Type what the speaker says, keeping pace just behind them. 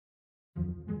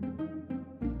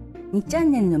2チャ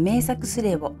ンネルの名作ス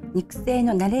レを肉声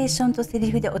のナレーションとセリ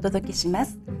フでお届けしま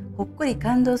す。ほっこり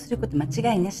感動すること間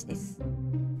違いなしです。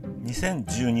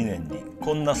2012年に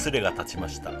こんなスレが立ちま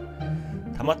した。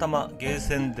たまたまゲー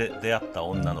センで出会った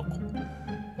女の子。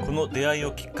この出会い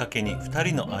をきっかけに2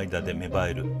人の間で芽生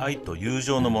える愛と友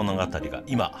情の物語が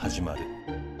今始まる。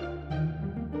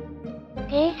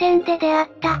ゲーセンで出会っ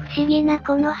た不思議な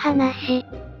子の話。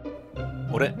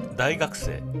俺、大学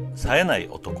生、冴えない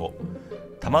男。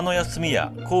たまの休み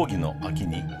や講義の秋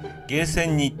にゲーセ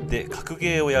ンに行って格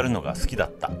ゲーをやるのが好きだ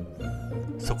った。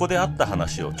そこであった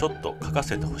話をちょっと書か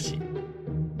せてほしい。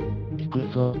行く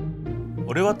ぞ。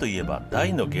俺はといえば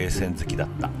大のゲーセン好きだっ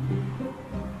た。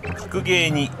格ゲー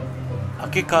に明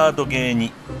けカードゲー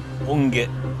に音ゲ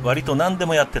ー、割と何で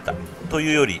もやってたとい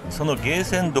うより、そのゲー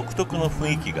セン独特の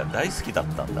雰囲気が大好きだっ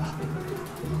たんだ。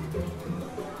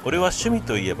俺は趣味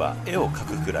といえば絵を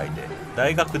描くくらいで、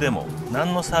大学でも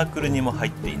何のサークルにも入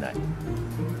っていない。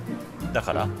だ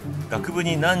から学部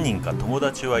に何人か友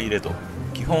達はいれど、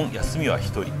基本休みは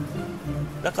一人。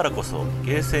だからこそ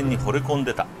ゲーセンに惚れ込ん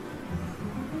でた。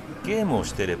ゲームを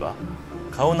してれば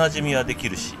顔なじみはでき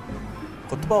るし、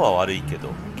言葉は悪いけど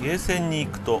ゲーセンに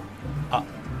行くと、あ、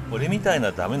俺みたい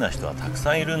なダメな人はたく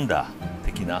さんいるんだ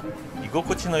的な居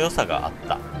心地の良さがあっ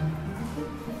た。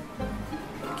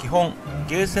基本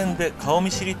ゲーセンで顔見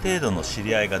知り程度の知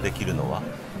り合いができるのは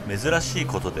珍しい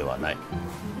ことではない。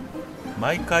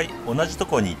毎回同じと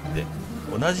こに行って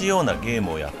同じようなゲー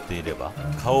ムをやっていれば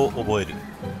顔を覚える。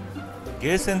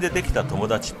ゲーセンでできた友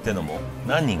達ってのも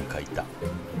何人かいた。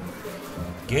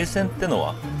ゲーセンっての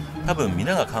は多分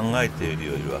皆が考えている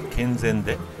よりは健全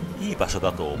でいい場所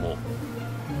だと思う。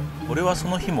俺はそ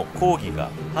の日も講義が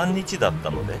半日だった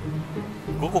ので、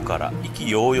午後から意気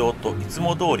揚々といつ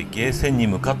も通りゲーセンに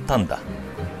向かったんだ。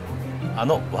あ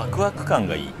のワクワク感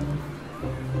がいい。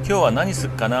今日は何すっ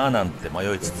かなーなんて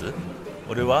迷いつつ、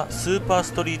俺はスーパー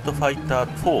ストリートファイター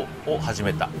4を始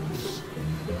めた。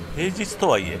平日と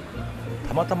はいえ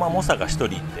たまたま猛者が一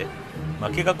人いて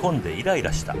負けが込んでイライ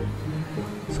ラした。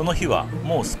その日は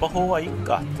もうスパ4はいい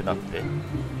かってなって、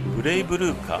ブレイブ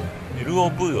ルーか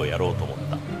LOV をやろうと思っ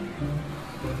た。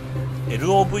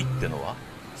 LOV ってのは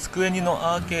スクエニ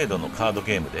のアーケードのカード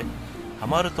ゲームで、ハ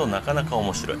マるとなかなか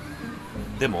面白い。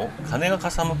でも金が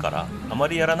かさむからあま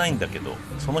りやらないんだけど、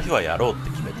その日はやろうって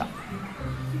決めた。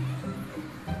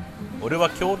俺は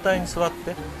筐体に座っ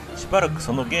てしばらく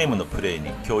そのゲームのプレイ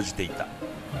に興じていた。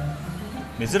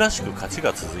珍しく勝ち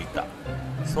が続いた。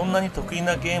そんなに得意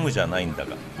なゲームじゃないんだ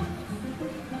が。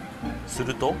す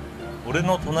ると俺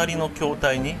の隣の筐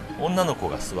体に女の子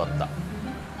が座った。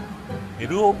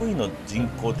 LOV の人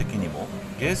口的にも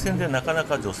ゲーセンでなかな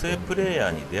か女性プレイヤ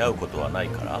ーに出会うことはない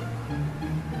から、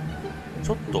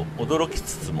ちょっと驚き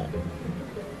つつも、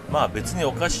まあ別に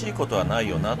おかしいことはない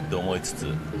よなって思いつつ、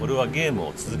俺はゲーム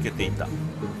を続けていた。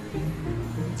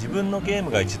自分のゲーム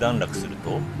が一段落する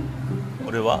と、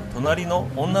俺は隣の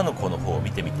女の子の方を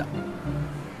見てみた。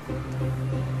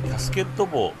キャスケット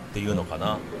帽っていうのか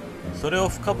な、それを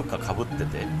深々かぶって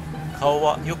て顔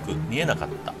はよく見えなかっ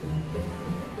た。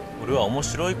俺は面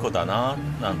白い子だな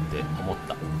ぁなんて思っ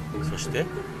た。そして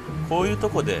こういうと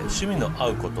こで趣味の合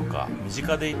う子とか身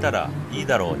近でいたらいい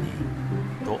だろうに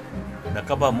と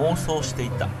半ば妄想してい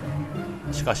た。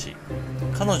しかし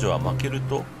彼女は負ける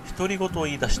と独り言を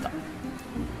言い出した。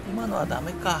今のはダ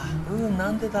メか、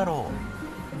なんでだろ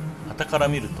う。傍から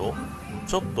見ると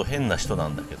ちょっと変な人な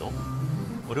んだけど、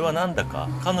俺はなんだか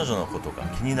彼女のことが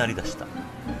気になりだした。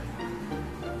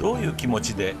どういう気持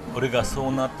ちで俺がそ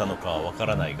うなったのかはわか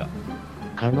らないが、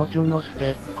彼女のス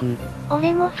ペック。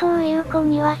俺もそういう子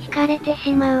には惹かれて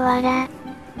しまうわら。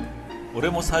俺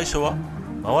も最初は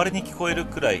周りに聞こえる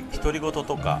くらい独り言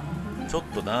とかちょっ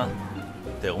となっ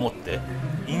て思って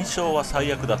印象は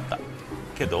最悪だった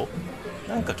けど、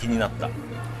なんか気になった。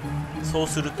そう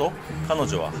すると彼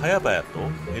女は早々と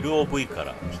LOV か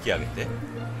ら引き上げて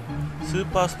スー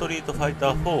パーストリートファイ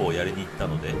ター4をやりに行った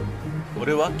ので、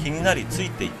俺は気になりつい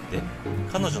ていって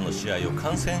彼女の試合を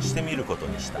観戦してみること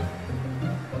にした。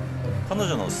彼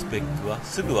女のスペックは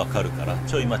すぐわかるから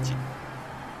ちょい待ち。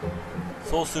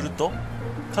そうすると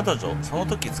彼女その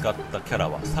時使ったキャラ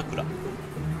はさくら。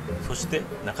そして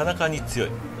なかなかに強い。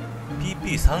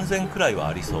 PP3000 くらいは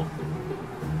ありそう。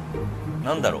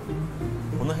なんだろ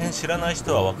う、この辺知らない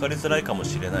人は分かりづらいかも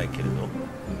しれないけれど、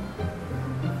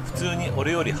普通に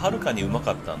俺よりはるかにうま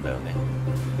かったんだよね。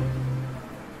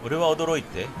俺は驚い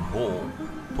ておお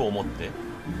と思って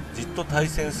じっと対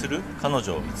戦する彼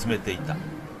女を見つめていた。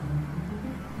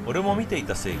俺も見てい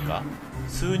たせいか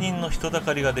数人の人だ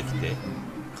かりができて、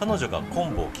彼女がコ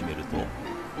ンボを決める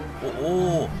と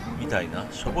おおみたいな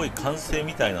しょぼい歓声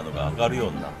みたいなのが上がるよ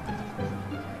うになって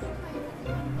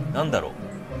た。なんだろ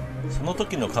う、その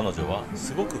時の彼女は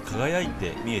すごく輝い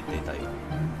て見えていたよ。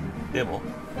でも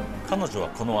彼女は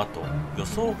この後予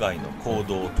想外の行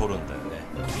動をとるんだよね。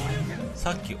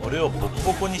さっき俺をボコ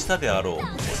ボコにしたであろう猛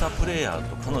者プレイヤー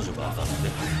と彼女が当たって、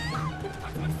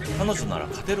彼女なら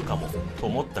勝てるかもと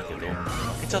思ったけど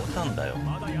負けちゃったんだよ。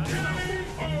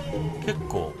結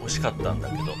構惜しかったんだ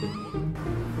けど、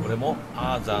俺も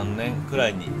ああ残念くら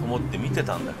いに思って見て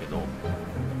たんだけど、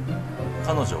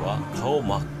彼女は顔を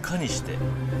真っ赤にして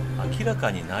明ら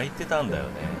かに泣いてたんだよね。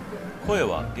声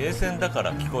はゲーセンだか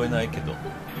ら聞こえないけど、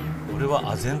俺は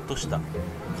唖然とした。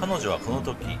彼女はこの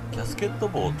時キャスケット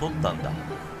帽を取ったんだ。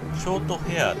ショート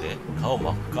ヘアで顔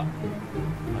真っ赤、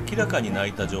明らかに泣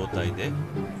いた状態で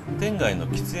天外の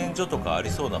喫煙所とかあり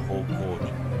そうな方向に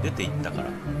出て行ったから、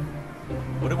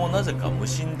俺もなぜか無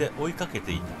心で追いかけ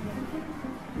てい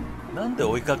た。なんで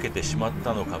追いかけてしまっ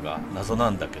たのかが謎な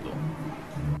んだけど、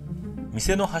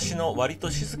店の端の割と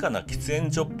静かな喫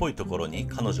煙所っぽいところに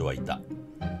彼女はいた。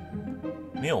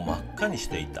目を真っ赤にし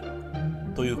ていた。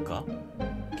というか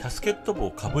キャスケット帽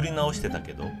をかぶり直してた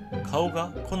けど、顔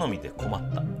が好みで困っ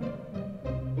た。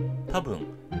多分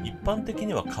一般的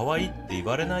には可愛いって言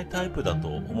われないタイプだと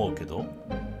思うけど、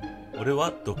俺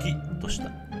はドキッとした。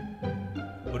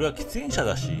俺は喫煙者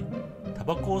だし、タ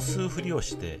バコを吸うふりを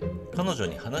して彼女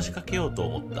に話しかけようと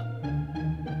思った。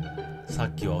さ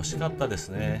っきは惜しかったです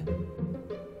ね。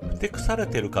ふてくされ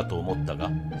てるかと思ったが、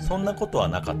そんなことは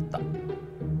なかった。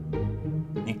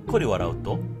にっこり笑う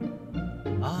と、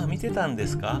ああ見てたんで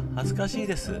すか、恥ずかしい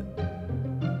です。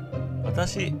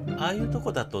私ああいうと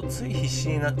こだとつい必死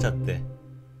になっちゃって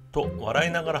と笑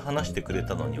いながら話してくれ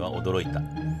たのには驚いた。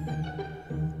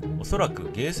おそら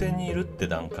くゲーセンにいるって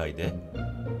段階で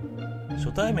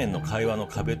初対面の会話の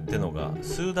壁ってのが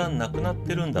数段なくなっ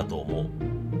てるんだと思う。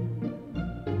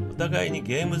お互いに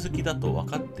ゲーム好きだと分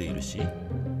かっているし、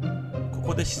こ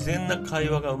こで自然な会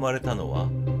話が生まれたのは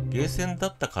ゲーセンだ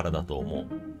ったからだと思う。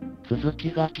続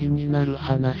きが気になる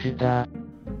話だ。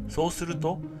そうする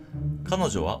と彼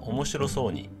女は面白そ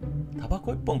うに、タバ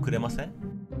コ1本くれません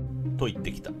と言っ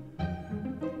てきた。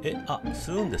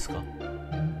吸うんですか。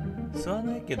吸わ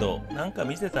ないけどなんか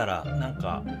見てたら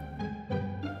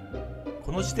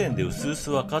この時点でうすうす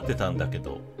分かってたんだけ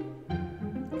ど、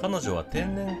彼女は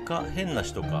天然か変な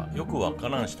人かよくわか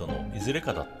らん人のいずれ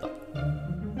かだっ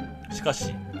た。しか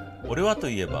し俺はと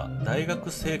いえば大学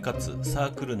生活サ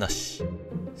ークルなし、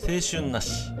青春な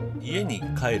し、家に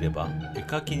帰れば絵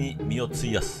描きに身を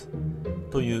費やす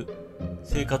という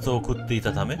生活を送ってい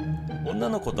たため、女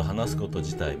の子と話すこと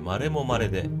自体稀も稀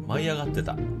で舞い上がって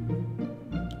た。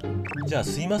じゃあ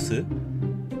吸います？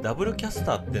ダブルキャス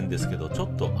ターってんですけどちょ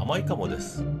っと甘いかもで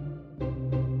す。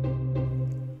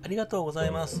ありがとうござ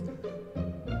います。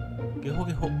ゲホ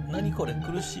ゲホ、何これ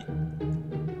苦しい。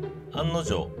案の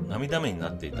定涙目にな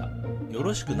っていた。よ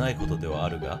ろしくないことではあ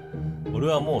るが、俺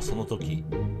はもうその時、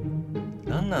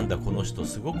何なんだこの人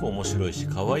すごく面白いし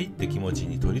可愛いって気持ち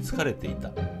に取りつかれてい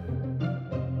た。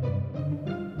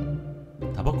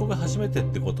タバコが初めてっ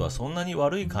てことはそんなに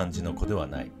悪い感じの子では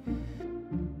ない。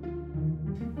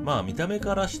まあ見た目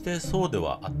からしてそうで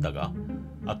はあったが、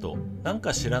あとなん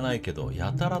か知らないけど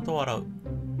やたらと笑う。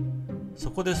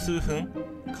そこで数分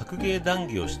格ゲー談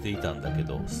義をしていたんだけ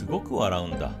ど、すごく笑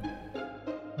うんだ。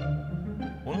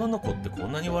女の子ってこ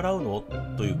んなに笑うの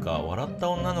というか、笑った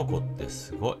女の子って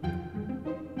すごい。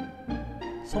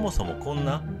そもそもこん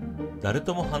な誰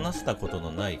とも話したこと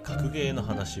のない格ゲーの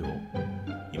話を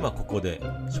今ここで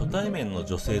初対面の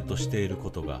女性としているこ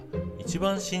とが一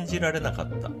番信じられなか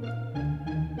った。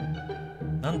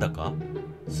なんだか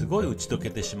すごい打ち解け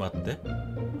てしまって、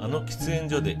あの喫煙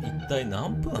所で一体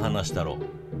何分話したろ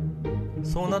う。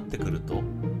そうなってくると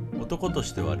男と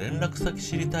しては連絡先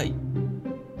知りたい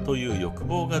という欲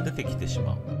望が出てきてし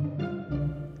まう。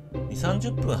2、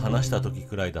30分話した時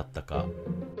くらいだったか、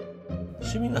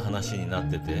趣味の話になっ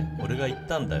てて俺が言っ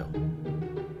たんだよ。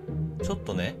ちょっ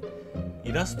とね、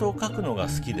イラストを描くのが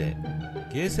好きで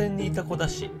ゲーセンにいた子だ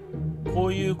し、こ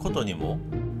ういうことにも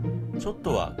ちょっ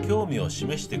とは興味を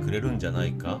示してくれるんじゃな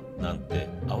いかなんて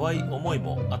淡い思い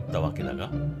もあったわけだ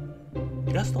が、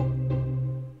イラスト？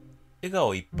笑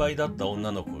顔いっぱいだった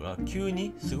女の子が急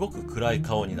にすごく暗い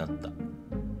顔になった。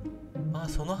まあ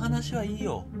その話はいい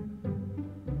よ。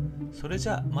それじ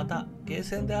ゃまたゲー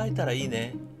センで会えたらいい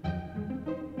ね。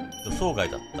予想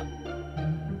外だった。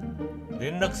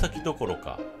連絡先どころ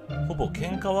かほぼ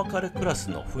喧嘩別れクラス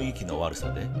の雰囲気の悪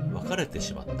さで別れて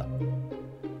しまった。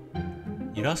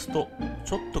イラスト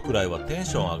ちょっとくらいはテン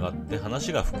ション上がって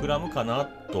話が膨らむかな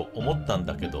と思ったん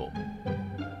だけど、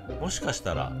もしかし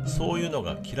たらそういうの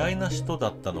が嫌いな人だ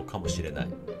ったのかもしれない。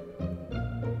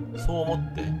そう思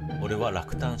って俺は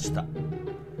落胆した。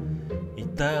一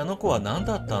体あの子は何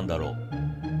だったんだろう。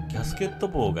キャスケット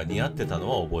帽が似合ってたの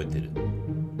は覚えてる。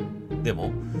で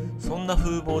もそんな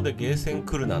風貌でゲーセン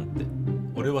来るなんて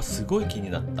俺はすごい気に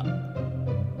なった。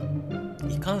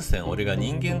いかんせん俺が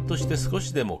人間として少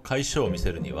しでも解消を見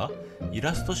せるにはイ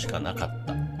ラストしかなかっ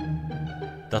た。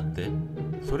だって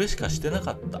それしかしてな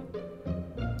かった。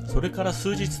それから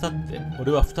数日経って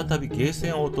俺は再びゲーセ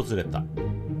ンを訪れた。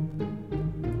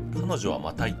彼女は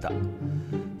またいた。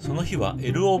その日は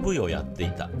LOV をやって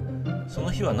いた。そ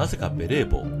の日はなぜかベレー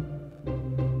帽。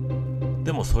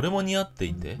でもそれも似合って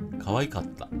いて可愛かっ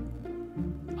た。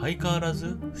相変わらず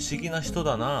不思議な人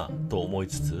だなぁと思い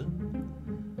つつ、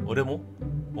俺も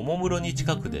おもむろに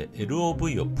近くで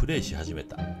LOV をプレイし始め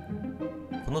た。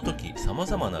この時さま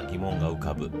ざまな疑問が浮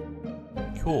かぶ。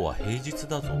今日は平日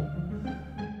だぞ。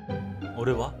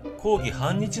俺は講義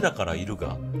半日だからいる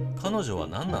が、彼女は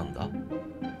何なんだ？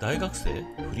大学生？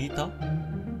フリータ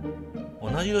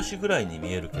ー？同じ年ぐらいに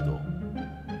見えるけど、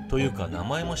というか名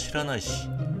前も知らないし、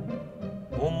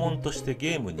悶々として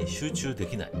ゲームに集中で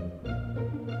きない。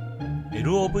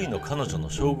LOV の彼女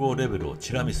の称号レベルを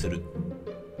チラ見する。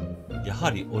やは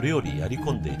り俺よりやり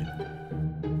込んでいる。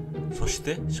そし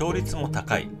て勝率も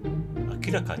高い。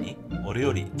明らかに俺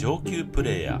より上級プ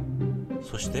レイヤー。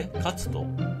そして勝つと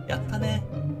やったね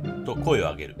と声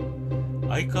を上げる。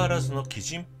相変わらずの鬼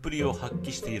人っぷりを発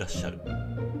揮していらっしゃる。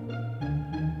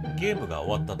ゲームが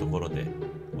終わったところで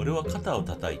俺は肩を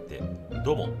叩いて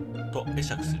どうもと会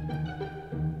釈する。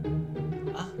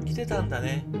あ、来てたんだ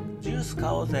ね、ジュース買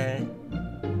おうぜ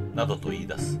などと言い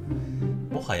出す。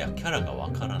もはやキャラが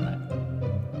わからない。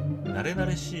慣れ慣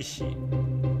れしいし、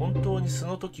本当にそ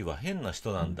の時は変な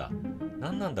人なんだ。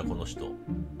何なんだこの人。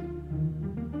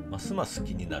ますます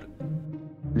気になる。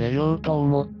寝ようと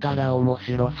思ったら面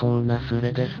白そうなス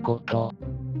レですこと。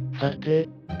さて、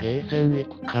ゲーセン行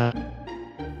くか。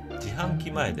自販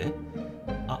機前で、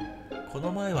あ、こ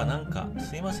の前はなんか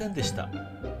すいませんでした。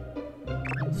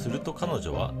すると彼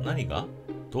女は何が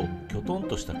ときょとん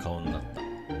とした顔になった。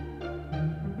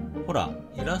ほら、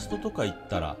イラストとか言っ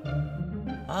たら、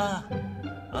あ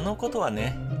あ、あのことは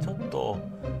ね、ちょっと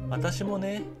私も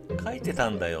ね、描いてた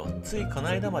んだよ。ついこの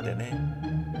間までね。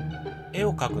絵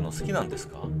を描くの好きなんです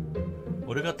か？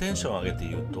俺がテンション上げて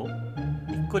言うと、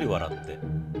にっこり笑って、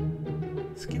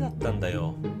好きだったんだ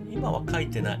よ。今は描い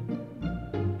てない。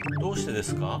どうしてで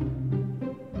すか？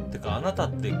てかあなた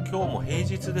って今日も平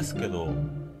日ですけど、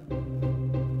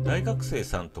大学生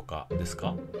さんとかです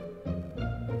か？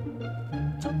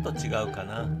ちょっと違うか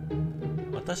な。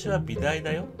私は美大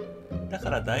だよ。だか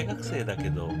ら大学生だけ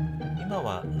ど、今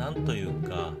はなんという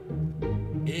か、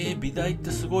美大って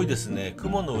すごいですね。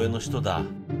雲の上の人だ。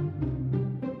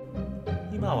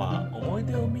今は思い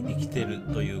出を見に来てる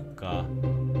というか、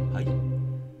はい。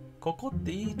ここっ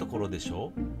ていいところでし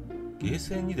ょ？ゲー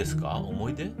センにですか？思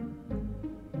い出？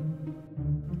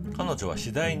彼女は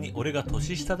次第に俺が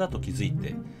年下だと気づい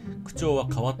て、口調は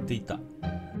変わっていた。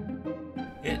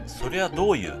そりゃ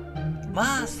どういう？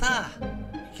まあさ、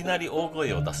いきなり大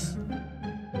声を出す。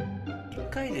一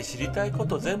回で知りたいこ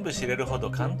と全部知れるほ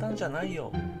ど簡単じゃない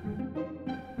よ。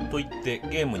と言って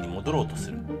ゲームに戻ろうと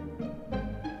する。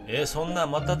そんな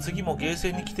また次もゲー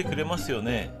センに来てくれますよ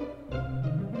ね。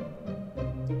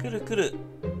来る来る。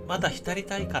まだ浸り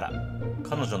たいから。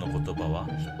彼女の言葉は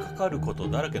引っかかること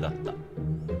だらけだった。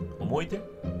思い出？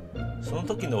その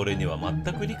時の俺には全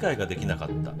く理解ができなかっ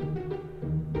た。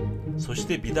そし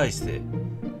て美大生。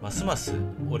ますます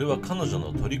俺は彼女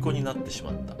の虜になってし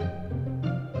まった。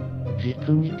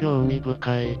実に興味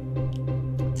深い。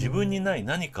自分にない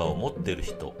何かを持ってる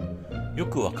人。よ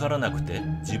くわからなくて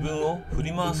自分を振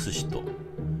り回す人。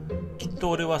きっと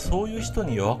俺はそういう人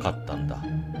に弱かったんだ。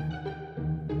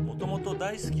もともと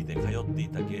大好きで通ってい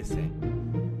たゲーセン。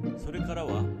それから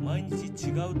は毎日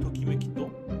違うときめきと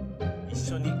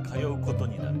一緒に通うこと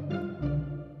になる。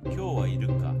今日はいる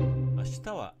か、明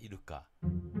日はいるか。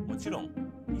もちろんい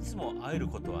つも会える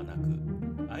ことはなく、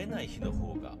会えない日の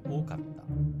方が多かった。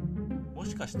も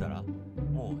しかしたら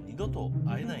もう二度と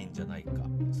会えないんじゃないか、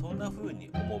そんな風に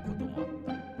思うこともあっ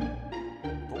た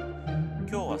と。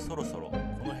今日はそろそろこ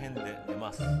の辺で寝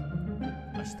ます。明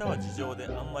日は事情で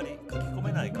あんまり書き込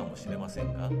めないかもしれませ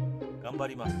んが、頑張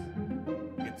ります。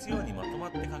月曜にまとま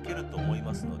って書けると思い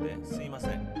ますのですいませ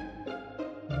ん。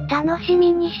楽し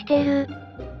みにしてる。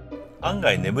案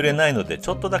外眠れないのでち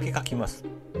ょっとだけ書きます。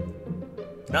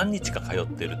何日か通っ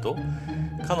ていると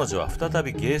彼女は再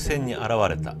びゲーセンに現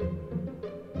れた。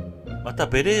また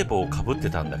ベレー帽をかぶって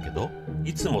たんだけど、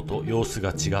いつもと様子が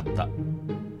違った。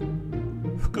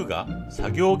服が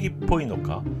作業着っぽいの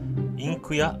かイン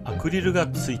クやアクリルが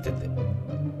ついてて、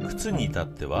靴に至っ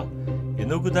ては絵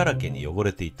の具だらけに汚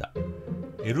れていた。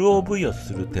 LOV を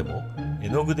する手も絵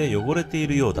の具で汚れてい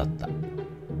るようだった。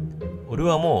俺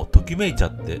はもうときめいちゃ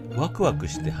ってワクワク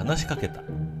して話しかけた。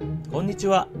こんにち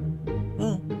は。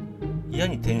嫌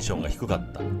にテンションが低か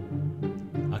った。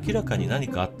明らかに何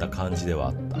かあった感じでは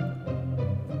あった。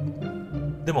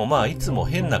でもまあいつも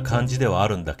変な感じではあ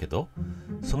るんだけど、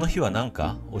その日はなん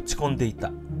か落ち込んでい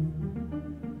た。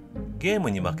ゲー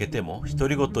ムに負けても独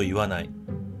り言言わない。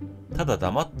ただ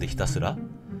黙ってひたすら。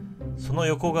その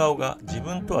横顔が自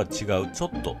分とは違うちょ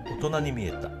っと大人に見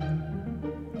えた。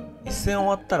一戦終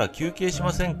わったら休憩し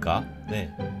ませんか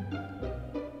ねえ。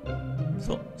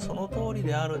その通り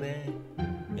であるね。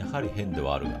やはり変で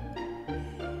はあるが。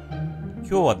今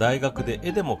日は大学で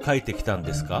絵でも描いてきたん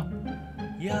ですか？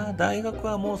いやー、大学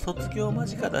はもう卒業間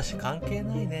近だし関係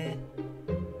ないね。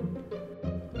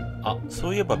あ、そ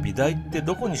ういえば美大って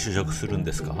どこに就職するん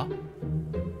ですか？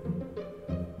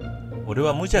俺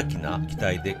は無邪気な期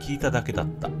待で聞いただけだっ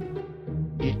た。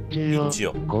一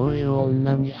応、こういう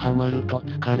女にはまると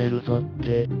疲れるぞっ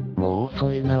て、もう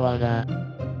遅いなわら。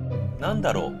なん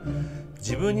だろう、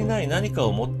自分にない何か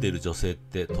を持っている女性っ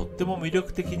てとっても魅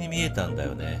力的に見えたんだ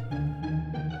よね。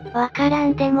わから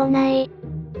んでもない。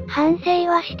反省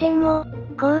はしても、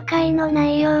後悔のな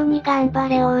いように頑張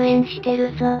れ応援して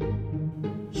るぞ。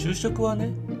就職は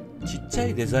ね、ちっちゃ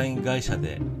いデザイン会社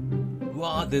で、う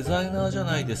わーデザイナーじゃ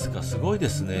ないですか、すごいで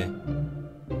すね。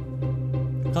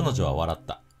彼女は笑っ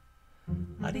た。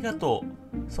ありがと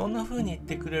う。そんな風に言っ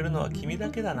てくれるのは君だ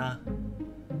けだな。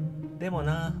でも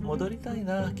な、戻りたい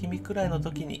な、君くらいの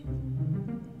時に。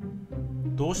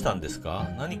どうしたんですか？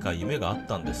何か夢があっ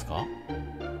たんですか？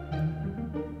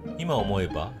今思え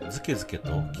ばズケズケと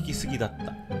聞きすぎだっ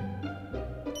た。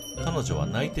彼女は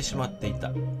泣いてしまってい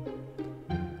た。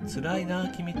辛いな、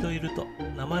君といると。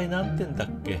名前なんてんだっ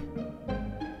け？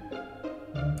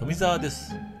富澤で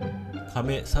す。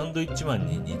亀サンドイッチマン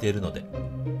に似てるので。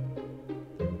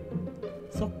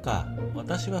そっか、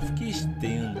私は吹石って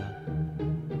言うんだ。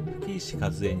吹石和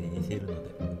恵に似てるので。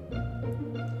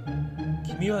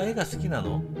君は絵が好きな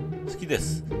の？好きで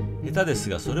す。下手です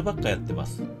がそればっかやってま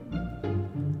す。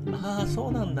ああ、そ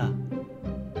うなんだ。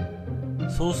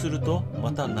そうすると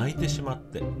また泣いてしまっ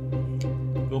て、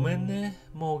ごめんね、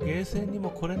もうゲーセンにも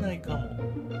来れないかも。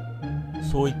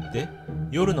そう言って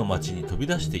夜の街に飛び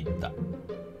出していった。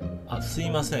あ、す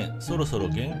いません、そろそろ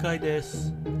限界で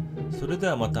す。それで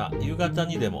はまた夕方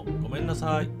にでも。ごめんな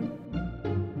さい。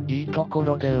いいとこ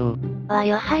ろでわ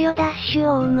よはよダッシュ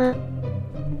オウム。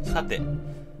さて、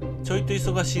ちょいと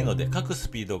忙しいので書くス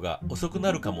ピードが遅く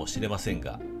なるかもしれません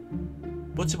が、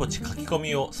ぼちぼち書き込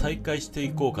みを再開して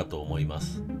いこうかと思いま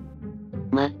す。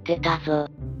待ってたぞ。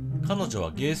彼女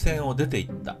はゲーセンを出て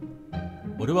行った。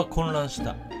俺は混乱し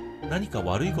た。何か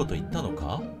悪いこと言ったの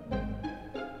か？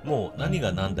もう何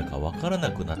が何だかわから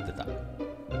なくなってた。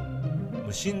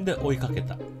無心で追いかけ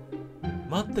た。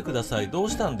待ってください、どう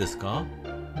したんですか？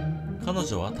彼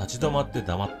女は立ち止まって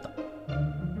黙った。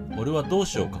俺はどう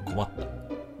しようか困っ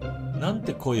た。なん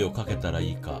て声をかけたら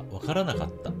いいかわからなか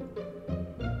った。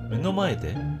目の前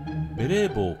でベレ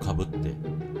ー帽をかぶって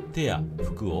手や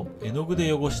服を絵の具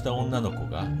で汚した女の子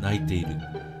が泣いている。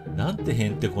なんてへ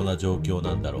んてこな状況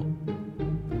なんだろ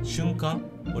う。瞬間、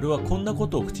俺はこんなこ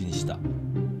とを口にした。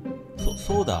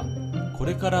そうだ、こ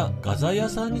れから画材屋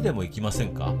さんにでも行きませ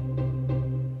んか？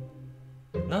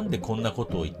なんでこんなこ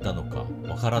とを言ったのか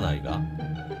わからないが、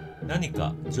何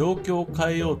か状況を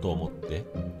変えようと思って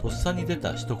とっさに出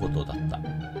た一言だった。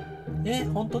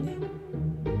本当に？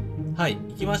はい、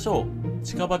行きましょう。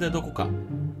近場でどこか。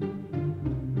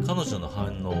彼女の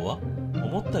反応は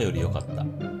思ったより良かった。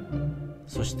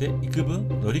そして幾分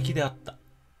乗り気であった。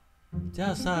じ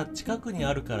ゃあさ、近くに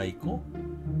あるから行こ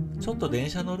う。ちょっと電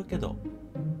車乗るけど。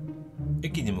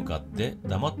駅に向かって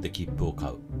黙って切符を買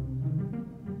う。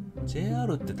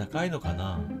JR って高いのか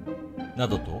な？な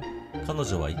どと彼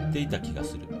女は言っていた気が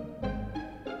する。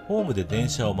ホームで電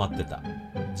車を待ってた。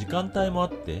時間帯もあ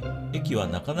って駅は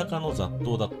なかなかの雑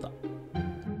踏だった。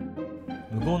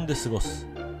無言で過ごす。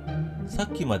さ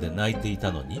っきまで泣いてい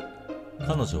たのに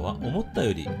彼女は思った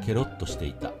よりケロッとして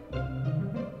いた。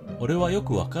俺はよ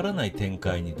くわからない展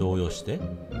開に動揺して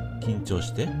緊張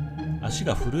して足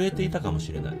が震えていたかも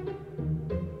しれない。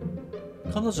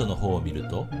彼女の方を見る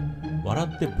と笑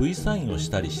って V サインをし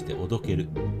たりしておどける。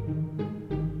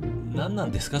何な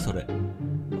んですかそれ。わ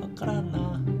からん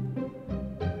な。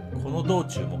この道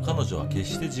中も彼女は決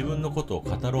して自分のことを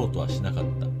語ろうとはしなかっ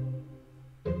た。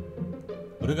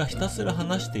俺がひたすら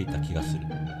話していた気がする。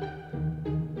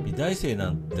美大生な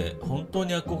んて本当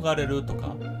に憧れると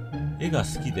か、絵が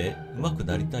好きで上手く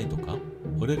なりたいとか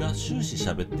俺が終始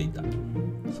喋っていた。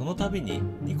その度に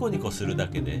ニコニコするだ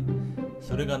けで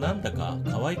それがなんだか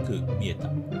可愛く見えた。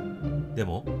で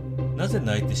もなぜ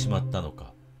泣いてしまったの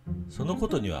か、そのこ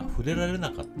とには触れられ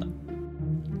なかった。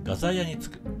画材屋に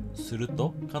着く。する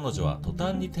と彼女は途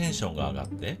端にテンションが上がっ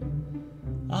て、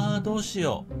ああどうし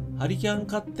よう、ハリキャン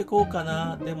買ってこうか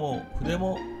な、でも筆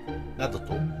もなど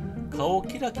と顔を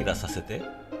キラキラさせて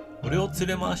俺を連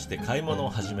れ回して買い物を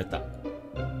始めた。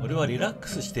俺はリラック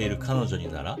スしている彼女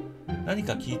になら何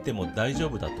か聞いても大丈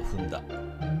夫だと踏んだ。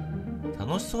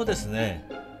楽しそうですね。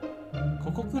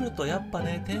ここ来るとやっぱ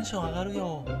ねテンション上がる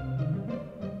よ。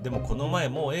でもこの前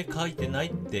もう絵描いてない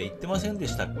って言ってませんで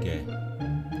したっけ？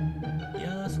い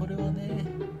やーそれはね、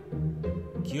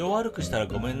気を悪くしたら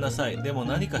ごめんなさい。でも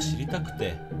何か知りたく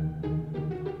て。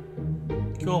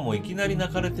今日もいきなり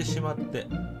泣かれてしまって、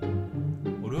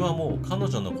俺はもう彼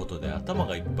女のことで頭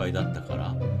がいっぱいだったか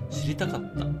ら知りたか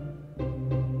った。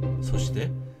そして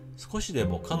少しで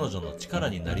も彼女の力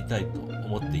になりたいと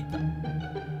思っていた。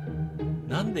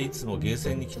なんでいつもゲー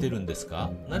センに来てるんです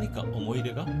か？何か思い入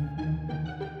れが？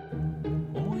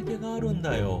思い出があるん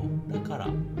だよ。だから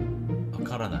わ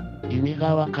からない。意味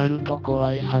がわかると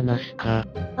怖い話か。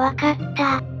わかっ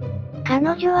た。彼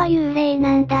女は幽霊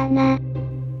なんだな。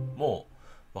も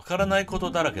うわからないこ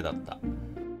とだらけだった。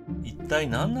一体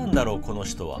何なんだろうこの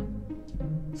人は。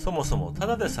そもそもた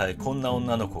だでさえこんな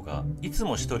女の子がいつ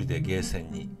も一人でゲーセ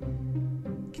ンに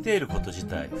来ていること自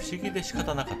体不思議で仕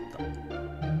方なかっ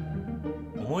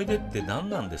た。思い出って何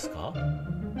なんですか？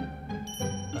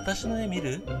私の絵見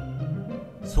る？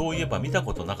そういえば見た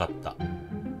ことなかった。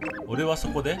俺はそ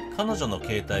こで彼女の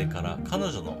携帯から彼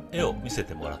女の絵を見せ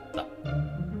てもらった。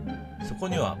そこ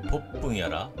にはポップンや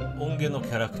ら音ゲのキ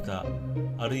ャラクタ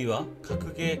ー、あるいは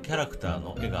格ゲーキャラクター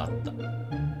の絵があった。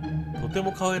とて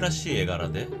も可愛らしい絵柄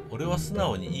で俺は素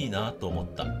直にいいなと思っ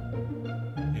た。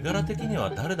絵柄的には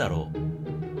誰だろ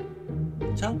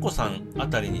う？ちゃんこさんあ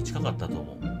たりに近かったと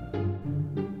思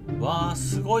う。わあ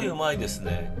すごい上手いです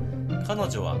ね。彼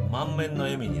女は満面の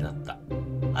笑みになった。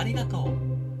ありがと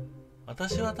う。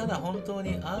私はただ本当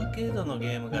にアーケードのゲ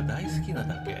ームが大好きな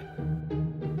だけ。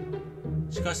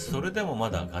しかしそれでもま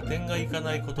だ合点がいか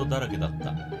ないことだらけだっ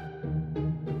た。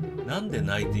なんで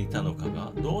泣いていたのか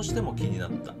がどうしても気にな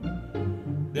った。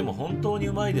でも本当に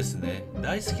うまいですね。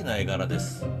大好きな絵柄で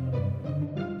す。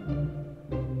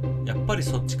やっぱり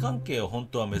そっち関係を本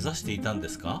当は目指していたんで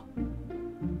すか？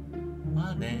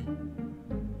まあね。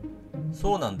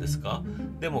そうなんですか？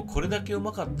でもこれだけう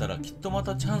まかったらきっとま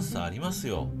たチャンスあります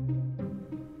よ。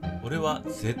俺は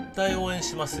絶対応援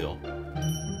しますよ。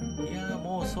いや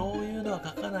もうそういうのは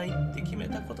描かないって決め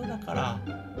たことだから。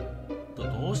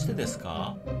どうしてです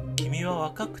か？君は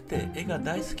若くて絵が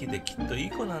大好きできっとい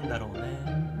い子なんだろうね。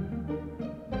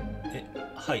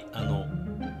はい、ダ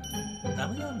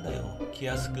メなんだよ。気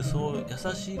安くそう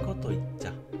優しいこと言っち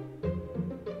ゃ。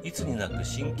いつになく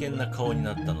真剣な顔に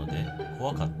なったので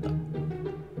怖かった。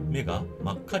目が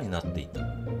真っ赤になっていた。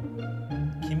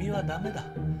君はダメだ。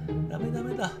ダメダ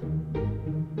メだ。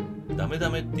ダメダ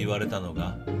メって言われたの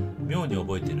が妙に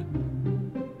覚えてる。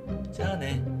じゃあ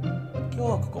ね、今日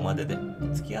はここまでで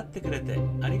付き合ってくれて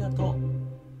ありがと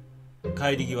う。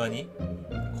帰り際に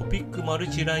コピックマル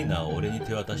チライナーを俺に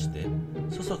手渡して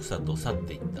そそくさと去っ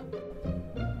ていった。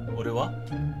俺は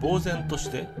呆然とし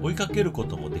て追いかけるこ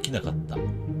ともできなかった。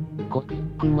コピ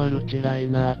ックマルチライ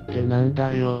ナーってなん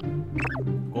だよ。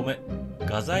ごめん、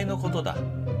画材のことだ。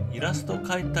イラスト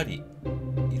描いたり。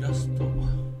イラスト。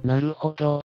なるほ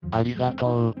ど、ありが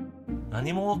とう。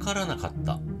何もわからなかっ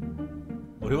た。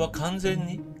俺は完全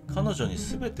に彼女に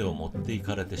全てを持ってい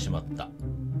かれてしまった。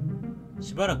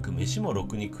しばらく飯もろ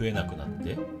くに食えなくなっ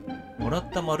て、もら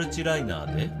ったマルチライナ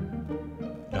ーで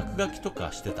落書きと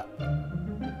かしてた。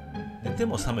寝て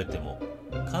も覚めても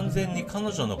完全に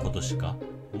彼女のことしか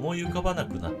思い浮かばな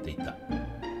くなっていた。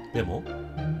でも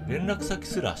連絡先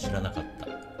すら知らなかった。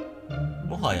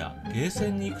もはやゲーセ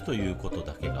ンに行くということ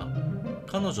だけが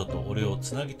彼女と俺を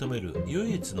つなぎ止める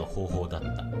唯一の方法だっ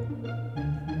た。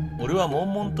俺は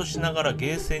悶々としながら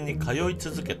ゲーセンに通い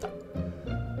続けた。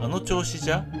あの調子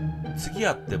じゃ次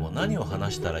会っても何を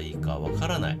話したらいいかわか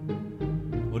らない。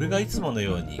俺がいつもの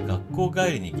ように学校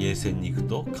帰りにゲーセンに行く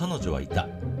と彼女はいた。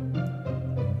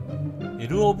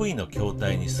LOV の筐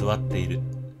体に座っている。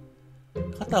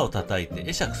肩を叩いて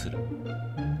会釈する。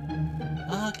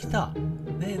ああ来た。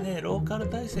ねえねえローカル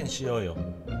対戦しようよ。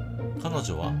彼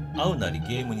女は会うなり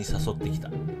ゲームに誘ってきた。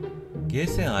ゲー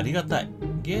センありがたい。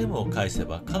ゲームを返せ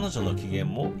ば彼女の機嫌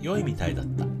も良いみたいだっ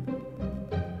た。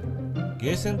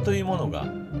ゲーセンというものが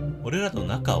俺らの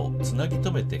仲をつなぎ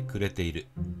止めてくれている。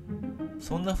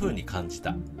そんな風に感じ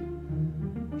た。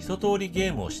一通り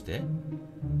ゲームをして、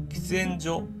喫煙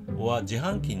所は自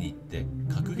販機に行って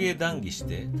格ゲー談義し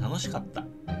て楽しかった。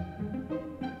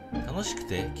楽しく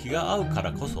て気が合うか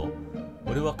らこそ、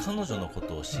俺は彼女のこ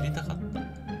とを知りたかった。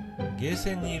ゲー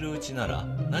センにいるうちなら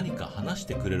何か話し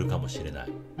てくれるかもしれない。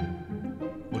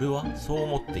俺はそう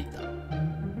思っていた。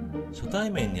初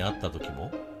対面に会った時も、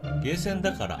ゲーセン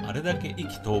だからあれだけ意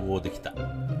気投合できた。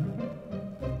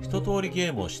一通り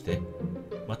ゲームをして、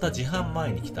また自販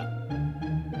前に来た。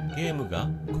ゲームが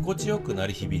心地よく鳴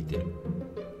り響いてる。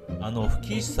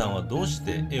吹石さんはどうし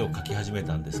て絵を描き始め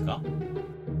たんですか？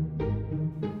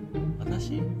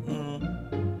私？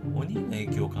お兄の影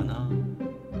響かな。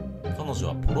彼女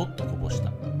はポロッとこぼした。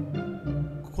こ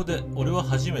こで俺は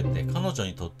初めて彼女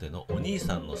にとってのお兄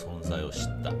さんの存在を知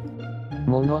った。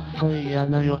ものすごい嫌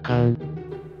な予感。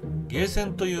ゲーセ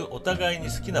ンというお互いに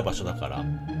好きな場所だから、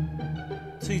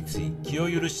ついつい気を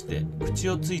許して口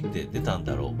をついて出たん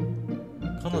だろう。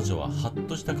彼女はハッ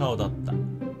とした顔だった。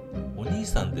お兄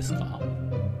さんですか？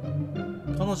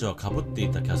彼女はかぶって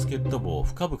いたキャスケット帽を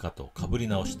深々とかぶり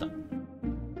直した。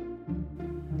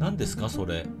何ですかそ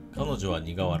れ？彼女は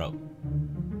苦笑う。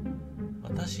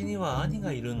私には兄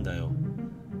がいるんだよ。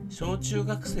小中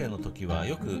学生の時は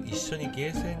よく一緒にゲ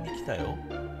ーセンに来たよ。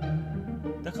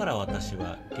だから私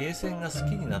はゲーセンが好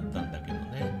きになったんだけど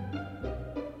ね。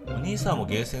お兄さんも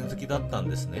ゲーセン好きだったん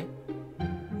ですね。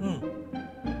うん。好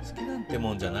きなんて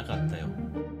もんじゃなかったよ。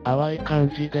淡い感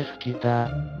じで好きだ。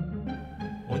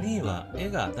お兄は絵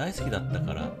が大好きだった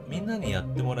からみんなにやっ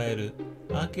てもらえる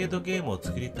アーケードゲームを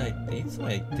作りたいっていつも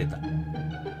言ってた。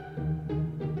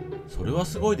それは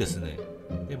すごいですね。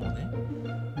でもね、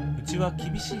うちは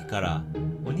厳しいから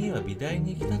お兄は美大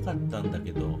に行きたかったんだ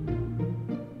けど、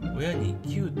親に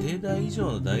旧帝大以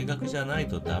上の大学じゃない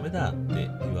とダメだって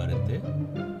言われて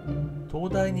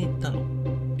東大に行ったの。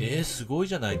すごい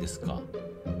じゃないですか。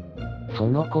そ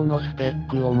の子のスペッ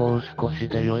クをもう少し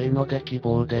で良いので希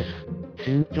望です。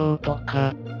身長と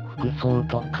か服装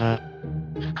とか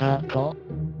スカート。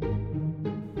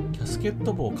キャスケッ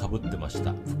ト帽をかぶってまし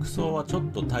た。服装はちょっ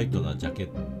とタイトなジャケッ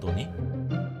トに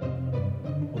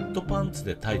ホットパンツ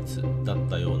でタイツだっ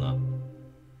たような、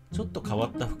ちょっと変わ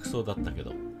った服装だったけ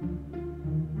ど、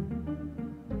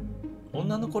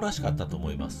女の子らしかったと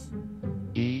思います。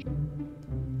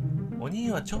お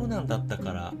兄は長男だった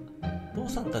から父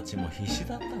さんたちも必死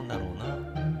だったんだろうな。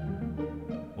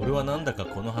俺はなんだか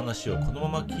この話をこのま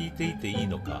ま聞いていていい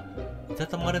のかいた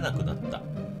たまれなくなった。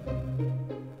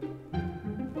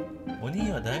お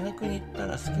兄は大学に行った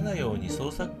ら好きなように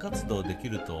創作活動でき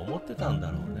ると思ってたんだ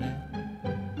ろうね。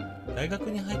大学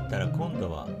に入ったら今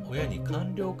度は親に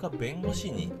官僚か弁護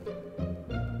士に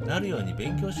なるように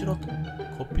勉強しろとこ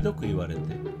っぴどく言われて。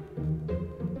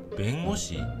弁護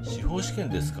士？司法試験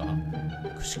ですか？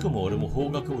くしくも俺も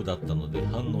法学部だったので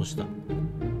反応した。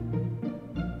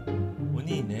お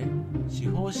兄ね、司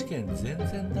法試験全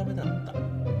然ダメだった。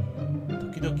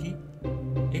時々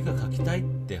絵が描きたいっ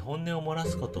て本音を漏ら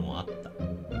すこともあった。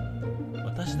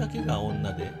私だけが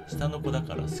女で下の子だ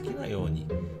から好きなように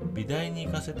美大に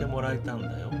行かせてもらえたん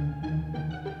だよ。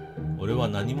俺は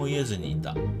何も言えずにい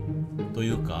た。と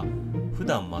いうか、普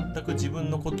段全く自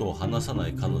分のことを話さな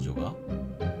い彼女が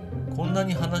こんな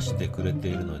に話してくれて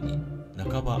いるのに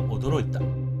半ば驚いた。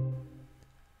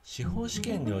司法試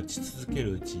験に落ち続け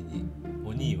るうちに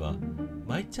お兄は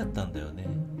参っちゃったんだよね。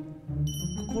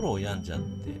心を病んじゃって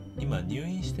今入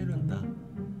院してるんだ。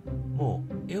も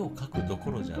う絵を描くど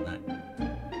ころじゃない。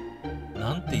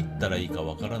なんて言ったらいいか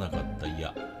わからなかった。い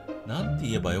や、なんて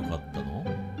言えばよかったの？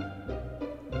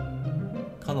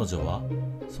彼女は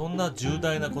そんな重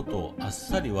大なことをあっ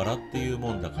さり笑って言う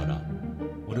もんだから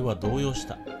俺は動揺し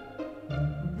た。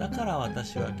だから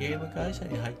私はゲーム会社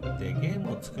に入ってゲー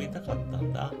ムを作りたかった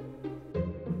んだ。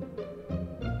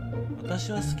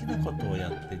私は好きなことをや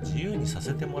って自由にさ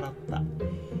せてもらった。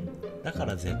だか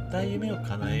ら絶対夢を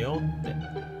叶えようって。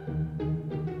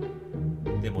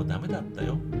でもダメだった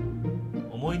よ。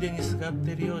思い出にすがっ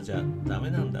てるようじゃダ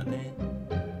メなんだね。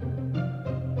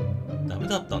ダメ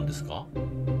だったんですか？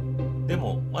で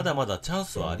もまだまだチャン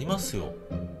スはありますよ。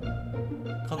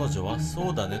彼女はそ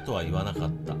うだねとは言わなか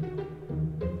った。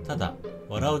ただ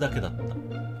笑うだけだった。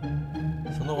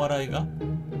その笑いが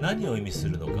何を意味す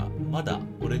るのかまだ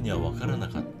俺には分からな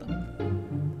かった。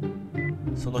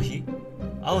その日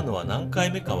会うのは何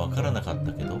回目か分からなかっ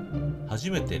たけど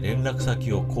初めて連絡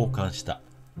先を交換した。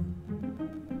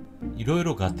いろい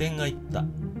ろ合点がいった。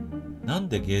なん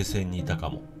でゲーセンにいたか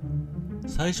も。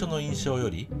最初の印象よ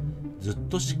りずっ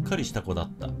としっかりした子だっ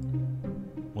た。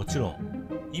もちろん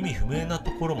意味不明な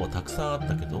ところもたくさんあっ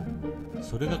たけど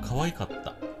それが可愛かっ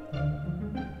た。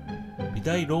美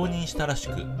大浪人したらし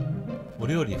く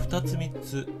俺より2つ3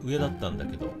つ上だったんだ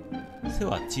けど、背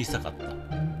は小さかっ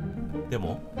た。で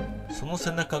もその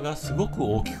背中がすごく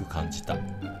大きく感じた。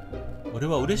俺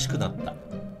は嬉しくなった。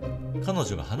彼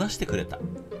女が話してくれた。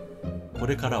こ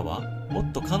れからはも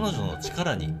っと彼女の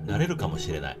力になれるかも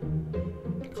しれない。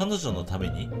彼女のため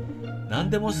に何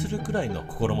でもするくらいの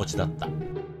心持ちだった。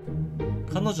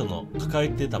彼女の抱え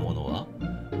てたものは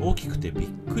大きくてびっ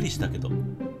くりしたけど、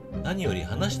何より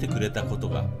話してくれたこと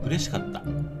が嬉しかった。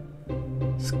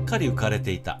すっかり浮かれ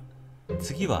ていた。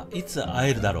次はいつ会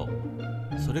えるだろ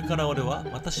う。それから俺は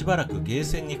またしばらくゲー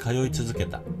センに通い続け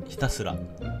た。ひたすら。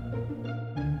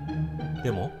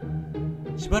でも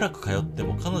しばらく通って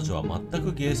も彼女は全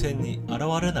くゲーセンに現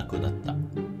れなくなった。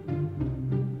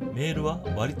メールは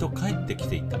割と返ってき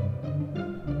ていた。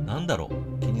なんだろ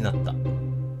う、気になった。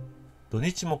土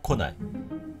日も来ない。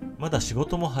まだ仕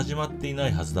事も始まっていな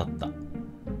いはずだった。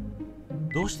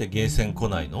どうしてゲーセン来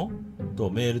ないのと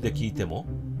メールで聞いても、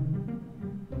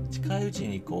近いうち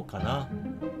に行こうかな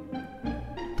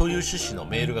という趣旨の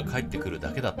メールが返ってくる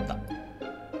だけだった。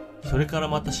それから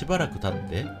またしばらく経っ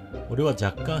て俺は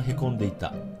若干へこんでい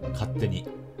た。勝手に。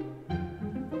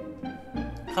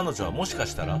彼女はもしか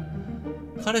したら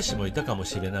彼氏もいたかも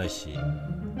しれないし、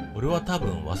俺は多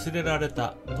分忘れられ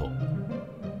たと。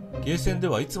ゲーセンで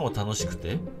はいつも楽しく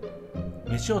て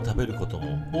飯を食べること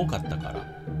も多かったから、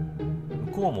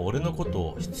向こうも俺のこと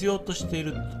を必要としてい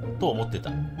ると思って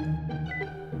た。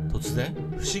突然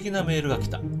不思議なメールが来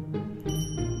た。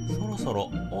そろそ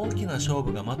ろ大きな勝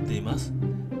負が待っています。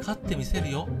勝ってみせ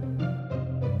るよ。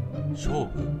勝負？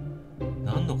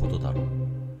何のことだろう。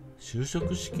就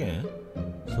職試験？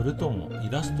それともイ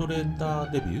ラストレータ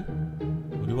ーデビュ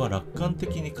ー？俺は楽観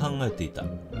的に考えていた。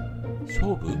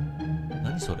勝負？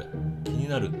何それ？気に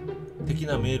なる的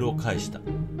なメールを返した。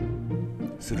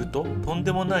するととん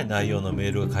でもない内容のメ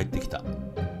ールが返ってきた。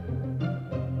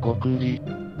ごくり。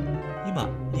今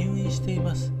入院してい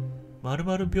ます。〇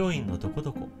〇病院のどこ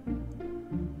どこ。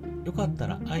よかった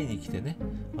ら会いに来てね。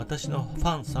私のフ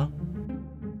ァンさん。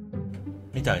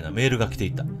みたいなメールが来て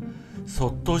いた。そ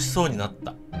っとしそうになっ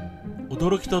た。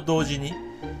驚きと同時に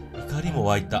怒りも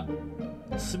湧いた。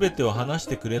すべてを話し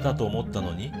てくれたと思った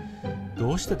のに、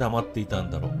どうして黙っていたん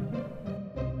だろう。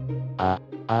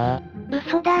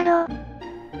嘘だろ。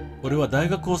俺は大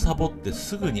学をサボって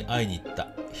すぐに会いに行った。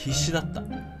必死だった。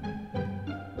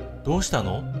どうした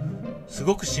の？す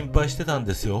ごく心配してたん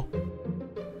ですよ。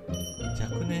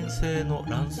若年性の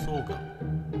卵巣がん。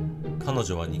彼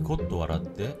女はニコッと笑っ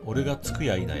て俺がつく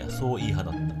や否やそう言い放っ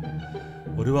た。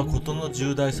俺は事の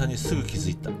重大さにすぐ気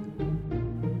づいた。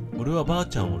俺はばあ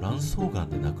ちゃんを卵巣がん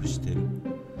で亡くしている。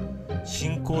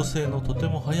進行性のとて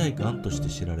も早いがんとして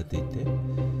知られていて、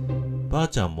ばあ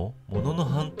ちゃんもものの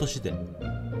半年で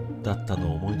だった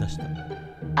のを思い出した。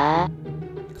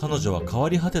彼女は変わ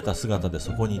り果てた姿で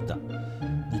そこにいた。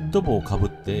ニット帽をかぶっ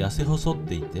て痩せ細っ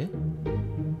ていて、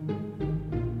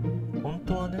本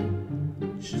当はね、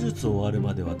手術終わる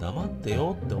までは黙って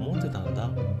よって思ってたんだ。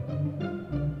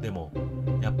でも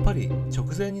やっぱり直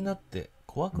前になって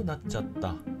怖くなっちゃっ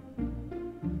た。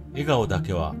笑顔だ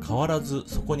けは変わらず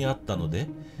そこにあったので、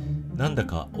なんだ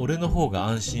か俺の方が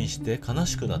安心して悲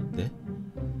しくなって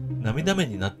涙目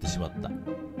になってしまった。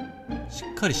し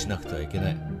っかりしなくてはいけ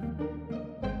ない。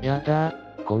やだ、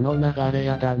この流れ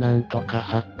やだ。なんとか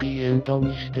ハッピーエンド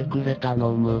にしてくれ頼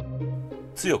む。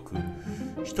強く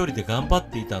一人で頑張っ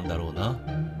ていたんだろうな。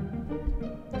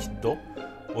きっと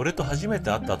俺と初めて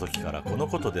会った時からこの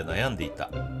ことで悩んでいた。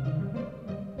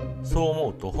そう思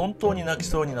うと本当に泣き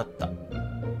そうになった。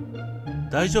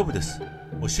大丈夫です。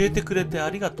教えてくれてあ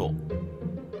りがと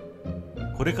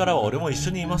う。これからは俺も一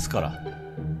緒にいますから。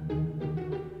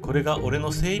これが俺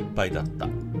の精一杯だった。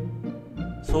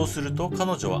そうすると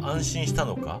彼女は安心した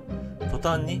のか、途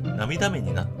端に涙目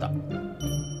になった。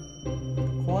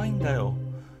怖いんだよ。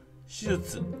手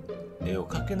術、絵を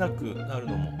描けなくなる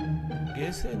のも、ゲ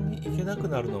ーセンに行けなく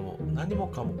なるのも何も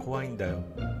かも怖いんだよ。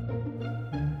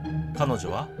彼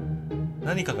女は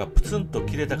何かがプツンと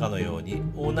切れたかのように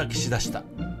大泣きしだした。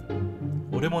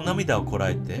俺も涙をこら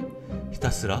えてひ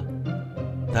たすら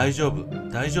大丈夫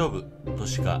大丈夫と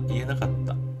しか言えなかっ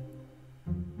た。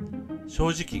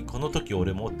正直この時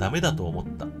俺もダメだと思っ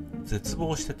た。絶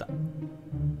望してた。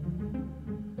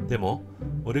でも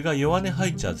俺が弱音吐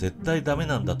いちゃ絶対ダメ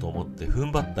なんだと思って踏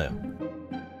ん張ったよ。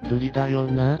釣りだよ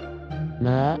な。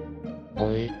なあ、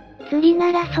おい。釣り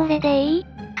ならそれでいい。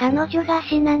彼女が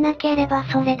死ななければ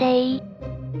それでいい。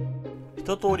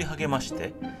一通り励まし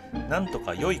てなんと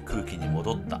か良い空気に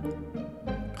戻った。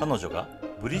彼女が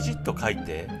ブリジット書い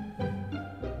て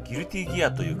ギルティギ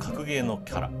アという格ゲーの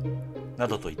キャラな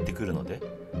どと言ってくるので、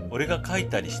俺が書い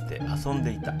たりして遊ん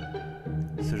でいた。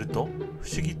すると不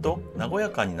思議と和や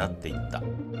かになっていった。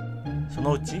そ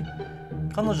のうち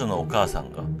彼女のお母さ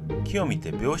んが気を見て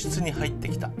病室に入って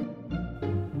きた。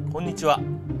こんにちは。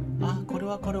これ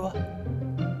は。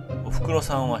おふくろ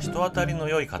さんは人当たりの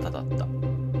良い方だった。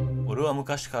俺は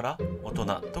昔から大人、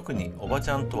特におば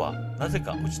ちゃんとはなぜ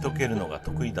か打ち解けるのが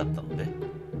得意だったので、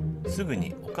すぐ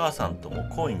にお母さんとも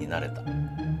懇意になれた。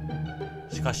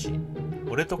しかし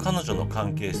俺と彼女の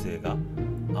関係性が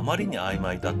あまりに曖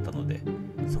昧だったので、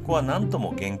そこは何と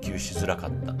も言及しづらか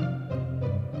った。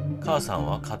母さん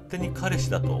は勝手に彼氏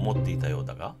だと思っていたよう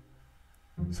だが、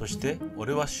そして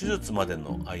俺は手術まで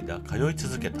の間通い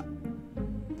続けた。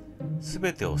す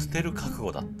べてを捨てる覚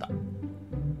悟だった。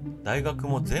大学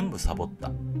も全部サボった。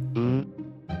エン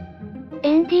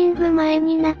ディング前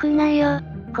に泣くなよ。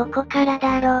ここから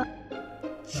だろ。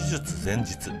手術前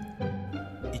日、行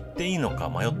っていいのか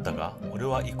迷ったが俺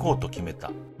は行こうと決め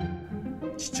た。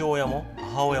父親も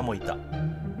母親もいた。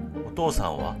お父さ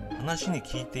んは話に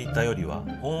聞いていたよりは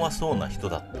温和そうな人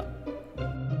だった。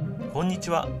こんに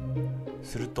ちは。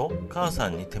すると母さ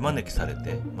んに手招きされ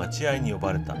て待合に呼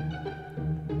ばれた。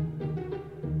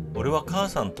俺は母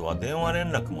さんとは電話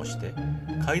連絡もして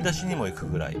買い出しにも行く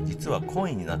ぐらい実は懇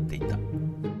意になっていた。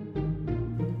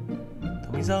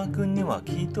富澤君には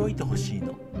聞いておいてほしい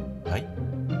の。はい。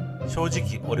正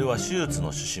直俺は手術の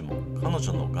趣旨も彼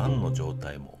女のがんの状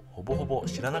態もほぼほぼ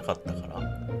知らなかったから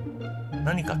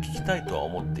何か聞きたいとは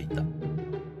思っていた。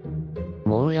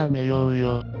もうやめよう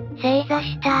よ。正座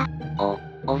した。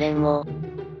俺も。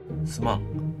すまん。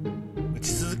打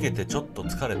ち続けてちょっと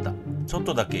疲れた。ちょっ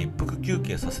とだけ一服休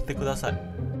憩させてください。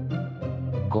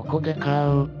ここで買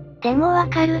う。でもわ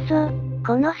かるぞ。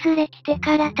このスレ来て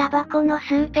からタバコの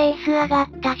スペース上がっ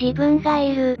た自分が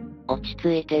いる。落ち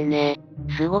着いてね。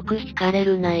すごく惹かれ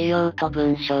る内容と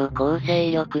文章構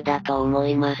成力だと思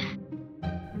います。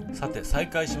さて再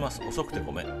開します。遅くて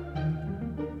ごめん。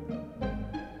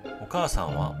お母さ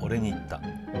んは俺に言った。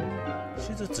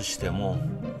手術しても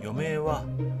余命は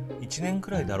1年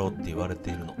くらいだろうって言われて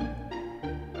いるの。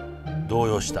動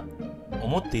揺した。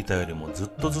思っていたよりもずっ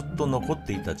と残っ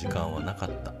ていた時間はなかっ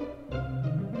た。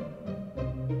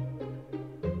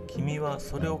君は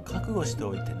それを覚悟して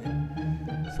おいてね。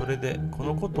それでこ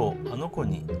のことをあの子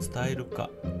に伝えるか。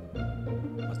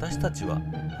私たちは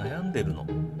悩んでるの。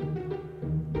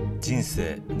人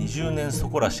生20年そ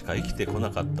こらしか生きてこな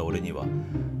かった俺には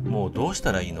もうどうし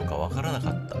たらいいのかわからな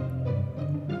かった。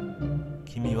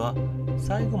君は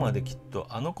最後まできっと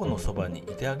あの子のそばにい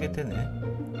てあげてね。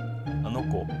あの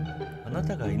子、あな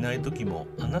たがいない時も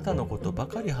あなたのことば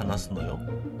かり話すのよ。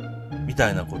みた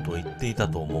いなことを言っていた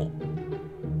と思う。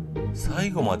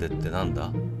最後までってなん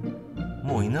だ？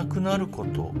もういなくなるこ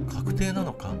と確定な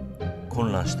のか？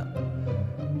混乱した。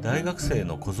大学生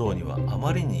の小僧にはあ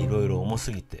まりにいろいろ重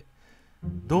すぎて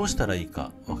どうしたらいい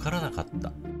かわからなかっ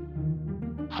た。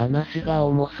話が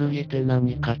重すぎて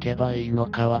何書けばいいの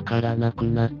かわからなく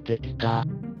なってきた。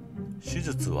手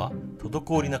術は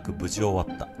滞りなく無事終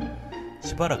わった。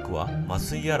しばらくは麻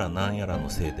酔やらなんやらの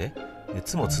せいで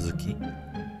熱も続き、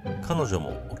彼女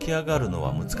も起き上がるの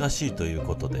は難しいという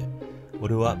ことで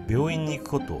俺は病院に行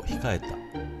くことを控えた。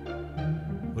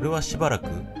俺はしばらく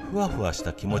ふわふわし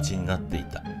た気持ちになってい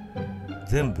た。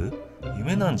全部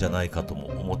夢なんじゃないかとも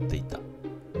思っていた。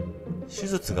手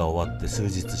術が終わって数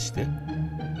日して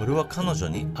俺は彼女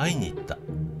に会いに行った。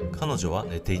彼女は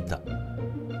寝ていた。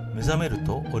目覚める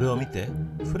と俺を見て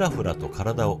ふらふらと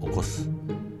体を起こす。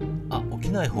起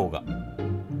きない方が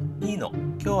いいの。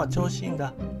今日は調子いいん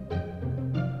だ。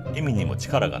意味にも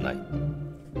力がない。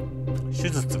手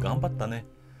術頑張ったね。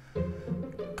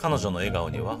彼女の笑顔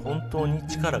には本当に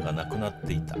力がなくなっ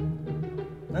ていた。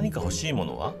何か欲しいも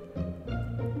のは？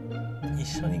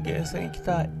一緒にゲーセン行き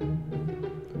たい。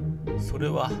それ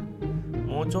は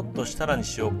もうちょっとしたらに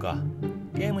しようか。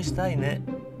ゲームしたいね。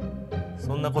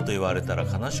そんなこと言われたら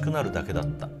悲しくなるだけだっ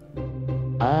た。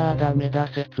ダメだ、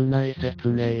切ない切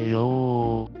ねえ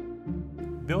よ。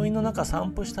病院の中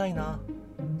散歩したいな。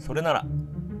それなら。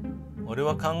俺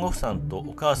は看護婦さんと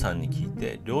お母さんに聞い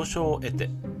て了承を得て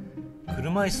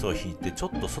車椅子を引いてちょ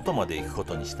っと外まで行くこ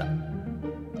とにした。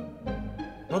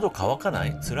喉乾かな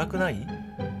い？辛くない？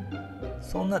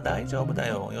そんな大丈夫だ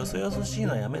よ。よそよそしい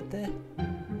のやめて。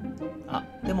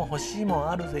でも欲しいもん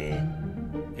あるぜ。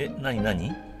何？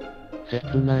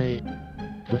切ない。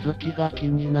続きが気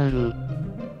になる。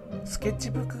スケッチ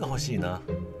ブックが欲しいな。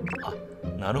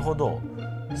なるほど。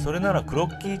それならクロ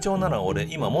ッキー帳なら俺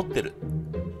今持ってる。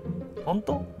ほん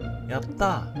と？やっ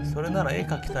たー。それなら絵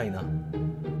描きたいな。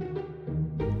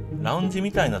ラウンジ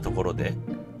みたいなところで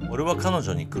俺は彼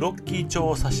女にクロッキー帳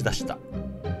を差し出した。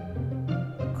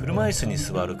車椅子に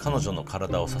座る彼女の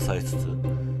体を支えつつ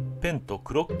ペンと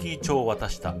クロッキー帳を渡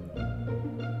した。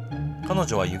彼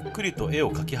女はゆっくりと絵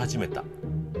を描き始めた。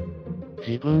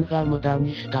自分が無駄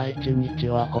にした一日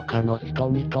は他の人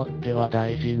にとっては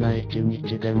大事な一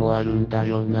日でもあるんだ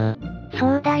よな。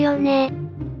そうだよね。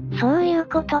そういう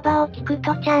言葉を聞く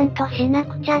とちゃんとしな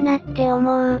くちゃなって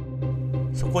思う。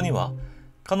そこには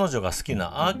彼女が好き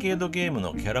なアーケードゲーム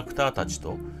のキャラクターたち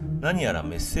と何やら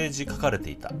メッセージ書かれ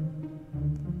ていた。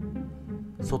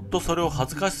そっとそれを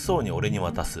恥ずかしそうに俺に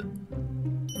渡す。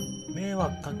迷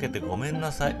惑かけてごめん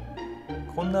なさい。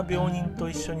こんな病人と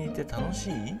一緒にいて楽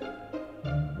しい？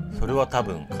それは多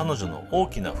分彼女の大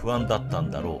きな不安だった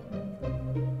んだろ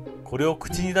う。これを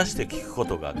口に出して聞くこ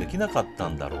とができなかった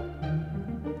んだろう。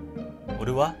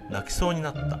俺は泣きそうにな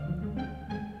った。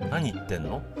何言ってん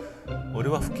の？俺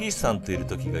は吹石さんといる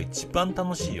時が一番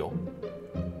楽しいよ。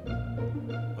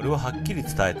俺ははっきり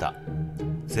伝えた。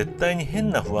絶対に変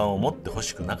な不安を持ってほ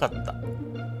しくなかった。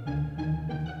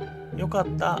よかっ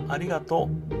た、ありがと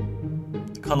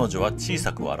う。彼女は小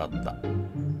さく笑った。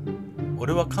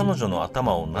俺は彼女の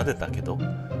頭を撫でたけど、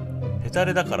ヘタ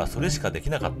レだからそれしかでき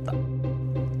なかった。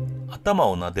頭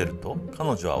を撫でると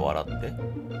彼女は笑って、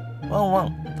ワンワ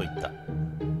ンと言った。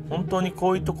本当に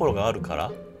こういうところがあるから、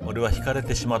俺は惹かれ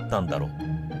てしまったんだろう。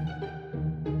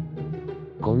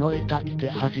この板着て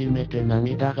初めて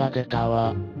涙が出た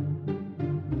わ。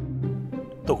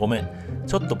ごめん、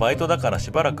ちょっとバイトだからし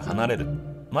ばらく離れる。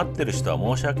待ってる人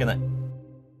は申し訳ない。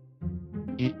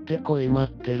行ってこい、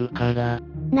待ってるから。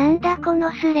なんだこ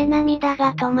のすれ涙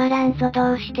が止まらんぞ、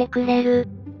どうしてくれる？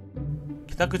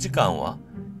帰宅時間は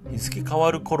日付変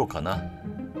わる頃かな。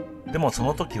でもそ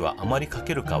の時はあまり書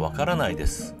けるかわからないで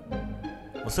す。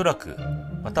おそらく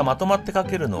またまとまって書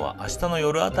けるのは明日の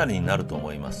夜あたりになると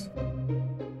思います。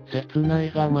切な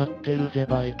いが待ってるぜ、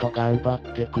バイト頑張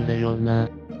ってくれよな。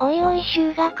おいおい、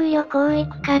修学旅行行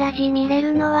くからじ見れ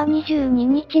るのは22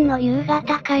日の夕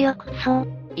方かよくそ。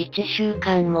1週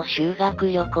間も修学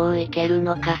旅行行ける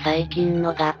のか。最近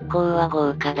の学校は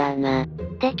豪華だな。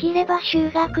できれば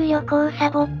修学旅行サ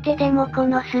ボってでもこ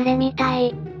のスレみた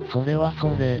い。それは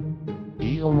それ。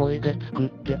いい思い出作っ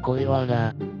てこいわ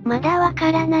ら。まだわ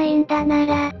からないんだな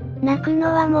ら、泣く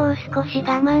のはもう少し我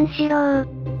慢しろ。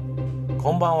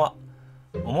こんばんは。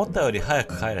思ったより早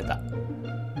く帰れた。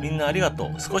みんなありがと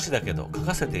う。少しだけど書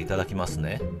かせていただきます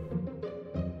ね。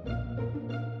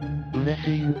嬉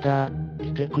しいんだ。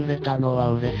来てくれたの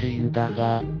は嬉しいんだ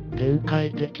が、展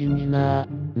開的にな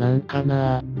んか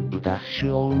ダッシ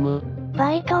ュオウム。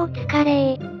バイトお疲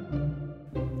れ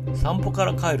ー。散歩か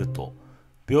ら帰ると、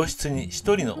病室に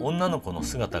一人の女の子の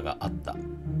姿があった。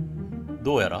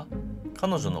どうやら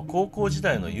彼女の高校時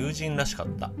代の友人らしかっ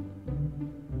た。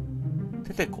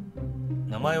テテコ、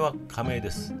名前は仮名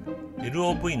です。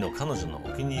LOV の彼女のお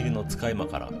気に入りの使い魔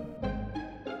から。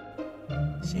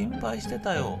心配して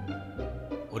たよ。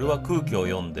俺は空気を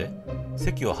読んで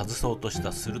席を外そうとし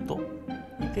た。すると、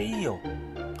いていいよ。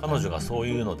彼女がそう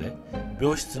言うので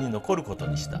病室に残ること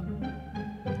にした。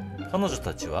彼女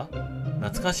たちは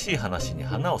懐かしい話に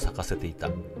花を咲かせていた。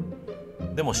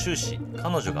でも終始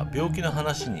彼女が病気の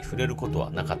話に触れることは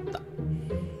なかった。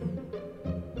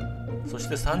そし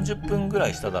て30分ぐら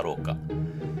いしただろうか、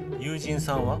友人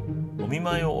さんはお見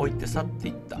舞いを置いて去って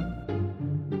いった。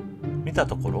見た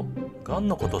ところ、がん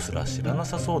のことすら知らな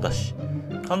さそうだし、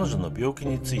彼女の病気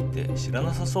について知ら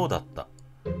なさそうだった。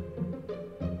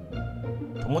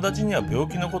友達には病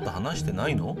気のこと話してな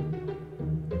いの？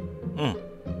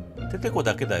うん、テテコ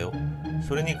だけだよ。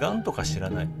それにがんとか知ら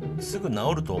ない。すぐ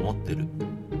治ると思ってる。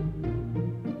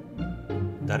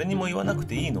誰にも言わなく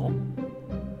ていいの？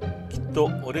きっと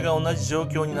俺が同じ状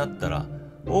況になったら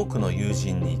多くの友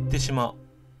人に言ってしま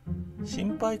う。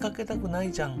心配かけたくな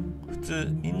いじゃん。普通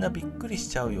みんなびっくりし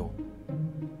ちゃうよ。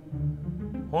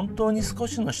本当に少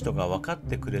しの人が分かっ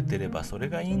てくれてればそれ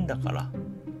がいいんだから。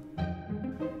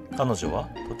彼女は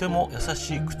とても優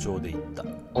しい口調で言った。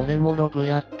俺もログ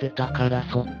やってたから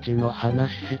そっちの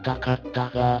話したかった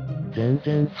が、全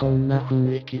然そんな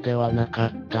雰囲気ではなか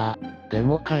った。で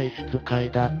も回出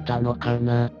会だったのか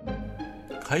な。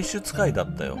回出会だ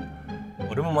ったよ。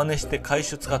俺も真似して回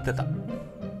出使ってた。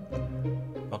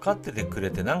分かっててく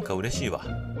れてなんか嬉しいわ。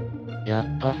や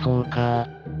っぱそうか。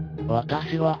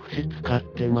私は節使っ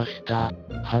てました。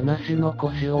話の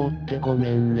腰を折ってごめ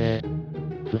んね。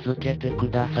続けてく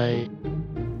ださい。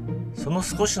その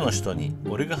少しの人に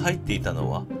俺が入っていた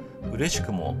のは嬉し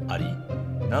くもあり、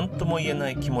何とも言えな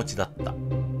い気持ちだった。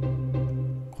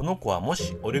この子はも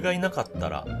し俺がいなかった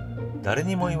ら誰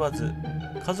にも言わず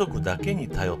家族だけに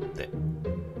頼って、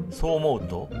そう思う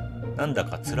となんだ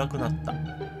か辛くなった。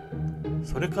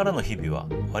それからの日々は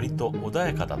割と穏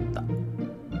やかだった。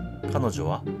彼女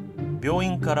は病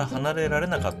院から離れられ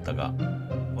なかったが、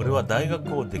俺は大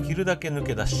学をできるだけ抜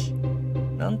け出し、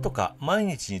なんとか毎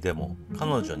日にでも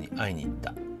彼女に会いに行っ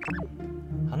た。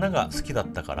花が好きだっ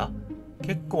たから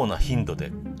結構な頻度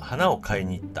で花を買い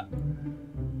に行った。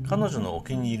彼女のお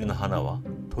気に入りの花は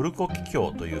トルコキキ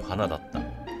ョウという花だった。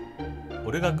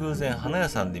俺が偶然花屋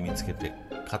さんで見つけて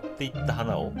買っていった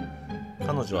花を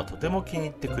彼女はとても気に入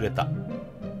ってくれた。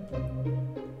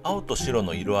青と白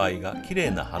の色合いが綺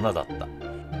麗な花だった。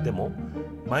でも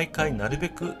毎回なるべ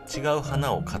く違う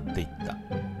花を買っていった。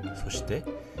そして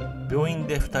病院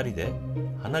で2人で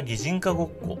花擬人化ごっ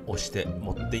こをして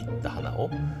持っていった花を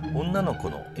女の子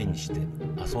の絵にして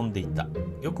遊んでいた。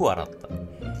よく笑った。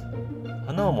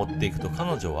花を持っていくと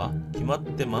彼女は決まっ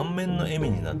て満面の笑み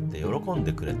になって喜ん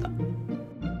でくれた。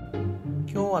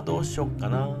今日はどうしよっか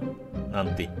なな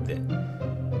んて言って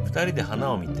2人で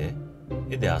花を見て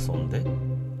絵で遊んで、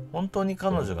本当に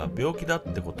彼女が病気だっ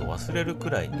てことを忘れるく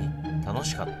らいに楽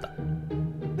しかった。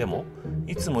でも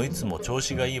いつも調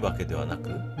子がいいわけではなく、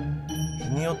日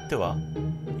によっては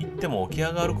行っても起き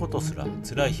上がることすら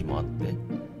辛い日もあって、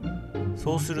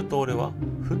そうすると俺は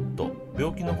ふっと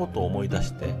病気のことを思い出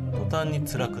して途端に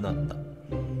辛くなった。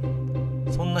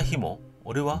そんな日も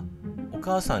俺はお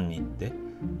母さんに言って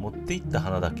持って行った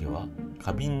花だけは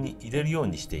花瓶に入れるよう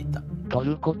にしていた。ト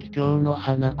ルコキキョウの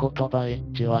花言葉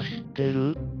一致は知って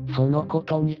る？そのこ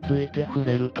とについて触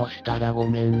れるとしたらご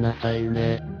めんなさい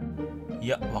ね。い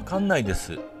や、わかんないで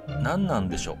す。何なん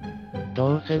でしょう。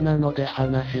どうせなので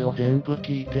話を全部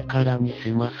聞いてからに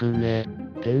しますね。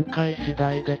展開次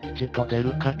第で吉と出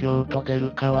るか凶と出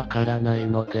るかわからない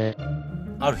ので。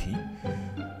ある日、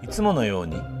いつものよう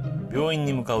に病院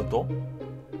に向かうと、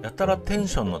やたらテン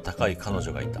ションの高い彼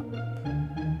女がいた。ね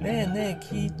えねえ、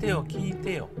聞いてよ聞い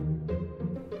てよ。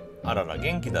あらら、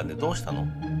元気だね。どうしたの？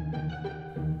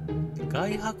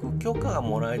外泊許可が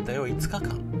もらえたよ。5日間。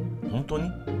本当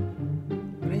に？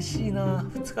嬉しいな。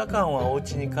2日間はお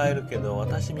家に帰るけど、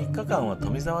私3日間は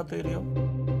富澤といるよ。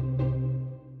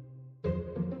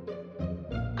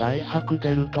外泊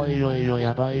出るといよいよ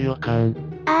やばい予感。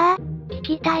ああ、聞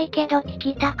きたいけど聞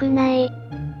きたくない。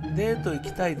デート行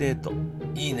きたい。デート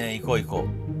いいね。行こう行こ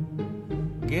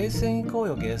う。ゲーセン行こう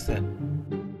よ。ゲーセン。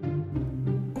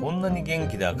こんなに元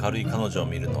気で明るい彼女を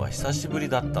見るのは久しぶり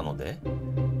だったので、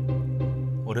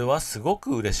俺はすご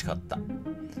く嬉しかった。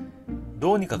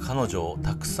どうにか彼女を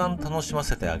たくさん楽しま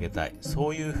せてあげたい。そ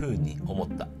ういうふうに思っ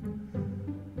た。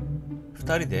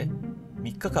2人で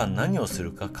3日間何をす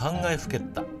るか考えふけっ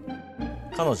た。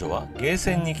彼女はゲー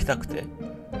センに行きたくて、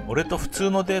俺と普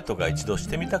通のデートが一度し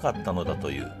てみたかったのだ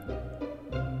という。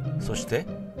そして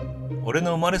俺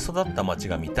の生まれ育った町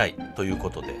が見たいというこ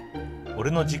とで、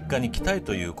俺の実家に来たい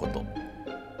ということ。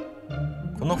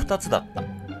この2つだった。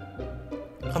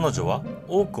彼女は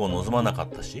多くを望まなかっ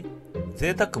たし、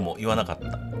贅沢も言わなかっ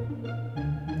た。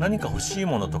何か欲しい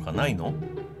ものとかないの？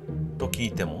と聞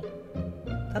いても、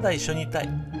ただ一緒にいたい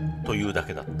というだ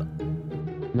けだった。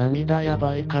涙や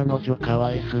ばい。彼女か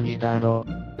わいすぎだろ。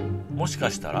もし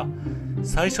かしたら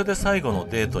最初で最後の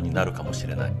デートになるかもし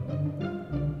れない。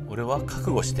俺は覚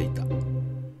悟していた。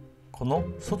この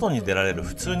外に出られる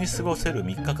普通に過ごせる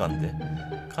3日間で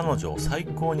彼女を最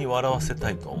高に笑わせた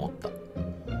いと思った。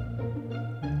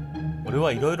俺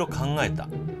はいろいろ考えた。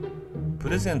プ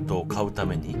レゼントを買うた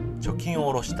めに貯金を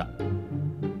下ろした。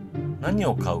何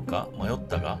を買うか迷っ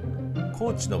たが、コ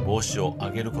ーチの帽子を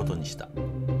あげることにした。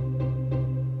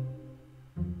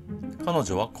彼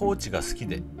女はコーチが好き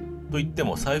でと言って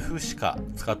も財布しか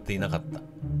使っていなかった。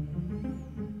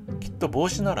きっと帽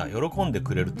子なら喜んで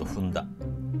くれると踏んだ。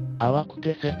淡く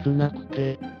て切なく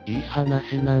ていい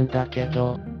話なんだけ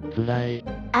ど辛い。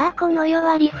ああ、この世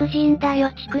は理不尽だよ、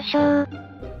畜生。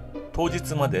当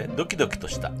日までドキドキと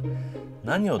した。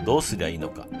何をどうすりゃいいの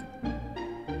か。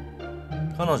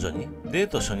彼女にデー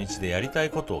ト初日でやりた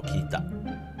いことを聞いた。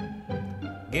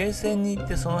ゲーセンに行っ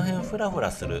てその辺フラフ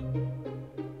ラする。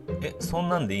そん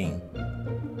なんでいいん？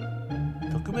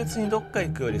特別にどっか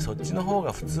行くよりそっちの方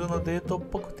が普通のデートっ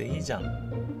ぽくていいじゃ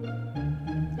ん。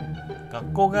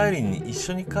学校帰りに一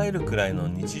緒に帰るくらいの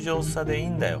日常さでいい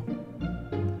んだよ。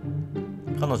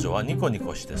彼女はニコニ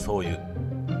コしてそう言う。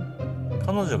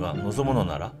彼女が望むの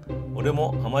なら俺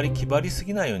もあまり気張りす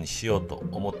ぎないようにしようと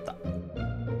思った。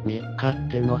3日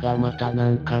ってのがまたな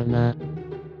んかな。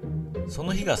そ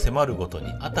の日が迫るごと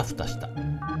にあたふたした。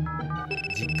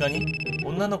実家に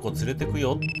女の子連れてく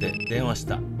よって電話し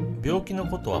た。病気の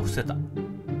ことは伏せた。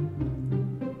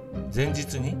前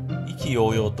日に意気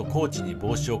揚々とコーチに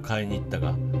帽子を買いに行った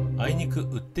が、あいにく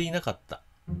売っていなかった。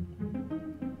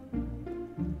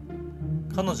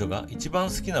彼女が一番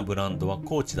好きなブランドは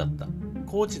コーチだった。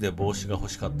コーチで帽子が欲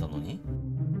しかったのに、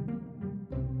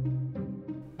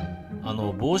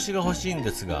帽子が欲しいん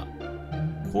ですが、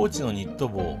コーチのニット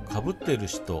帽をかぶっている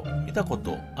人見たこ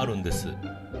とあるんです。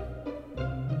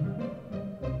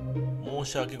申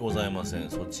し訳ございません。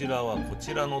そちらはこ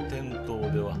ちらの店頭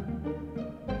では。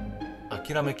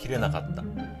諦めきれなかった。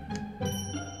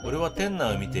俺は店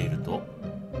内を見ていると、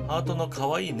ハートの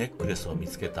可愛いネックレスを見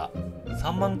つけた。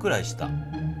3万くらいした。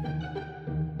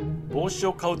帽子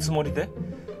を買うつもりで、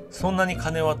そんなに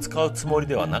金は使うつもり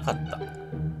ではなかった。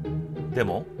で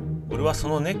も俺はそ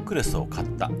のネックレスを買っ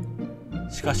た。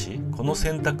しかしこの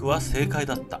選択は正解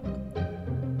だった。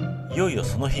いよいよ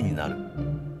その日になる。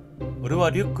俺は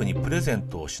リュックにプレゼン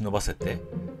トを忍ばせて、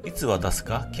いつ渡す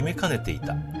か決めかねてい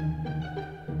た。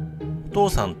お父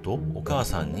さんとお母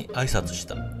さんに挨拶し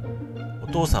た。お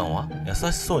父さんは優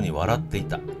しそうに笑ってい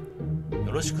た。よ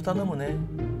ろしく頼むね。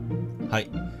はい、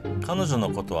彼女の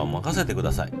ことは任せてく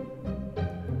ださい。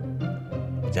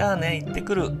じゃあね、行って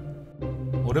くる。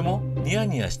俺もニヤ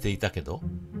ニヤしていたけど、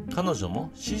彼女も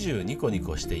始終ニコニ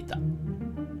コしていた。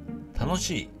楽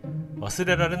しい、忘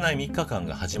れられない3日間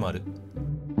が始まる。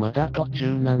まだ途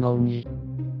中なのに、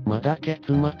まだ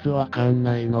結末わかん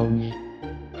ないのに、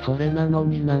それなの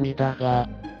に涙が。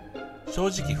正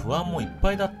直不安もいっ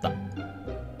ぱいだった。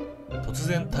突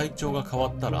然体調が変わ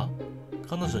ったら、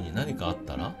彼女に何かあっ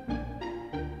たら。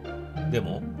で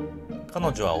も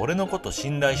彼女は俺のこと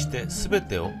信頼して全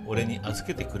てを俺に預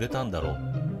けてくれたんだろう。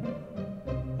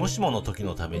もしもの時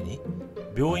のために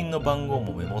病院の番号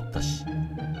もメモったし、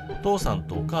お父さん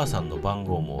とお母さんの番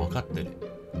号も分かってる。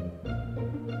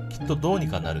きっとどうに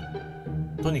かなる。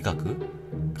とにかく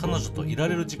彼女といら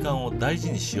れる時間を大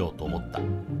事にしようと思った。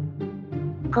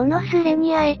このスレ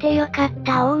に会えてよかっ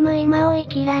た。オウム今を生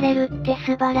きられるって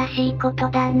素晴らしいこと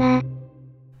だな。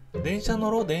電車乗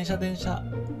ろう、電車。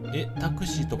タク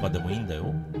シーとかでもいいんだ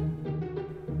よ。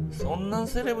そんな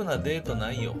セレブなデート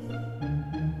ないよ。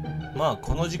まあ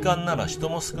この時間なら人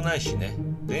も少ないしね。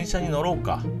電車に乗ろう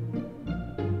か。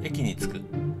駅に着く。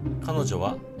彼女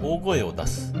は大声を出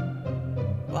す。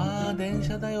わあ、電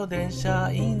車だよ、電車。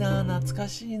いいな、懐か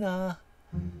しいな。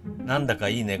なんだか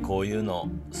いいね、こういうの。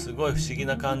すごい不思議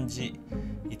な感じ。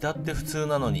至って普通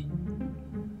なのに。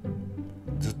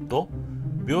ずっと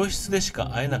病室でしか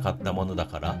会えなかったものだ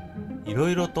から、いろ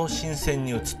いろと新鮮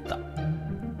に映った。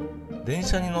電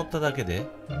車に乗っただけで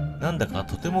なんだか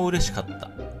とても嬉しかった。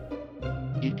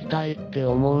生きたいって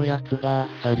思うやつがあっ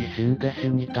さり死んで死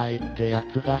にたいってや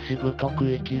つがしぶとく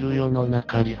生きる世の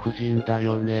中理不尽だ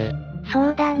よね。そ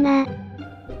うだな。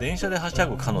電車ではしゃ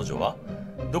ぐ彼女は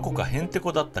どこかへんて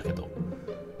こだったけど、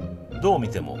どう見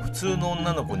ても普通の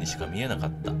女の子にしか見えなか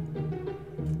った。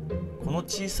この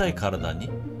小さい体に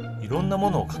いろんなも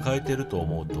のを抱えていると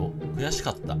思うと悔し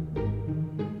かった。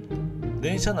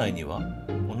電車内には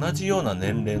同じような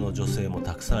年齢の女性も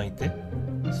たくさんいて、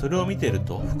それを見ている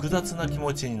と複雑な気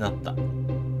持ちになった。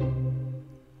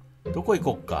どこ行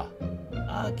こっか。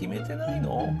決めてない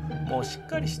の？もうしっ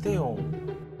かりしてよ。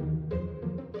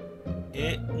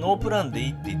ノープランでい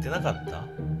いって言ってなかった？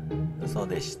嘘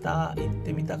でした。言っ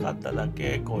てみたかっただ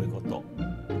け。こういうこと。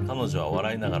彼女は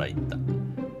笑いながら言っ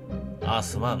た。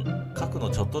すまん。書く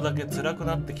のちょっとだけ辛く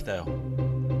なってきたよ。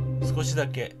少しだ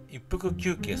け一服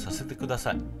休憩させてくだ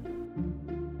さい。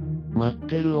待っ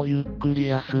てるをゆっくり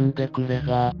休んでくれ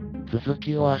が、続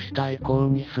きを明日以降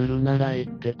にするなら言っ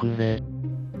てくれ。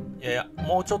いや、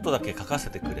もうちょっとだけ書かせ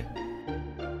てくれ。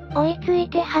追いつい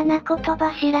て花言葉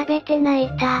調べて泣い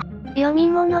た。読み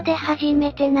物で初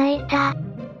めて泣いた。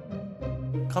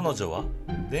彼女は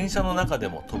電車の中で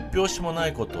も突拍子もな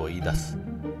いことを言い出す。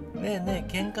ねえ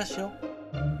喧嘩しよ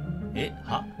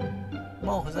う。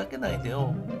もうふざけないで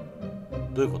よ。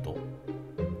どういうこと？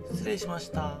失礼しまし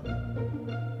た。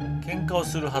喧嘩を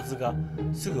するはずが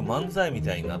すぐ漫才み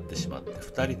たいになってしまって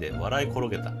二人で笑い転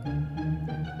げた。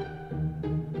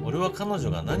俺は彼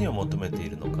女が何を求めてい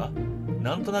るのか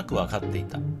なんとなく分かってい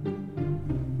た。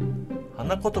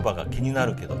花言葉が気にな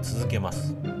るけど続けま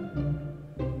す。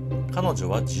彼女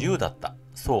は自由だった。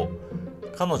そう、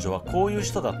彼女はこういう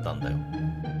人だったんだよ。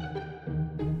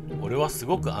俺はす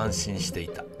ごく安心してい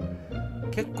た。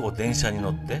結構電車に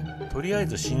乗ってとりあえ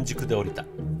ず新宿で降りた。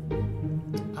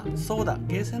そうだ、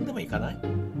ゲーセンでも行かない？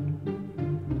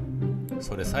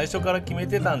それ最初から決め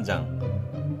てたんじゃん。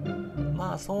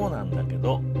まあそうなんだけ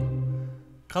ど、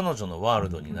彼女のワール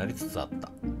ドになりつつあった。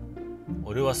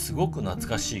俺はすごく懐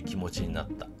かしい気持ちになっ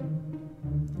た。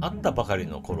会ったばかり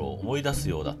の頃を思い出す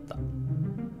ようだった。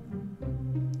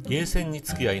ゲーセンに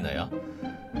着くや否や、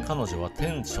彼女は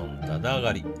テンションだだ上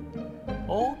がり。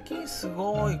大きい、す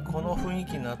ごい、この雰囲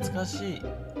気懐かしい。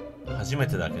初め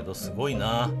てだけどすごい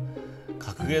な。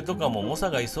格ゲーとかも猛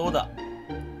者がいそうだ。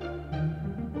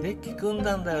デッキ組ん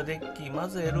だんだよ、デッキ。ま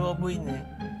ず LOV ね。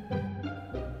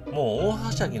もう大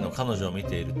はしゃぎの彼女を見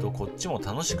ているとこっちも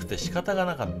楽しくて仕方が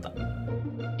なかった。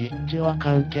一致は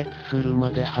完結するま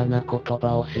で花言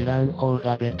葉を知らん方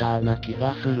がベターな気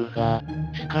がするが、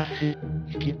しかし、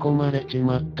引き込まれち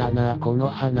まったなこの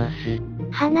話。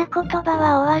花言葉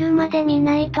は終わるまで見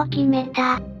ないと決め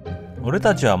た。俺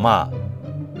たちはま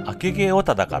あ、明けゲーオ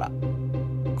タだから、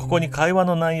ここに会話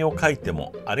の内容を書いて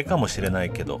もあれかもしれな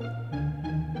いけど、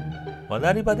わ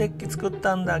だり場デッキ作っ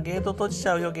たんだ、ゲート閉じち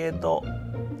ゃうよゲート。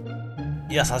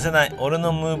いやさせない、俺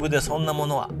のムーブでそんなも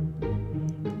のは。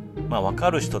まあ分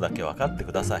かる人だけ分かって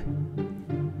ください。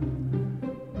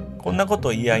こんなこと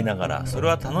を言い合いながらそれ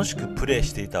は楽しくプレイ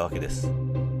していたわけです。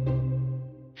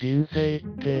人生っ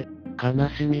て悲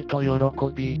しみと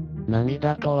喜び、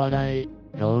涙と笑い、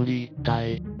表裏一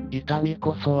体、痛み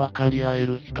こそ分かり合え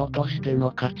る人として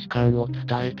の価値観を伝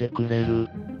えてくれる。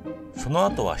その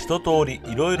後は一通り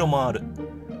いろいろ回る。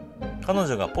彼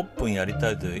女がポップンやり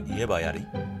たいと言えばやり、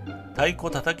太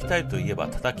鼓叩きたいと言えば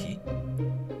叩き、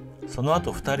その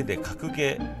後二人で格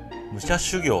ゲー、武者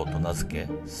修行と名付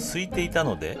け、空いていた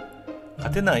ので、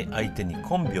勝てない相手に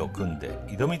コンビを組んで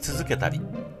挑み続けたり、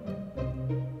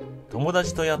友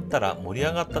達とやったら盛り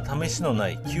上がった試しのな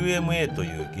い QMA とい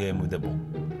うゲームでも、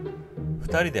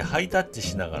二人でハイタッチ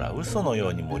しながら嘘のよ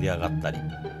うに盛り上がったり、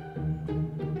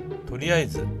とりあえ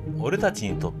ず俺たち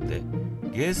にとって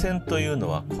ゲーセンというの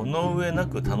はこの上な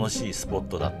く楽しいスポッ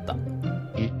トだった。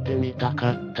行ってみた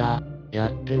かった。や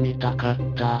ってみたかっ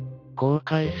た。後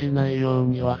悔しないよう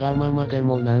にわがままで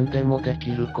も何でもでき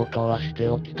ることはして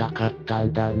おきたかった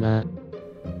んだな。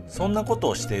そんなこと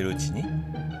をしているうちに、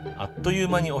あっという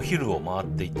間にお昼を回っ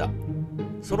ていた。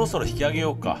そろそろ引き上げ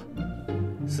ようか。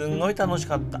すんごい楽し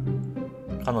かった。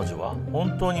彼女は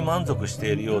本当に満足し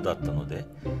ているようだったので、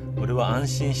俺は安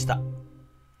心した。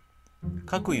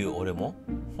かくいう俺も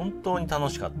本当に楽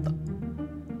しかった。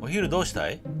お昼どうした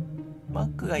い？マ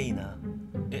ックがいいな。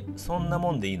そんな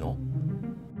もんでいいの？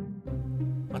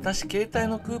私携帯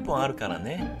のクーポンあるから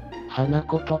ね。花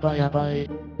言葉やばい。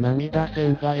涙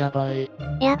線がやばい。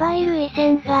やばい涙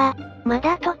腺が、ま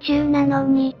だ途中なの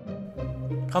に。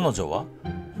彼女は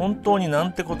本当にな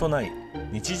んてことない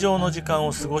日常の時間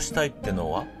を過ごしたいって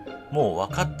のはもう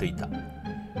分かっていた。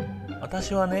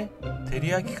私はね、照り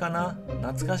焼きかな、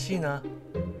懐かしいな。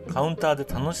カウンターで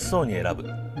楽しそうに選ぶ。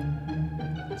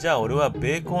じゃあ俺は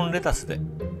ベーコンレタスで。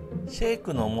シェイ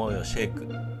ク飲もうよシェイク。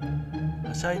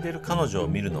はしゃいでる彼女を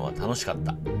見るのは楽しかっ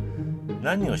た。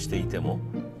何をしていても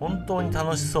本当に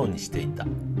楽しそうにしていた。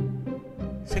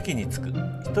席に着く、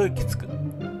一息つく。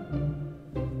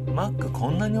マックこ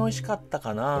んなに美味しかった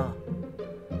かな。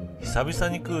久々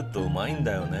に食うとうまいん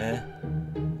だよね。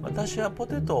私はポ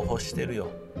テトを欲してるよ。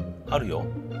あるよ。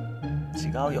違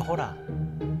うよほら。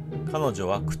彼女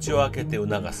は口を開けて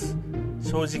促す。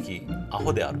正直ア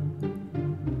ホである。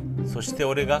そして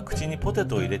俺が口にポテ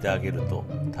トを入れてあげると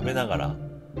食べながら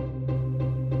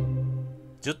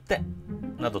10点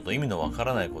などと意味のわか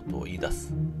らないことを言い出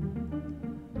す。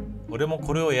俺も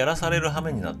これをやらされる羽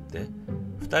目になって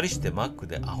二人してマック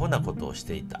でアホなことをし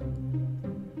ていた。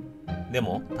で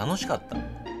も楽しかった。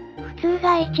普通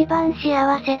が一番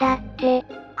幸せだって、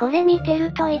これ見て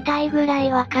ると痛いぐら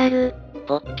いわかる。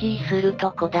ポッキーする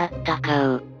とこだったか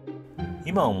う。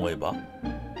今思えば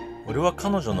俺は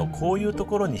彼女のこういうと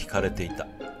ころに惹かれていた。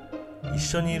一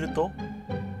緒にいると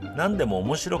何でも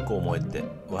面白く思えて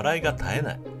笑いが絶え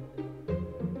ない。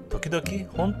時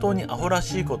々本当にアホら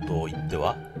しいことを言って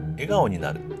は笑顔に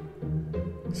なる。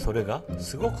それが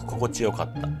すごく心地よか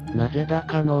った。なぜだ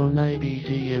か脳内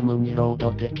BGM にロー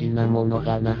ド的なもの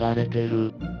が流れて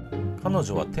る。彼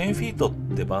女は10フィートっ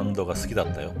てバンドが好きだ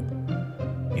ったよ。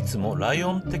いつもライ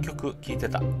オンって曲聴いて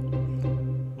た。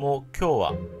もう今日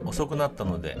は遅くなった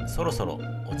のでそろそろ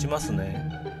落ちます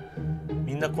ね。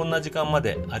みんなこんな時間ま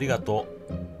でありがと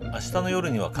う。明日の夜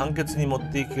には簡潔に持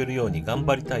っていけるように頑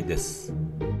張りたいです。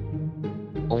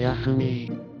おやす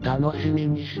み。楽しみ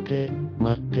にして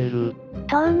待ってる。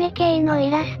遠目系のイ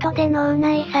ラストで脳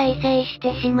内再生し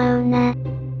てしまうな。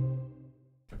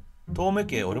遠目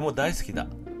系俺も大好きだ。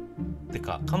て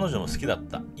か彼女も好きだっ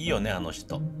た。いいよねあの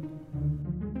人。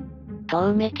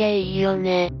遠目系いいよ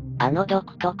ね。あの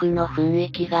独特の雰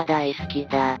囲気が大好き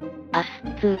だ。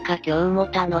明日つうか今日も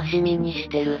楽しみにし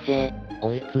てるぜ。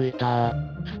追いついた。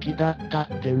好きだった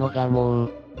ってのがも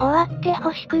う。終わって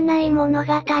欲しくない物語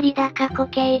だ過去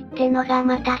形ってのが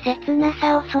また切な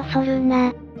さをそそる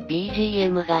な。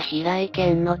BGM が平井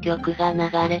堅の曲が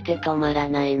流れて止まら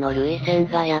ないの涙腺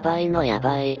がやばいのや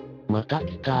ばい。また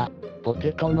来た。ポ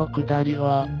テトのくだり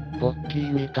は、ポッキ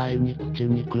ーみたいに口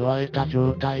にくわえた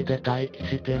状態で待機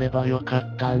してればよか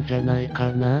ったんじゃない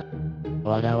かな。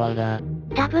わらわら。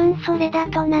多分それだ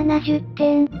と70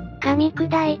点。噛み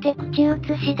砕いて口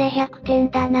移しで100点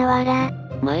だなわら。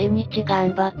毎日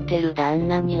頑張ってる旦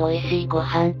那に美味しいご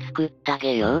飯作ってあ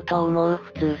げようと思う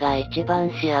普通が一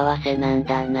番幸せなん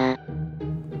だな。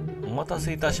お待た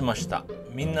せいたしました。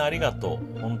みんなありがと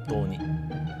う、本当に。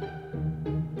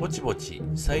ぼちぼち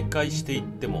再開していっ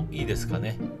てもいいですか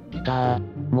ね。来たー。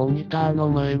モニターの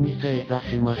前に正座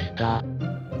しました。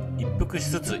一服し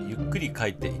つつゆっくり書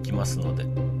いていきますので、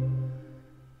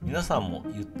皆さんも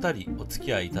ゆったりお付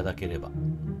き合いいただければ。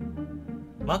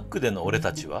マックでの俺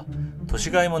たちは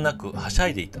年がいもなくはしゃ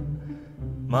いでいた。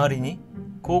周りに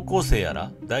高校生や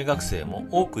ら大学生も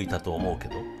多くいたと思うけ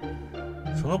ど、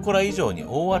その子ら以上に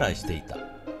大笑いしていた。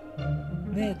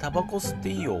ねえ、タバコ吸って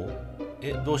いいよ。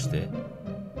どうして？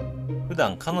普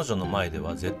段彼女の前で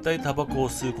は絶対タバコを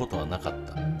吸うことはなかっ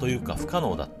たというか不可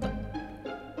能だった。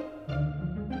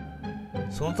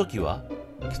その時は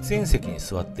喫煙席に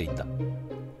座っていた。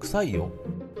臭いよ。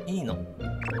いいの。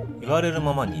言われる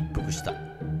ままに一服した。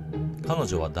彼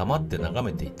女は黙って眺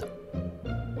めていた。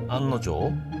案の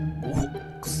定、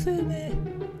くせえね。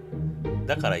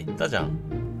だから言ったじゃん。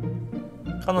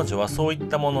彼女はそう言っ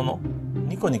たものの、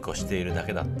ニコニコしているだ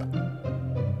けだった。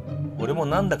俺も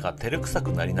なんだか照れくさ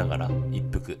くなりながら一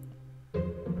服。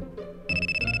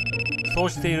そう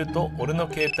していると俺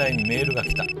の携帯にメールが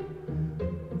来た。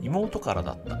妹から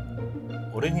だった。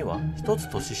俺には一つ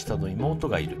年下の妹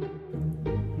がいる。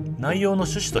内容の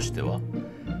趣旨としては、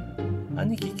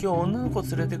兄貴今日女の子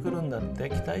連れてくるんだって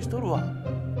期待しとるわ。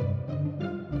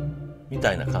み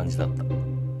たいな感じだった。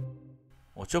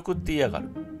おちょくって嫌がる。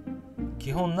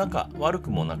基本仲悪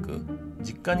くもなく、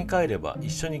実家に帰れば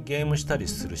一緒にゲームしたり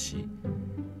するし、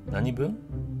何分？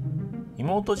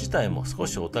妹自体も少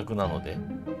しオタクなので、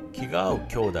気が合う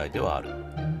兄弟ではある。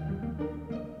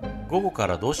午後か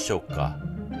らどうしよっか。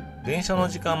電車の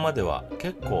時間までは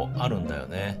結構あるんだよ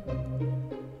ね。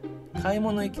買い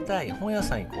物行きたい。本屋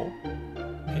さん行こ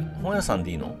う。本屋さん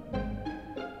でいいの？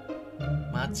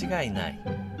間違いない。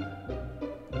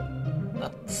ナ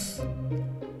ッツ。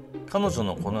彼女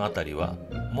のこの辺りは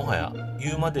もはや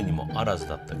言うまでにもあらず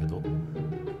だったけど、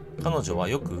彼女は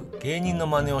よく芸人の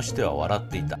真似をしては笑っ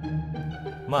ていた。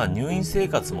まあ入院生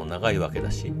活も長いわけ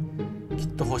だし、きっ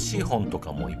と欲しい本と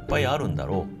かもいっぱいあるんだ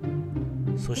ろ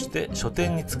う。そして書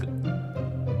店に着く。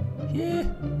ひえ、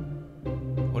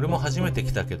俺も初めて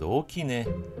来たけど大きいね。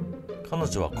彼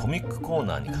女はコミックコー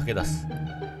ナーに駆け出す。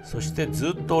そしてず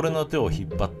っと俺の手を引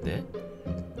っ張って、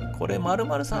これ〇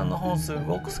〇さんの本す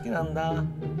ごく好きなんだ。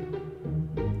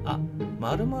あ、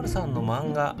〇〇さんの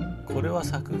漫画、これは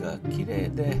作画綺麗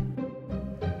で、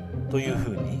という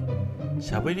ふうに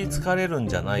喋り疲れるん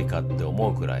じゃないかって思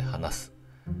うくらい話す。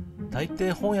大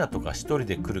抵本屋とか一人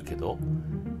で来るけど、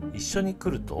一緒に来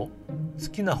ると好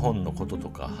きな本のことと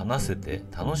か話せて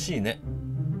楽しいね。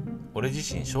俺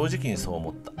自身正直にそう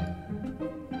思った。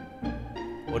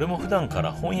俺も普段か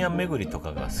ら本屋巡りと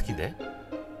かが好きで、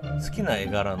好きな絵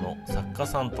柄の作家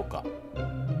さんとか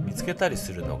見つけたり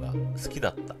するのが好き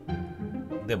だった。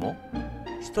でも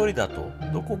一人だと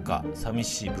どこか寂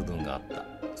しい部分があった。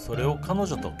それを彼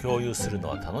女と共有するの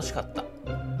は楽しかった。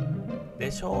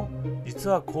でしょ？実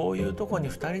はこういうとこに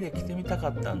2人で来てみたか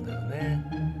ったんだよね。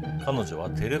彼女は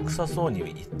照れくさそうに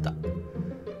言った。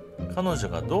彼女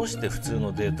がどうして普通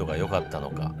のデートが良かった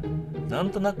のか、なん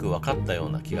となく分かったよう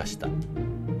な気がした。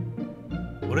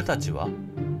俺たちは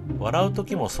笑う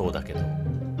時もそうだけど、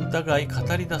お互い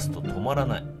語り出すと止まら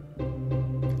ない。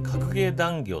格ゲー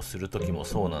談義をする時も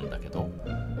そうなんだけど、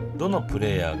どのプ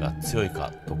レイヤーが強い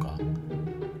かとか、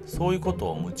そういうこ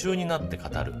とを夢中になって語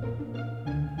る。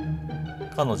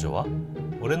彼女は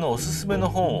俺のおすすめの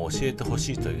本を教えてほ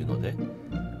しいというので、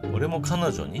俺も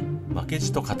彼女に負け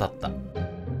じと語った。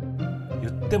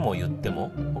言って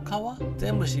も他は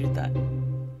全部知りたい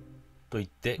と言っ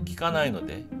て聞かないの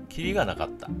でキリがなかっ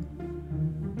た。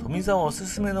富澤おす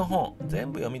すめの本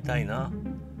全部読みたいな。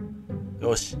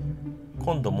よし、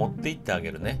今度持って行ってあ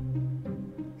げるね。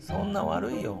そんな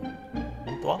悪いよ。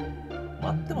本当は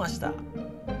待ってました。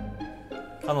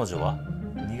彼女は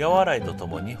苦笑いとと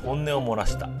もに本音を漏ら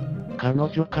した。彼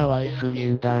女可愛すぎ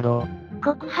んだろ。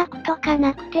告白とか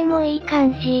なくてもいい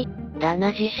感じ。だな、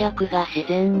磁石が自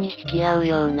然に引き合う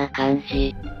ような感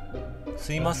じ。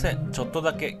すいません、ちょっと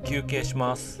だけ休憩し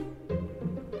ます。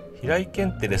平井堅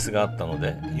ってレスがあったの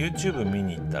で YouTube 見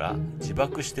に行ったら自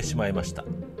爆してしまいました。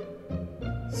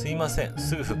すいません、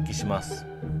すぐ復帰します。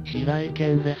平井堅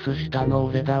レスしたの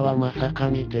俺らはまさか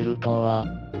見てるとは。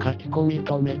書き込み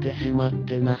止めてしまっ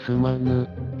てなすまぬ。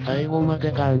最後ま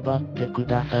で頑張ってく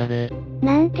だされ。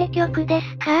なんて曲で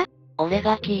すか？俺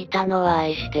が聞いたのは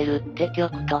愛してるって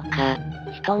曲とか、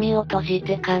瞳を閉じ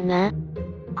てかな。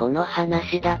この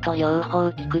話だと両方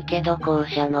聞くけど後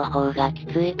者の方がき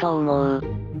ついと思う。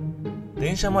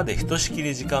電車までひとしき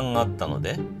り時間があったの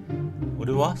で、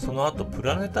俺はその後プ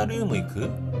ラネタリウム行く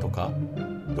とか、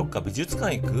どっか美術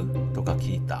館行くとか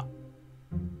聞いた。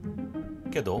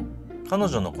けど彼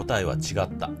女の答えは違っ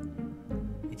た。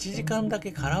1時間だ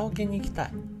けカラオケに行きた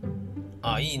い。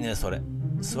あ、いいねそれ。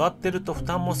座ってると負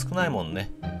担も少ないもん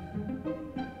ね。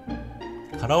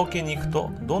カラオケに行くと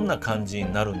どんな感じ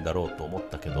になるんだろうと思っ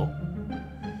たけど、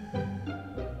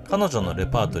彼女のレ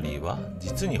パートリーは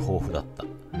実に豊富だった。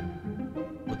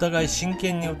お互い真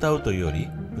剣に歌うというより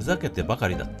ふざけてばか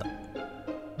りだった。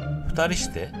二人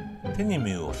して手に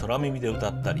ミューを空耳で歌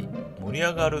ったり、盛り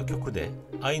上がる曲で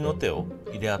合いの手を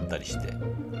入れ合ったりして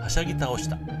はしゃぎ倒し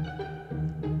た。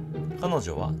彼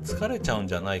女は疲れちゃうん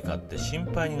じゃないかって心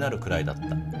配になるくらいだっ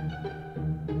た。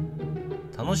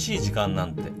楽しい時間な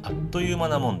んてあっという間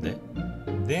なもんで、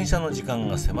電車の時間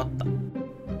が迫った。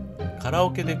カラ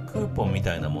オケでクーポンみ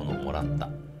たいなものをもらった。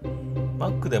マ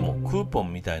ックでもクーポ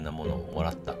ンみたいなものをもら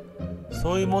った。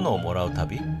そういうものをもらうた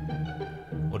び、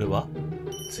俺は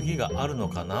次があるの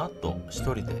かなと一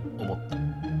人で思った。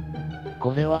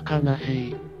これは悲し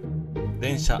い。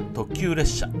電車、特急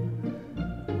列車。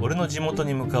俺の地元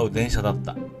に向かう電車だっ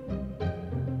た。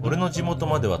俺の地元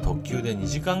までは特急で2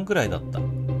時間くらいだった。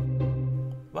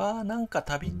わあ、なんか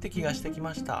旅って気がしてき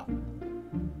ました。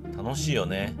楽しいよ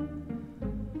ね。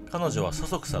彼女はそ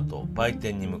そくさと売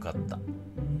店に向かった。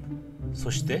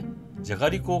そしてじゃが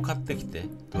りこを買ってきて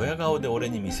ドヤ顔で俺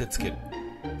に見せつける。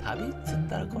旅っつっ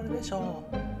たらこれでしょ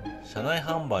う。車内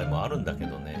販売もあるんだけ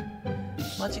どね。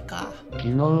マジか。昨日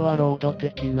はロード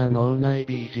的な脳内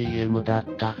BGM だっ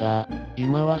たが、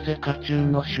今はセカチュ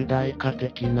ウの主題歌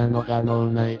的なのが脳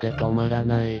内で止まら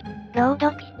ない。ロード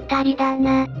ぴったりだ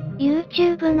な。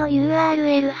YouTube の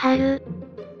URL 貼る。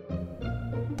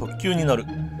特急に乗る。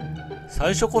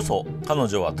最初こそ彼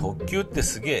女は特急って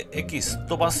すげえ駅すっ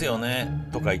飛ばすよね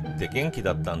とか言って元気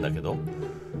だったんだけど、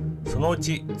そのう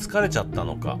ち疲れちゃった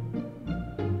のか、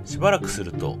しばらくす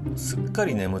るとすっか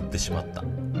り眠ってしまった。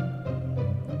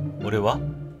俺は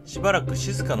しばらく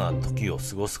静かな時を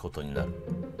過ごすことになる。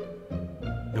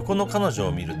横の彼女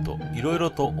を見るといろいろ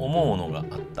と思うものがあっ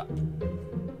た。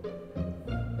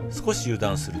少し油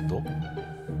断すると、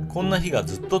こんな日が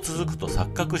ずっと続くと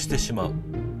錯覚してしまう。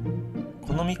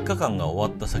この3日間が終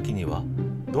わった先には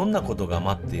どんなことが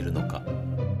待っているのか、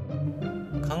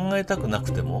考えたくな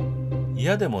くても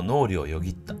嫌でも脳裏をよ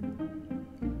ぎった。こ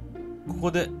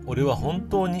こで俺は本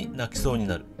当に泣きそうに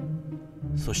なる。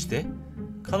そして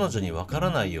彼女にわか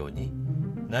らないように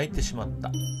泣いてしまった。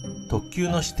特急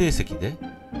の指定席で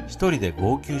一人で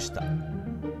号泣した。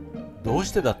どう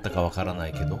してだったかわからな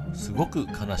いけどすごく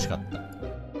悲しかった。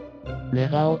寝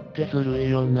顔ってずるい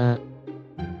よな。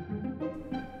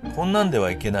こんなんで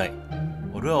はいけない。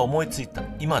俺は思いついた。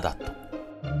今だと。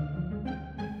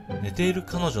寝ている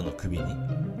彼女の首に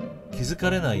気づか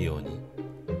れないように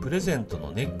プレゼント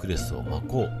のネックレスを巻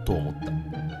こうと思った。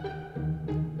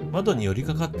窓に寄り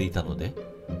かかっていたので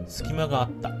隙間があっ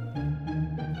た。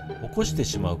起こして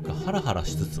しまうかハラハラ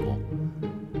しつつも、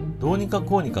どうにか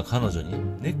こうにか彼女に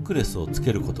ネックレスをつ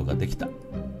けることができた。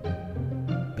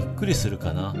びっくりする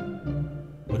かな。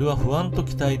俺は不安と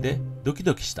期待でドキ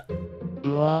ドキした。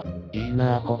うわ、いい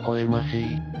な、微笑ましい。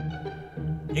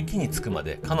駅に着くま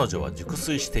で彼女は熟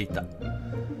睡していた。こ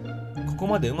こ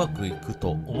までうまくいくと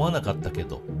思わなかったけ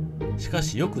ど、しか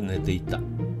しよく寝ていた。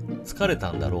疲れ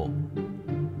たんだろ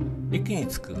う。駅に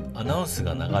着くアナウンス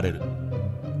が流れる。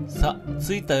さ、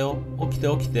着いたよ、起きて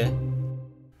起きて。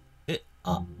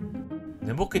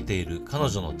寝ぼけている彼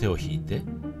女の手を引いて、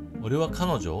俺は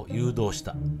彼女を誘導し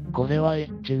た。これはエ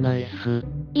ッチナイス。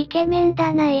イケメン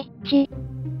だな、エッチ。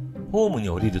ホームに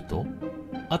降りると、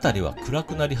辺りは暗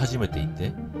くなり始めてい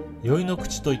て、酔いの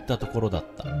口といったところだっ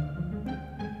た。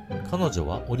彼女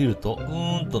は降りると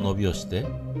と伸びをして、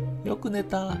よく寝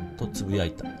たとつぶや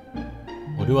いた。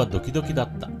俺はドキドキだっ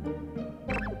た。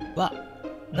わ、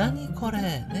何これ、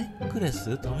ネックレ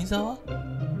ス、富澤？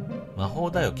魔法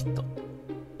だよきっと。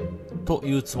と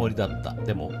いうつもりだった。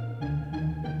でも、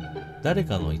誰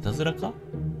かのいたずらか？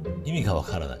意味がわ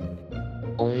からない。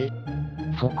おい、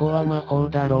そこは魔法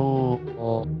だろ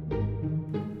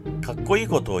う。かっこいい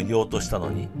ことを言おうとしたの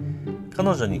に、彼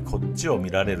女にこっちを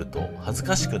見られると恥ず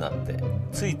かしくなって、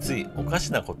ついついおか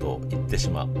しなことを言ってし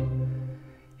まう。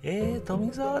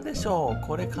富澤でしょ。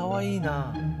これかわいい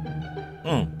な。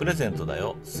プレゼントだ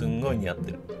よ。すんごい似合っ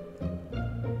てる。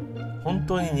本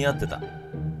当に似合ってた。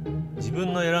自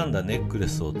分の選んだネックレ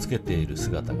スをつけている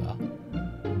姿が、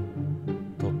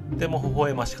とっても微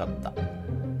笑ましかった。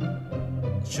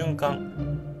瞬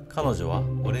間、彼女は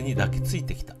俺に抱きつい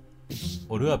てきた。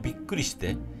俺はびっくりし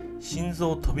て心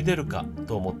臓飛び出るか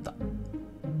と思った。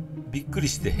びっくり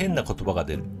して変な言葉が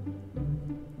出る。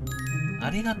あ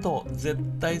りがとう、絶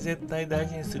対大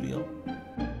事にするよ。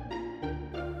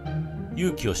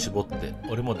勇気を絞って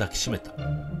俺も抱きしめた。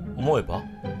思えば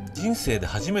人生で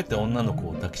初めて女の子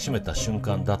を抱きしめた瞬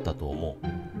間だったと思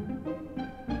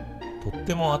う。とっ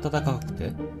ても温かく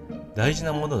て大事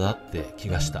なものだって気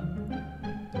がした。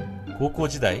高校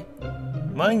時代、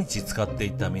毎日使って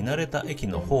いた見慣れた駅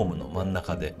のホームの真ん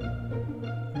中で、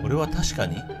俺は確か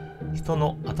に人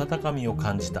の温かみを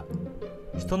感じた。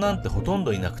人なんてほとん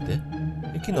どいなくて、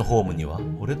駅のホームには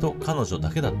俺と彼女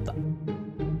だけだった。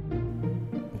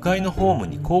向かいのホーム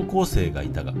に高校生がい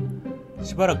たが、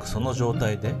しばらくその状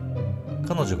態で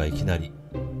彼女がいきなり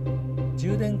「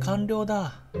充電完了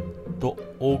だ」と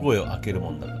大声を開ける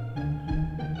もんだが、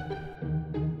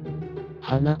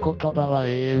花言葉は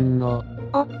永遠の。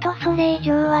おっと、それ以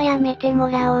上はやめても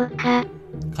らおうか。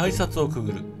改札をく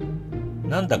ぐる。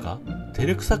なんだか照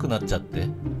れくさくなっちゃって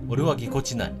俺はぎこ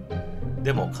ちない。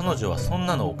でも彼女はそん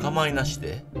なのお構いなし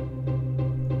で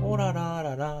「オララ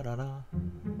ララララ」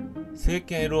聖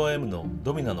剣 LOM の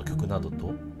ドミナの曲など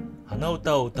と鼻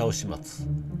歌を歌う始末。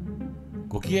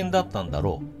ご機嫌だったんだ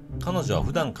ろう。彼女は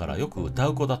普段からよく歌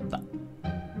う子だった。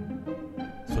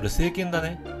それ聖剣だ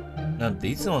ねなんて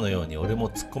いつものように俺も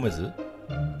突っ込めず、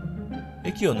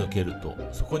駅を抜けると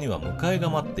そこには迎えが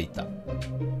待っていた。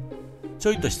ち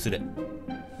ょいと失礼。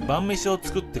晩飯を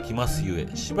作ってきますゆ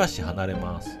えしばし離れ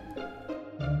ます。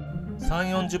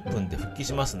3、40分で復帰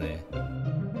しますね。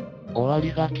終わ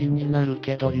りが気になる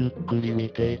けどゆっくり見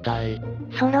ていたい。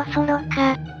そろそろ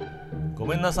か。ご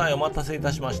めんなさい、お待たせい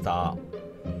たしました。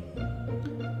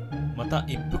また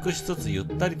一服しつつゆっ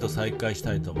たりと再開し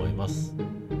たいと思います。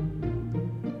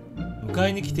迎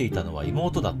えに来ていたのは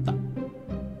妹だった。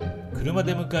車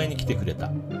で迎えに来てくれ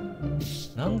た。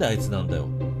なんであいつなんだよ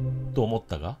と思っ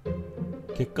たが、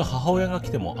結果母親が来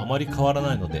てもあまり変わら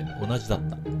ないので同じだっ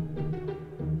た。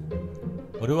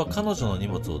俺は彼女の荷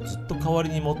物をずっと代わり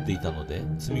に持っていたので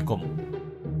積み込む。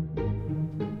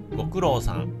ご苦労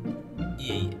さん。い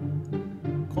えいえ。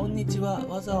こんにちは。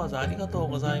わざわざありがと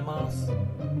うございます。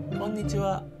こんにち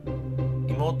は。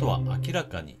妹は明ら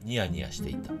かにニヤニヤして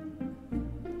いた。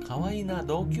かわいいな、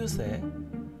同級生？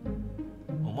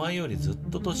お前よりずっ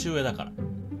と年上だから。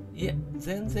いえ、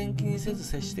全然気にせず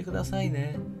接してください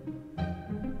ね。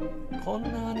こん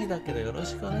な兄だけどよろ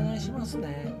しくお願いします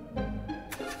ね。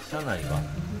車内は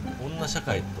女社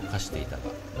会と化していたが、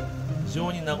非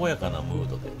常に和やかなムー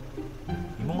ドで、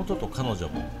妹と彼女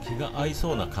も気が合い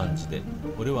そうな感じで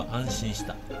俺は安心し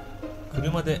た。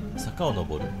車で坂を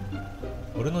登る。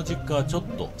俺の実家はちょっ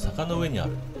と坂の上にあ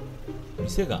る。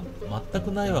店が全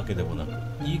くないわけでもな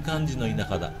く、いい感じの田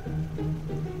舎だ。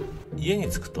家に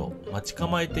着くと待ち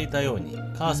構えていたように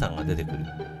母さんが出てくる。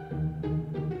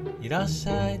いらっし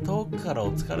ゃい、遠くから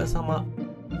お疲れ様。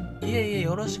いえいえ、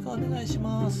よろしくお願いし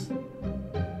ます。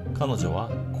彼女は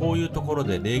こういうところ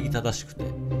で礼儀正しくて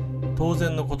当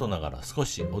然のことながら少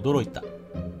し驚いた。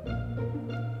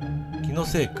気の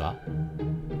せいか、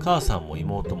母さんも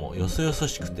妹もよそよそ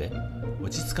しくて落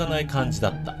ち着かない感じだ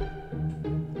った。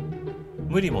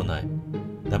無理もない。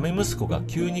ダメ息子が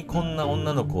急にこんな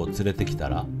女の子を連れてきた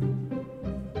ら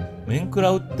面食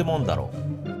らうってもんだろ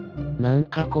う。なん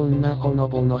かこんなほの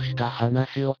ぼのした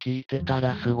話を聞いてた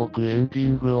らすごくエンデ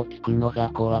ィングを聞くのが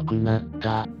怖くなっ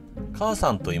た。母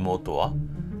さんと妹は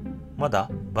まだ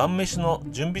晩飯の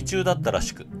準備中だったら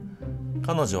しく、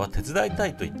彼女は手伝いた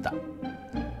いと言った。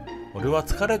俺は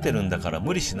疲れてるんだから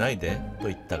無理しないでと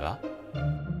言ったが、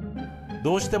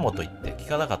どうしてもと言って聞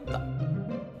かなかった。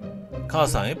母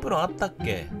さん、エプロンあったっ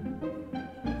け？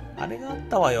あれがあっ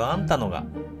たわよ、あんたのが。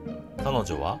彼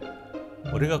女は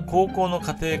俺が高校の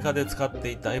家庭科で使っ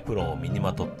ていたエプロンを身に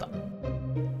まとった。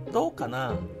どうか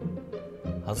な？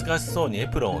恥ずかしそうにエ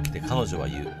プロンを着て彼女は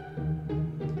言う。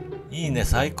いいね、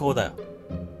最高だよ。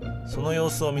その様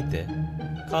子を見て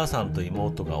母さんと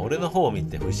妹が俺の方を見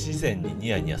て不自然にニ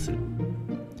ヤニヤする。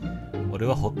俺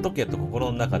はほっとけと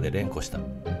心の中で連呼した。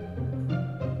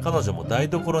彼女も台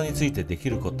所についてでき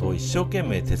ることを一生懸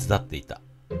命手伝っていた。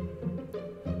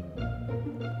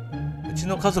うち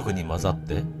の家族に混ざっ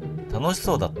て楽し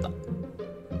そうだった。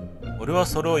俺は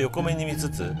それを横目に見つ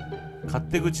つ、勝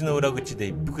手口の裏口で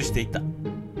一服していた。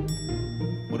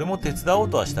俺も手伝おう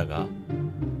とはしたが、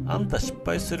あんた失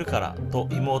敗するからと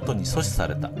妹に阻止さ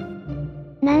れた。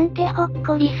なんてほっ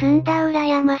こりすんだ、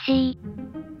羨ましい。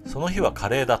その日はカ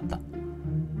レーだった。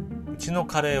うちの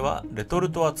カレーはレト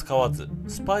ルトは使わず、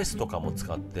スパイスとかも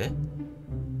使って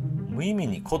無意味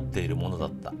に凝っているものだ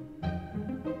った。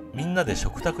みんなで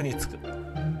食卓に着く。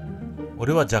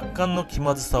俺は若干の気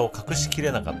まずさを隠しき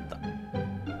れなかった。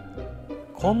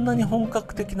こんなに本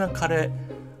格的なカレー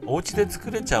お家で作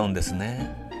れちゃうんです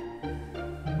ね。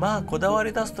まあこだわ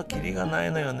り出すとキリがない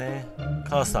のよね。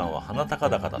母さんは鼻高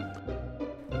々だっ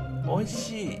た。おい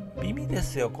しい、美味で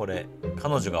すよこれ。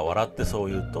彼女が笑ってそ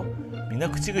う言うと、皆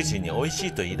口々においし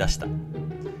いと言い出した。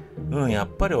やっ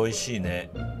ぱりおいしいね。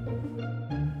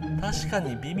確か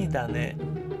に美味だね。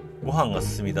ご飯が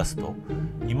進み出すと、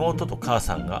妹と母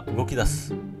さんが動き出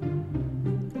す。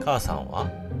母さんは、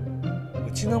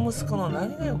うちの息子の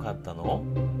何が良かったの？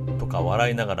とか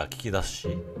笑いながら聞き出すし、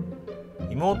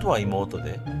妹は妹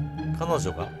で彼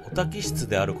女がオタ気質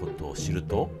であることを知る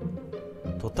と、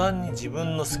途端に自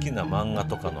分の好きな漫画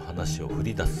とかの話を振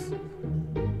り出す。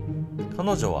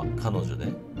彼女は彼女で、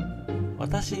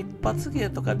私一発芸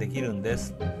とかできるんで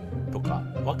すとか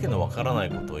わけのわからない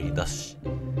ことを言い出すし、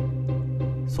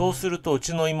そうするとう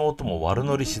ちの妹も悪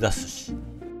乗りしだすし、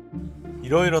い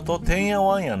ろいろとてんや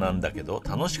わんやなんだけど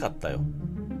楽しかったよ。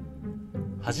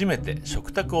初めて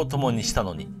食卓を共にした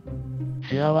のに。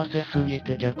幸せすぎ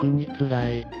て逆に辛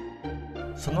い。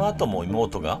その後も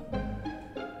妹が、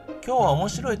今日は面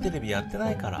白いテレビやって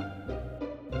ないから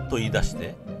と言い出し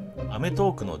て、アメト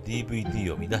ーークの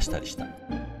DVD を見出したりした。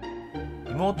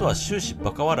妹は終始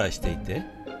バカ笑いしていて、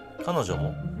彼女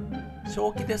も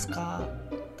正気ですか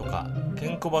とか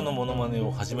ケンコバのモノマネを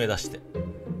始め出して、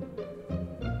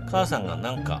母さんが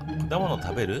なんか果物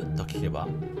食べると聞けば、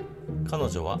彼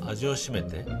女は味をしめ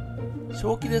て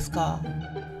正気ですか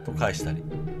と返したり、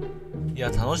いや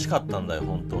楽しかったんだよ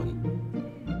本当に。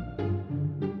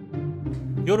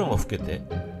夜も更けて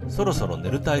そろそろ寝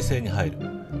る体勢に入る。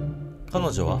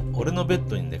彼女は俺のベッ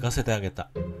ドに寝かせてあげた。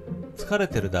疲れ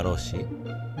てるだろうし、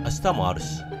明日もある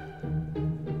し。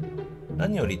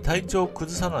何より体調を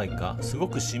崩さないかすご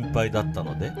く心配だった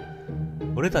ので、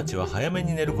俺たちは早め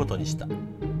に寝ることにした。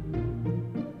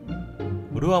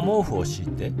俺は毛布を敷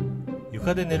いて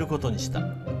床で寝ることにした。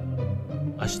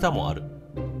明日もある。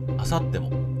明後日も。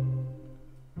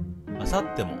明後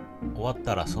日も終わっ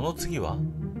たらその次は？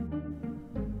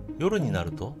夜にな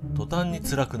ると途端に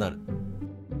辛くなる。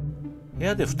部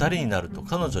屋で2人になると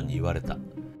彼女に言われた。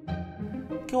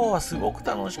今日はすごく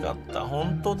楽しかった。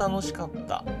本当楽しかっ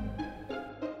た。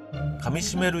噛み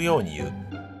しめるように言う。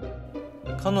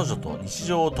彼女と日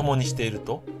常を共にしている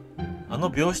と、あ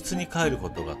の病室に帰るこ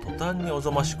とが途端にお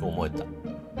ぞましく思えた。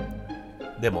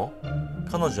でも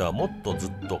彼女はもっとず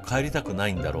っと帰りたくな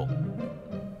いんだろう。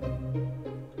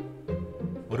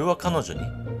俺は彼女に、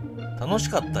楽し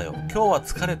かったよ、今日は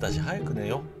疲れたし早く寝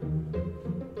よ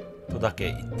とだ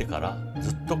け言ってから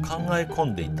ずっと考え込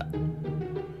んでいた。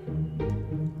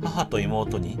母と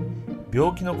妹に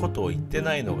病気のことを言って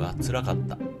ないのが辛かっ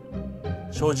た。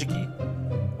正直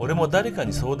俺も誰か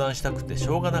に相談したくてし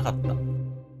ょうがなかった。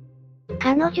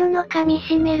彼女の噛み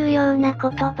締めるような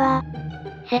言葉、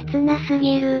切なす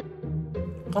ぎる。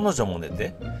彼女も寝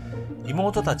て、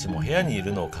妹たちも部屋にい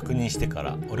るのを確認してか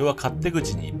ら、俺は勝手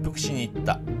口に一服しに行っ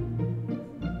た。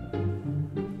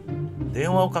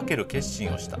電話をかける決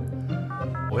心をした。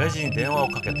親父に電話を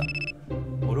かけた。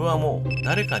俺はもう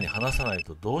誰かに話さない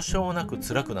とどうしようもなく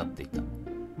辛くなっていた。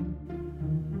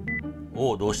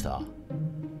おう、どうした？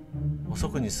遅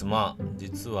くにすまん。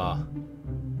実は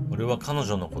俺は彼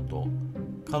女のこと、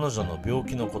彼女の病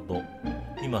気のこと、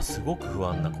今すごく不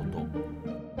安なこと、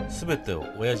すべてを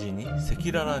親父に赤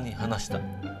裸々に話した。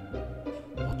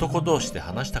男同士で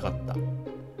話したかった。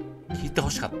聞いてほ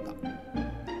しかった。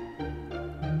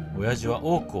親父は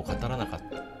多くを語らなかっ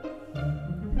た。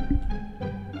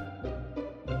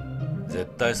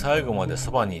絶対最後まで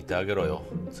そばにいてあげろよ。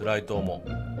辛いと思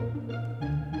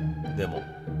う。でも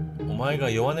お前が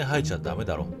弱音吐いちゃダメ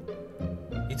だろ。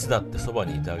いつだってそば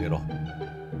にいてあげろ。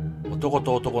男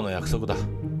と男の約束だ。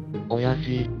親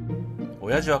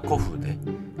父は古風で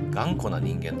頑固な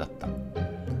人間だった。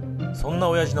そんな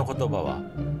親父の言葉は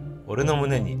俺の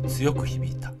胸に強く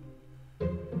響いた。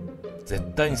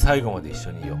絶対に最後まで一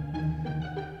緒にいよう。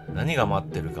何が待っ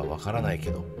てるかわからないけ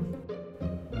ど。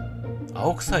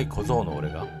青臭い小僧の俺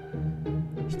が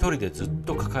一人でずっ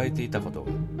と抱えていたこと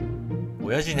が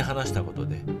親父に話したこと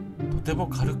でとても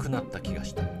軽くなった気が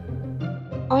した。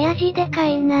親父でか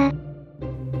いな。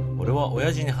俺は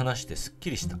親父に話してすっ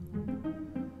きりした。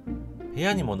部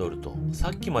屋に戻るとさ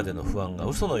っきまでの不安が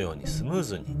嘘のようにスムー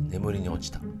ズに眠りに落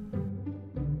ちた。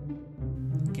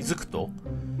気づくと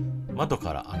窓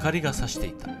から明かりが差して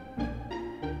いた。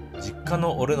実家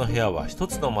の俺の部屋は一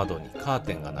つの窓にカー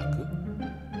テンがなく、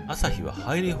朝日は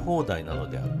入り放題なの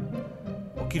である。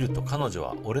起きると彼女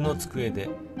は俺の机で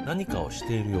何かをし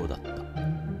ているようだった。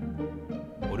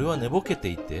俺は寝ぼけて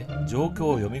いて状況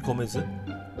を読み込めず、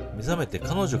目覚めて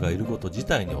彼女がいること自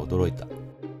体に驚いた。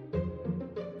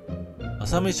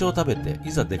朝飯を食べて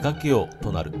いざ出かけよう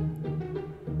となる。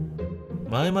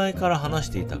前々から話し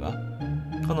ていたが、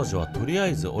彼女はとりあ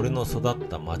えず俺の育っ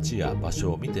た町や場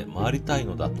所を見て回りたい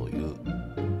のだという。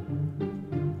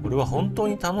俺は本当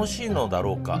に楽しいのだ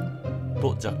ろうかと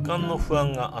若干の不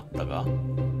安があったが、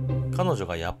彼女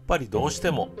がやっぱりどうし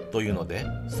てもというので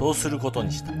そうすること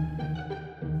にした。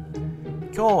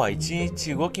今日は一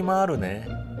日動き回るね。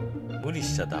無理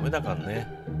しちゃダメだからね。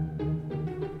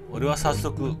俺は早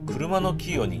速車の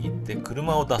キーを握って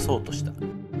車を出そうとした。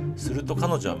すると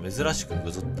彼女は珍しく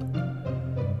ぐずった。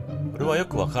俺はよ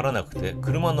くわからなくて、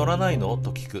車乗らないの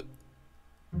と聞く。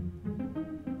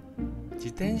自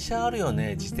転車あるよ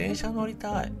ね。自転車乗り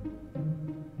たい。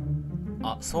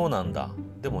あ、そうなんだ。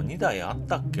でも2台あっ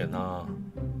たっけな。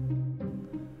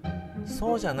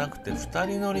そうじゃなくて2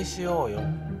人乗りしようよ。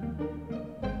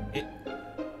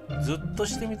ずっと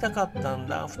してみたかったん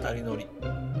だ、2人乗り。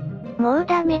もう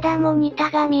ダメだ、モニタ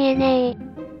が見えねえ。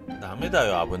ダメだ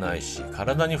よ、危ないし、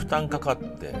体に負担かかっ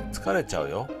て疲れちゃう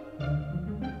よ。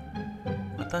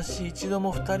私一度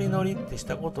も2人乗りってし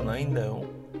たことないんだよ。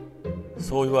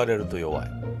そう言われると弱い。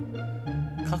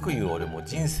かくいう俺も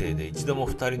人生で一度も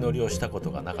2人乗りをしたこと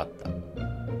がなかった。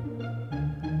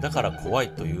だから怖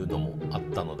いというのもあっ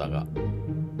たのだが。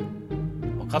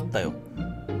分かったよ。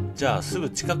じゃあすぐ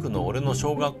近くの俺の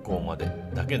小学校まで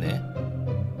だけね。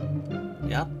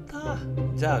やった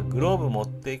ー。じゃあグローブ持っ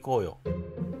ていこうよ。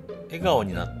笑顔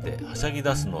になってはしゃぎ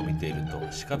出すのを見ている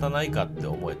と仕方ないかって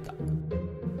思えた。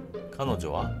彼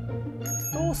女は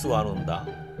どう座るんだ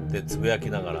ってつぶやき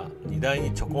ながら荷台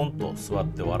にちょこんと座っ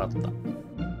て笑っ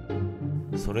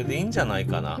た。それでいいんじゃない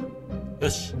かな。よ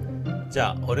し、じゃ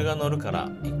あ俺が乗るから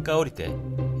一回降りて。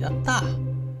やった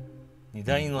ー。荷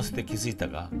台に乗せて気づいた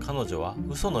が、彼女は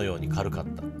嘘のように軽かっ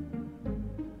た。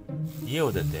家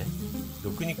を出て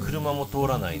ろくに車も通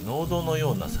らない農道の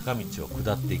ような坂道を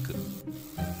下っていく。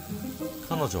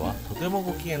彼女はとても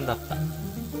ご機嫌だった。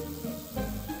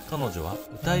彼女は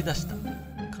歌い出した。神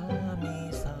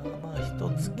様一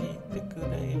つ聞いてく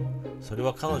れよ。それ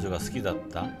は彼女が好きだっ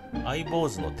たアイボー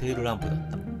ズのテールランプだ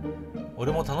った。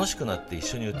俺も楽しくなって一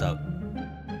緒に歌う。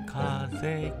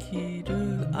風切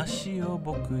る足を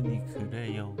僕にく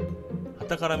れよ。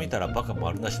傍から見たらバカ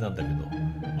丸なしなんだけど、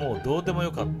もうどうでも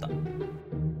よかった。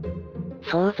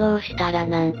想像したら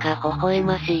なんか微笑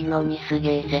ましいのにす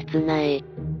げえ切ない。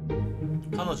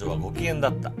彼女はご機嫌だ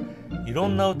った。いろ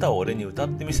んな歌を俺に歌っ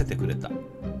てみせてくれた。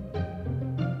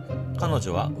彼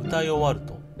女は歌い終わる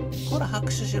と、ほら拍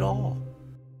手しろ。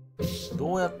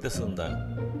どうやってすんだよ。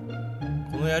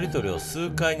このやりとりを数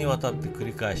回にわたって繰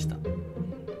り返した。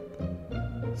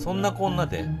そんなこんな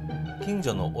で近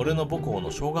所の俺の母校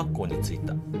の小学校に着い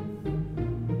た。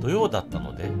土曜だった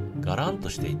のでガランと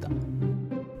していた。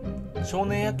少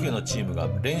年野球のチームが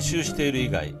練習している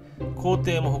以外、校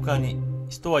庭も他に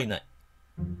人はいない。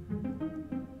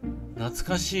懐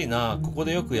かしいな。ここ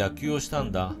でよく野球をした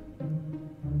んだ。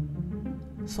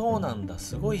そうなんだ。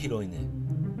すごい広いね。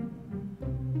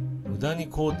無駄に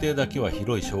校庭だけは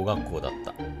広い小学校だっ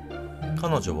た。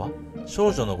彼女は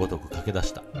少女のごとく駆け出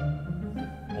した。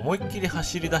思いっきり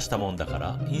走り出したもんだか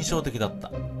ら印象的だっ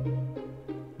た。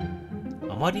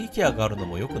あまり息上がるの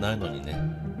も良くないのにね。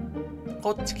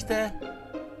こっち来て。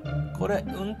これ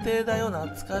運転だよ。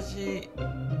懐かしい。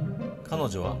彼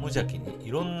女は無邪気に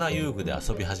いろんな遊具で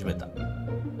遊び始めた。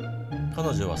彼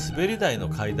女は滑り台の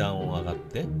階段を上がっ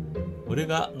て、俺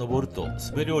が登ると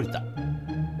滑り降りた。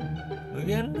無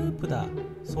限ループだ。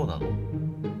そうなの？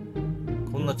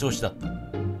こんな調子だった。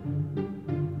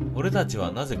俺たち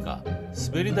はなぜか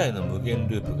滑り台の無限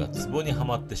ループがツボには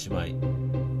まってしまい、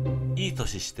いい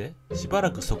年してしば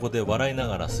らくそこで笑いな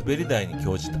がら滑り台に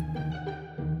興じた。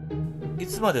い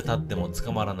つまで経っても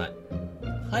捕まらない。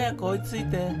早く追いつい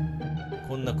て。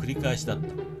こんな繰り返しだっ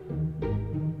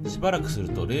た。しばらくする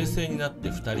と冷静になって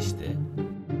2人して、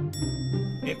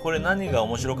これ何が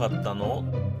面白かったの？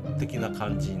的な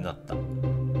感じになった。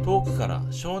遠くから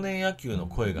少年野球の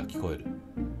声が聞こえる。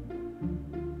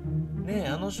ねえ、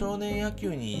あの少年野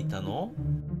球にいたの？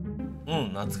うん、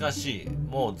懐かしい。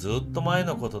もうずっと前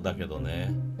のことだけどね。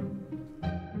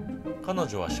彼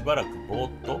女はしばらくぼー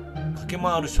っと駆け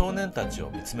回る少年たち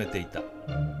を見つめていた。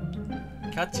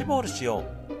キャッチボールしよ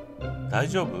う。大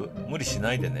丈夫？無理し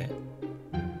ないでね。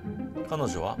彼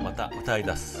女はまた歌い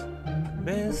出す。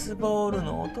ベースボール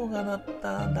の音が鳴っ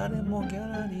た。誰もギャ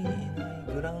ラリーいな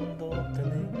いグラウンドって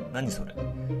ね。何それ？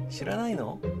知らない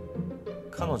の？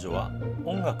彼女は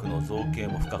音楽の造形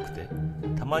も深くて、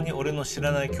たまに俺の知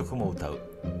らない曲も歌う。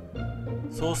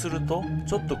そうすると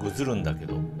ちょっとぐずるんだけ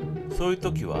ど、そういう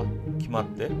時は決まっ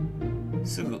て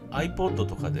すぐ iPod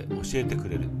とかで教えてく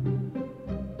れる。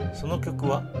その曲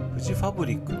はフジファブ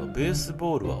リックのベース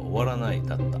ボールは終わらない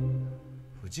だった。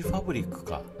フジファブリック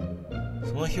か。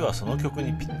その日はその曲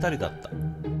にぴったりだった。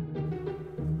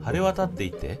晴れ渡って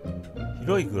いて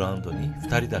広いグラウンドに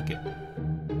2人だけ。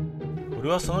俺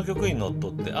はその曲にのっ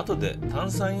とって後で炭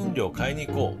酸飲料買いに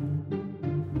行こ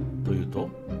うと言うと、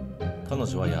彼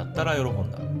女はやったら喜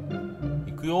んだ。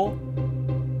行くよ。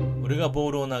俺がボ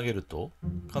ールを投げると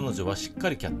彼女はしっか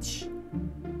りキャッチ、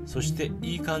そして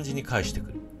いい感じに返して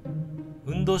くる。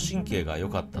運動神経が良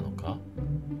かったのか。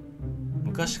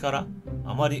昔から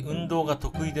あまり運動が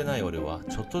得意でない俺は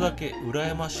ちょっとだけ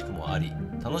羨ましくもあり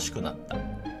楽しくなった。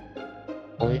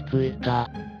追いついた。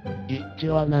イッチ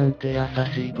はなんて優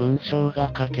しい文章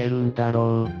が書けるんだ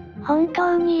ろう。本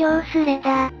当に世薄れ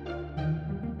だ。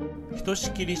ひと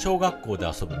しきり小学校で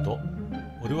遊ぶと、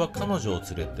俺は彼女を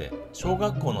連れて小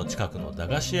学校の近くの駄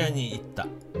菓子屋に行った。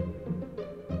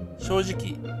正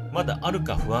直まだある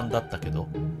か不安だったけど、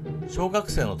小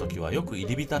学生の時はよく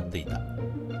入り浸っていた。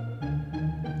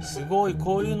すごい、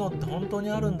こういうのって本当に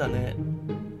あるんだね。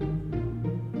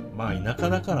まあ田舎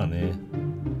だからね。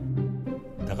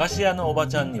駄菓子屋のおば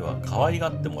ちゃんには可愛が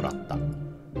ってもらった。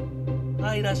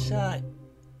はい、いらっしゃい。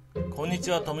こんにち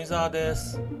は、富澤で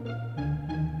す。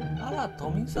あら、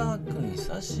富澤くん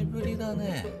久しぶりだ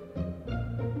ね。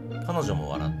彼女も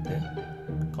笑って、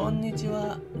こんにち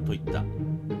はと言った。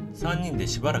3人で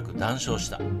しばらく談笑し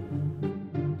た。青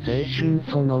春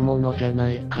そのものじゃ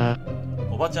ないか。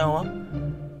おばちゃんは、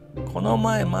この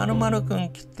前〇〇くん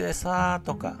来てさー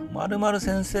とか、〇〇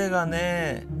先生が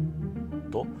ねー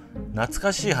と懐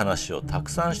かしい話をたく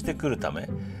さんしてくるため、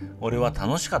俺は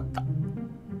楽しかった。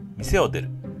店を出る。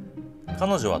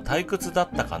彼女は退屈だっ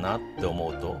たかなって思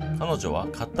うと、彼女は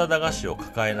買った駄菓子を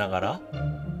抱えながら、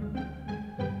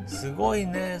すごい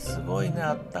ね、すごいね、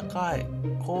あったかい。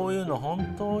こういうの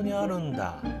本当にあるん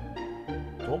だ。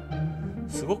と、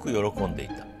すごく喜んでい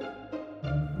た。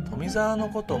富澤の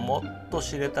こともっと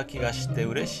知れた気がして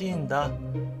嬉しいんだ。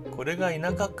これが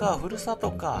田舎か、ふるさ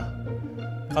とか。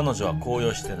彼女は高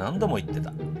揚して何度も言って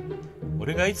た。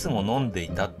俺がいつも飲んでい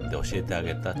たって教えてあ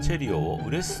げたチェリオを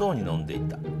嬉しそうに飲んでい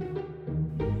た。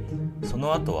そ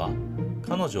の後は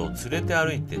彼女を連れて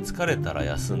歩いて疲れたら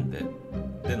休んで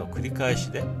での繰り返し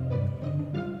で、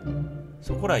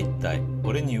そこら一体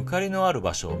俺にゆかりのある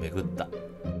場所を巡った。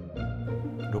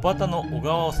炉端の小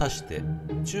川を指して、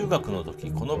中学の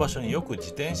時この場所によく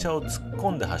自転車を突っ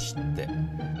込んで走って、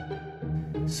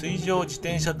水上自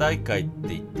転車大会って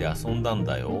言って遊んだん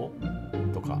だよ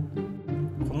とか、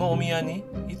このお宮に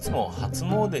いつも初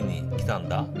詣に来たん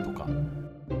だとか、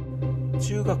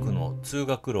中学の通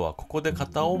学路はここで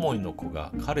片思いの子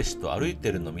が彼氏と歩い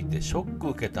てるの見てショック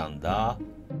受けたんだ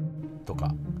と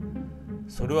か、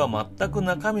それは全く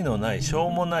中身のないしょ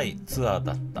うもないツアー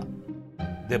だった。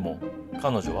でも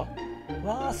彼女は、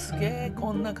わあすげえ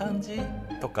こんな感じ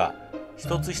とか、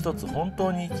一つ一つ本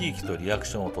当に生き生きとリアク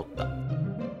ションを取った。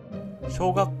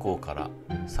小学校から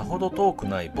さほど遠く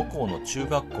ない母校の中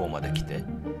学校まで来て、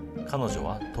彼女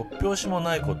は突拍子も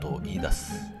ないことを言い出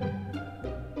す。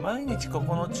毎日こ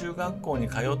この中学校に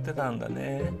通ってたんだ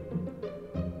ね。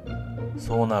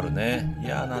そうなるね。い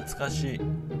や懐かしい。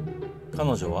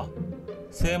彼女は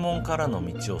正門からの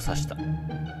道を指した。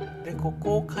でこ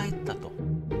こを帰ったと。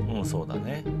そうだ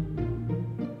ね。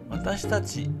私た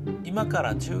ち今か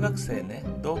ら中学生ね。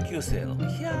同級生の。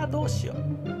いやどうしよう。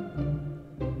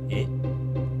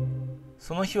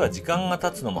その日は時間が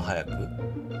経つのも早く、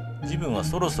自分は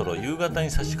そろそろ夕方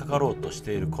に差し掛かろうとし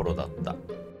ている頃だった。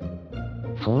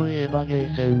そういえばゲ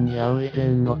ーセンに会う以前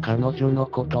の彼女の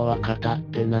ことは語っ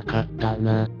てなかった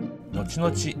な。後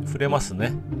々触れます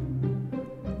ね。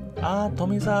ああ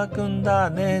富澤くんだ。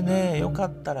ねえねえ、よか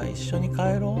ったら一緒に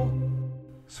帰ろう。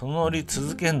そのノリ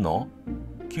続けんの？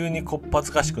急にこっぱ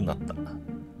ずかしくなった。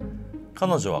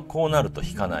彼女はこうなると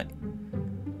引かない。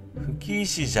不謹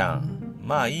慎じゃん。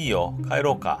まあいいよ、帰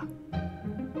ろうか。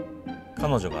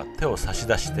彼女が手を差し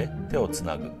出して手をつ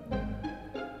なぐ。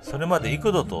それまで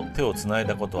幾度と手をつない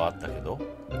だことはあったけど、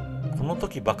この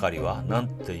時ばかりはなん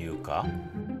ていうか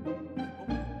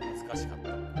恥ずかしかっ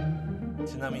た。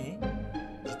ちなみに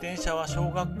自転車は小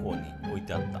学校に置い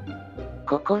てあった。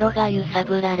心が揺さ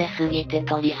ぶられすぎて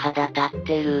鳥肌立っ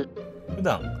てる。普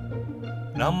段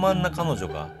爛漫な彼女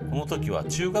がこの時は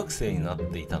中学生になっ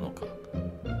ていたのか、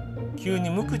急に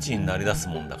無口になりだす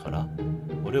もんだから、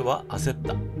俺は焦っ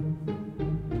た。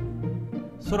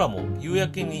空も夕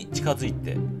焼けに近づい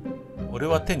て、俺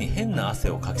は手に変な汗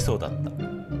をかきそうだった。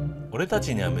俺た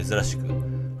ちには珍しく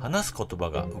話す言葉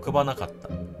が浮かばなかった。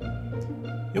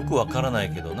よくわからな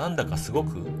いけど、なんだかすご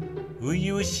く初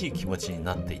々しい気持ちに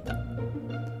なっていた。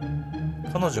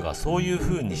彼女がそういう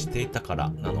風にしていたから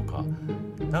なのか、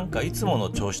なんかいつもの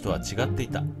調子とは違ってい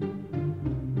た。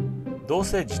どう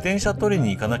せ自転車取り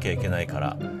に行かなきゃいけないか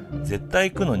ら絶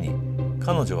対行くのに、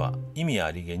彼女は意味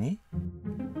ありげに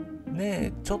「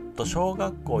ねえ、ちょっと小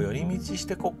学校寄り道し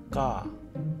てこっか」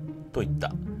と言っ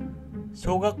た。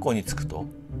小学校に着くと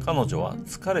彼女は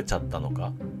疲れちゃったの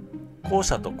か、校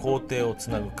舎と校庭をつ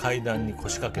なぐ階段に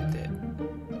腰掛けて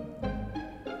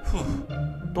ふ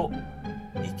うと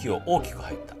息を大きく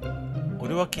吐いた。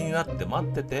俺は気になって待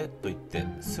っててと言って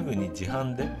すぐに自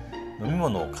販で飲み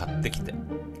物を買ってきて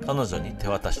彼女に手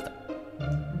渡した。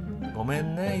ごめ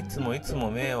んね、いつ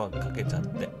も迷惑かけちゃっ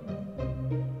て。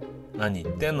何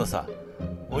言ってんのさ。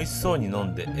美味しそうに飲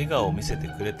んで笑顔を見せて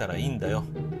くれたらいいんだよ。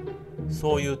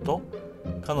そう言うと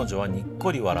彼女はにっ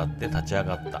こり笑って立ち上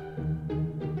がった。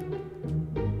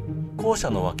校舎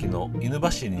の脇の犬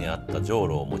走りにあったじょう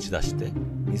ろを持ち出して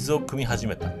水を汲み始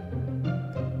めた。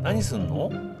何すん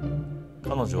の？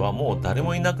彼女はもう誰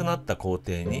もいなくなった校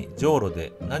庭にじょうろ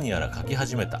で何やら書き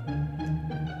始めた。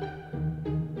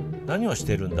何をし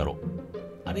ているんだろ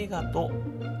う。ありがと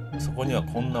う。そこには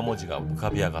こんな文字が浮か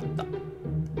び上がった。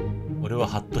俺は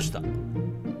ハッとした。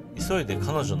急いで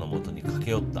彼女のもとに駆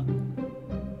け寄った。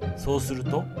そうする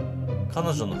と彼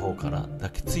女の方から抱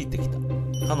きついてきた。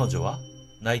彼女は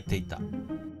泣いていた。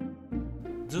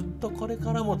ずっとこれ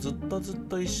からもずっ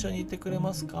と一緒にいてくれ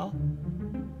ますか？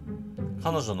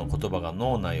彼女の言葉が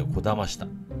脳内をこだました。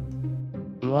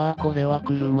うわぁ、これは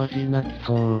車じ泣き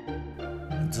そう。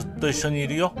ずっと一緒にい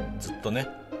るよ、ずっとね。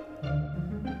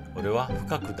俺は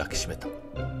深く抱きしめた。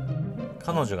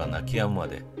彼女が泣き止むま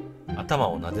で頭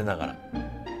を撫でながら、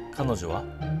彼女は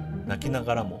泣きな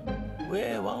がらもウ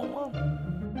ェーワンワ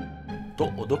ン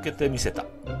とおどけてみせた。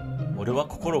俺は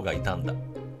心が痛んだ。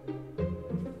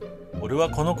俺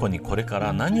はこの子にこれか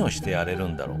ら何をしてやれる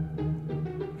んだろう。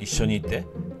一緒にいて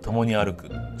共に歩く、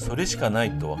それしかな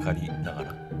いと分かりなが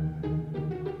ら、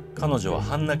彼女は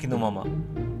半泣きのまま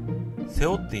背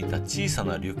負っていた小さ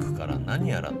なリュックから何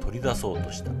やら取り出そう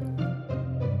とした。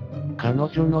彼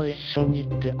女の一緒にっ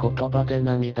て言葉で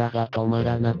涙が止ま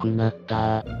らなくなっ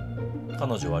た。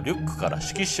彼女はリュックから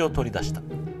色紙を取り出した。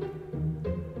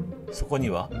そこに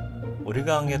は俺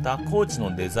があげたコーチ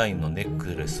のデザインのネッ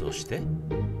クレスをして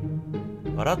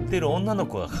笑っている女の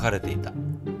子が描かれていた。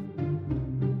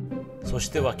そし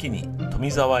て脇に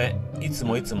富澤へいつ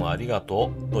もありが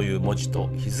とうという文字と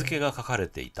日付が書かれ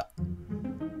ていた。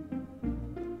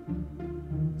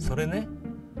それね、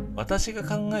私が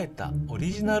考えたオ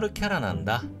リジナルキャラなん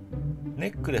だ。ネ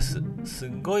ックレスす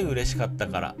っごい嬉しかった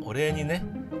からお礼にね、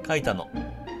書いたの。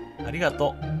ありが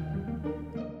と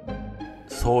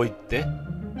う。そう言って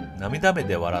涙目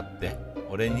で笑って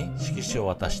俺に色紙を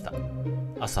渡した。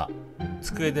朝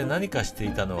机で何かしてい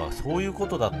たのはそういうこ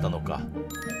とだったのか。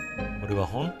俺は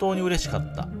本当に嬉しか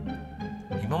った。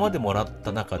今までもらっ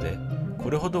た中でこ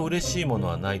れほど嬉しいもの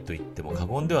はないと言っても過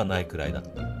言ではないくらいだった。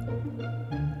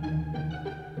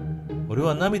俺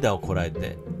は涙をこらえ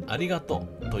てありがと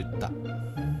うと言った。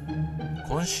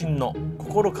渾身の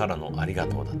心からのありが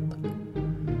とうだっ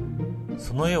た。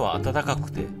その絵は温か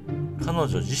くて彼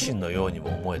女自身のようにも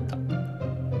思えた。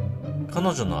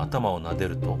彼女の頭を撫で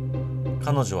ると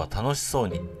彼女は楽しそう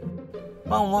に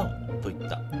ワンワンと言っ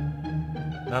た。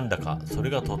なんだかそれ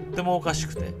がとってもおかし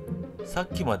くて、さっ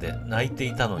きまで泣いて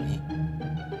いたのに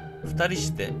二人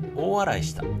して大笑い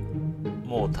した。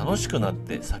もう楽しくなっ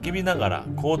て叫びながら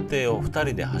校庭を二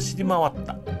人で走り回っ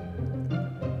た。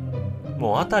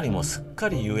もう辺りもすっか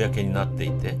り夕焼けになって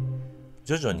いて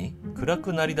徐々に暗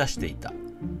くなりだしていた。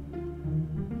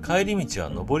帰り道は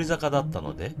上り坂だった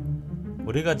ので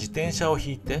俺が自転車を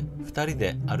引いて二人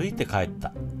で歩いて帰っ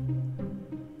た。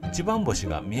一番星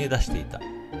が見え出していた。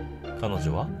彼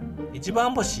女は一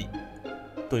番星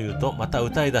と言うとまた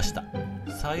歌い出した。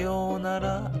さような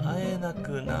ら会えな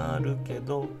くなるけ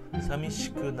ど寂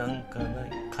しくなんかな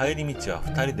い。帰り道は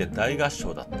二人で大合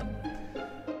唱だった。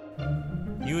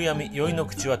夕闇酔いの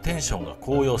口はテンションが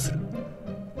高揚する。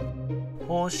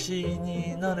星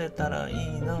になれたらい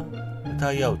いな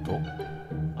歌い合うと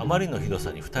あまりのひど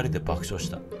さに二人で爆笑し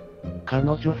た。彼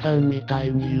女さんみた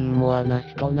いにユーモアな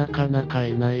人なかなか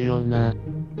いないよな。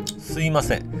すいま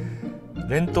せん、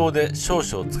連投で少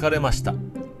々疲れました。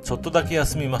ちょっとだけ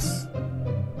休みます。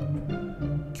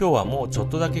今日はもうちょっ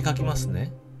とだけ書きます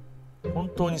ね。本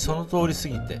当にその通りす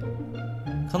ぎて、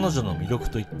彼女の魅力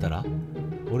といったら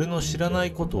俺の知らな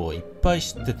いことをいっぱい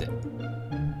知ってて、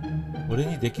俺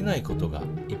にできないことが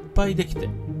いっぱいできて、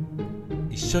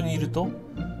一緒にいると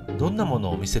どんなもの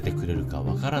を見せてくれるか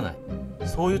わからない、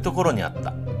そういうところにあっ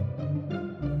た。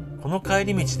この帰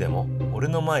り道でも俺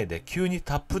の前で急に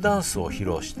タップダンスを披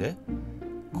露して、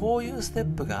こういうステ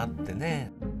ップがあって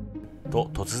ねと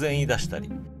突然言い出したり、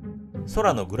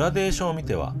空のグラデーションを見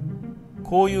ては、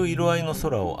こういう色合いの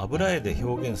空を油絵で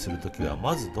表現するときは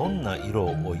まずどんな色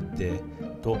を置いて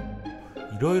とい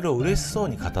ろいろ嬉しそう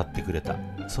に語ってくれた。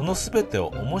そのすべてを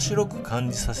面白く感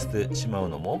じさせてしまう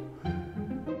のも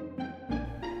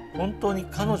本当に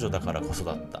彼女だからこそ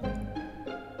だった。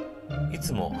い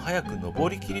つも早く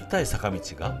登り切りたい坂道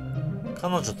が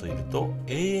彼女といると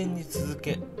永遠に続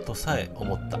けとさえ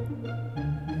思った。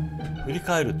振り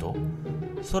返ると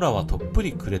空はとっぷ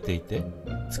り暮れていて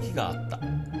月があった。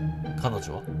彼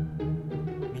女は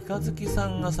三日月さ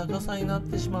んが逆さになっ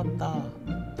てしまった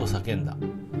と叫んだ。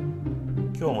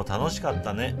今日も楽しかっ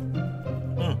たね。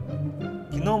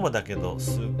昨日もだけど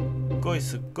すっご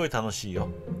い楽しいよ。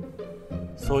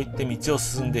そう言って道を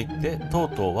進んでいってとう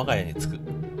とう我が家に着く。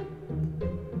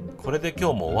これで今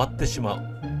日も終わってしま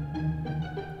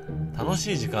う。楽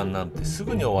しい時間なんてす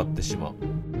ぐに終わってしまう。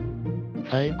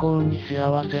最高に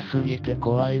幸せすぎて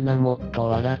怖いな。もっと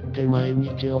笑って毎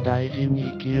日を大事に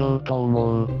生きようと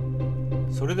思う。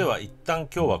それでは一旦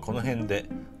今日はこの辺で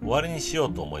終わりにしよ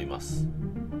うと思います。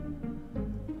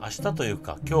明日という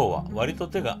か今日は割と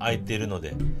手が空いているの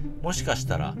で、もしかし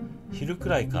たら昼く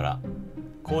らいから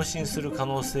更新する可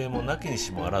能性もなきに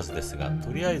しもあらずですが、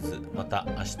とりあえずまた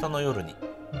明日の夜に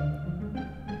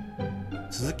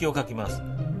続きを書きます。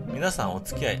皆さんお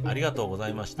付き合いありがとうござ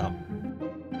いました。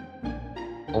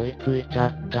追いついちゃ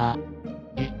った。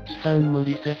イッチさん無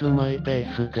理せずマイペ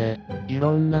ースで、い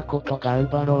ろんなこと頑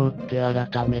張ろうって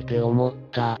改めて思っ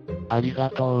た。ありが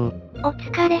とう。お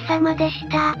疲れ様でし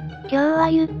た。今日は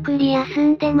ゆっくり休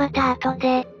んでまた後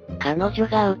で。彼女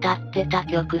が歌ってた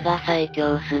曲が最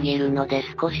強すぎるので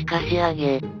少し貸し上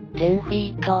げ。10フ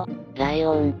ィート、ライ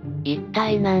オン。一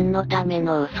体何のため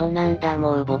の嘘なんだ。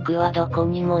もう僕はどこ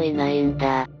にもいないん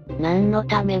だ。何の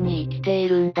ために生きてい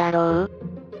るんだろう。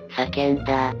叫ん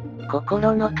だ。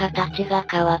心の形が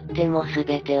変わっても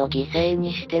全てを犠牲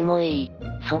にしてもいい。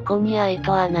そこに愛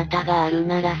とあなたがある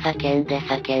なら叫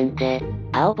んで。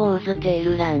青坊主テー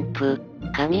ルランプ。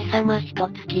神様一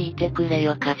つ聞いてくれ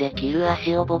よ。風切る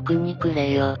足を僕にく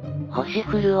れよ。星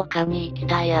降る丘に行き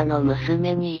たい。あの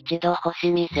娘に一度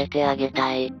星見せてあげ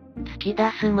たい。突き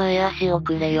出す前足を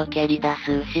くれよ。蹴り出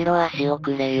す後ろ足を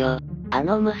くれよ。あ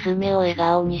の娘を笑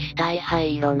顔にしたい。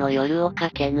灰色の夜を駆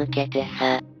け抜けて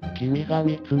さ。君が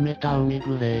見つめた海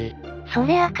グレー。そ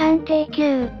れあかん定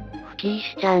休。吹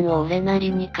石ちゃんを俺な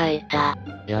りに書いた。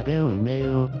やべうめ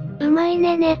よ。うまい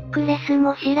ね。ネックレス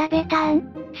も調べた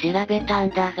ん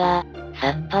だが、さ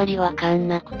っぱりわかん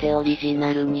なくてオリジ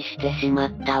ナルにしてしま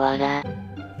ったわら。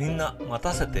みんな待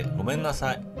たせてごめんな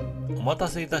さい。お待た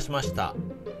せいたしました。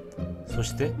そ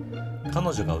して彼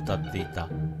女が歌っていた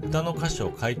歌の歌詞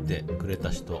を書いてくれた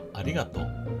人ありがとう。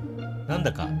なん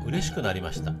だか嬉しくなり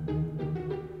ました。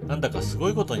なんだかすご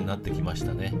いことになってきまし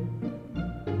たね。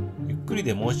ゆっくり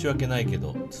で申し訳ないけ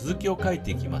ど続きを書い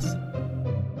ていきます。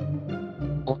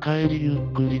おかえり。ゆっ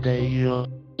くりでいいよ。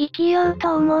生きよう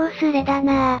と思うすれだ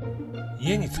な。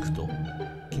家に着くと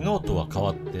昨日とは変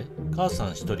わって母さ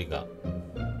ん一人が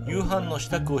夕飯の支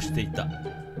度をしていた。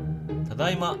た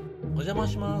だいま、お邪魔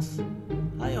します。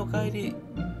はい、おかえり。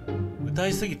歌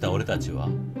いすぎた俺たちは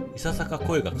いささか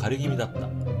声が枯れ気味だった。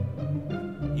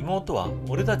妹は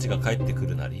俺たちが帰ってく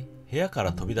るなり部屋か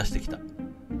ら飛び出してきた。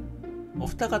お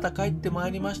二方帰ってま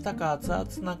いりましたか。熱々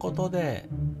なことで。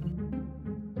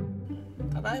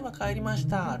ただいま帰りまし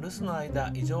た。留守の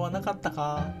間異常はなかった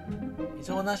か。異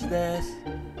常なしです。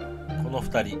この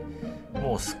二人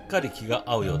もうすっかり気が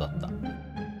合うようだった。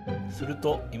する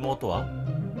と妹は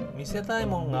見せたい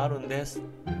もんがあるんです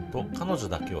と彼女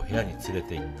だけを部屋に連れ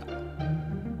て行った。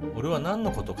俺は何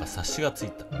のことか察しがつい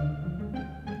た。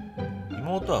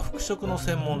妹は服飾の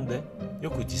専門で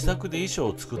よく自作で衣装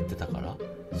を作ってたから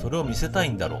それを見せたい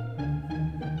んだろう。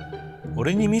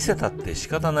俺に見せたって仕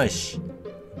方ないし、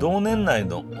同年代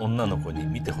の女の子に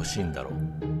見てほしいんだろう。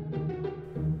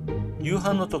夕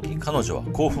飯の時彼女は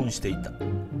興奮していた。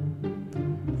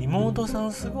妹さ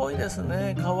んすごいです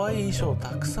ね。かわいい衣装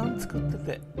たくさん作って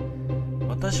て。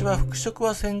私は服飾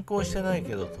は専攻してない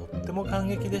けどとっても感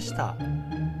激でした。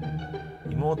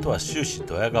妹は終始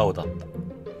ドヤ顔だった。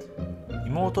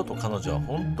妹と彼女は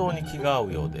本当に気が合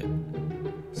うようで、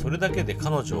それだけで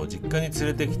彼女を実家に連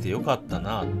れてきてよかった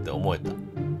なって思えた。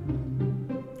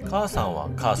母さんは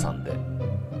母さんで、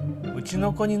うち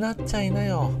の子になっちゃいな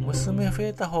よ。娘増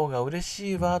えた方が嬉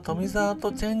しいわ。富澤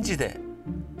とチェンジで。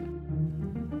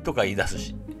とか言い出す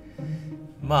し。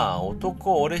まあ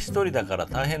男俺一人だから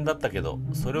大変だったけど、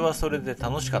それはそれで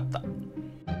楽しかった。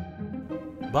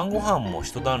晩ご飯も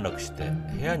一段落して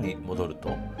部屋に戻る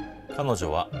と、彼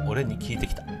女は俺に聞いて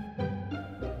きた。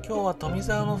今日は富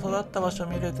澤の育った場所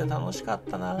見れて楽しかっ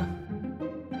たな。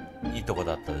いいとこ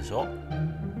だったでしょ。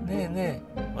ねえね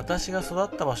え、私が育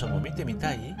った場所も見てみ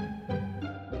たい？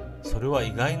それは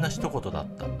意外な一言だ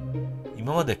った。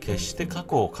今まで決して過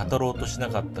去を語ろうとしな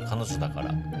かった彼女だか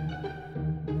ら。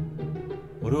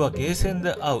俺はゲーセン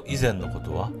で会う以前のこ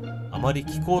とはあまり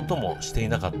聞こうともしてい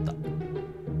なかった。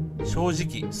正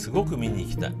直すごく見に行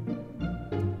きたい。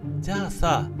じゃあ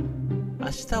さ、明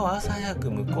日は朝早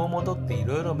く向こう戻ってい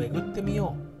ろいろ巡ってみ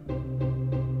よ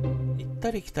う。行っ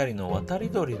たり来たりの渡り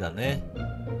鳥だね。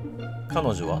彼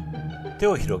女は手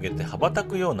を広げて羽ばた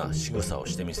くような仕草を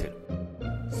してみせる。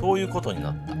そういうことに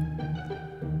なった。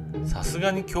さす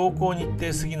がに強行日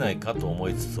程すぎないかと思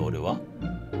いつつ俺は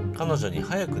彼女に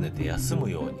早く寝て休む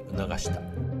ように促した。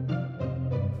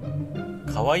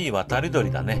かわいい渡り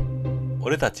鳥だね。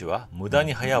俺たちは無駄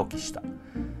に早起きした。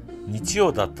日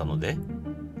曜だったので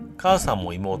母さん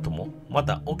も妹もま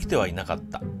だ起きてはいなかっ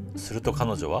た。すると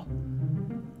彼女は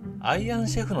アイアン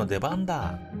シェフの出番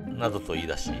だなどと言い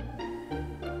出し、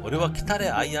俺は来たれ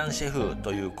アイアンシェフ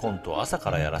というコントを朝か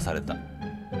らやらされた。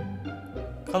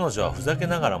彼女はふざけ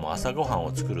ながらも朝ごはん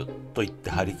を作ると言って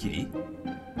張り切り、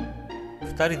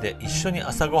2人で一緒に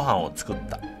朝ごはんを作っ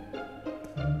た。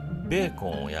ベーコ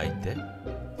ンを焼いて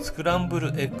スクランブル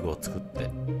エッグを作って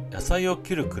野菜を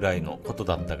切るくらいのこと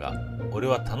だったが、俺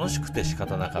は楽しくて仕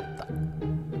方なかった。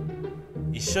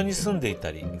一緒に住んでい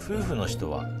たり夫婦の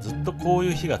人はずっとこう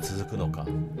いう日が続くのか、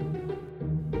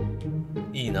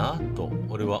いいなぁと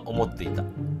俺は思っていた。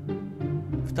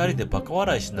2人でバカ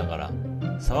笑いしながら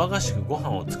騒がしくご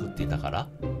飯を作っていたから、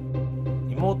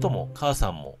妹も母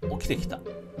さんも起きてきた。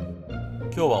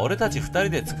今日は俺たち2人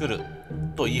で作る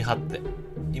と言い張って、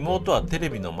妹はテレ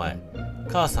ビの前、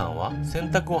母さんは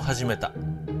洗濯を始めた。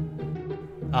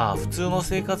ああ、普通の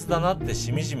生活だなって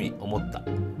しみじみ思った。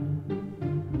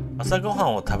朝ごは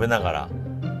んを食べながら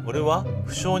俺は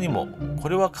不性にもこ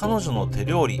れは彼女の手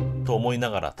料理と思い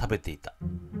ながら食べていた。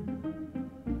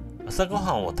朝ご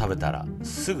はんを食べたら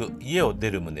すぐ家を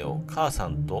出る旨を母さ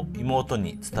んと妹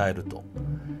に伝えると、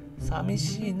寂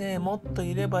しいね、もっと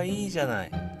いればいいじゃな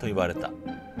いと言われた。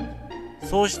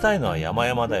そうしたいのは山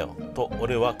々だよと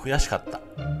俺は悔しかった。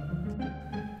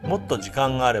もっと時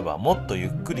間があればもっとゆっ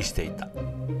くりしていた。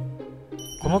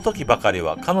この時ばかり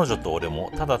は彼女と俺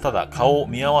もただただ顔を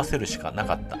見合わせるしかな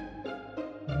かった。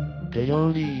手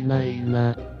料理いない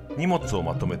な。荷物を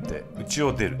まとめて家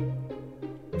を出る。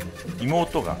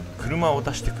妹が車を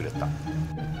出してくれた。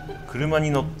車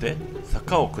に乗って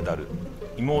坂を下る。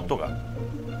妹が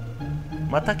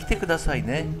また来てください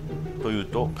ねと言う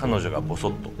と、彼女がボソ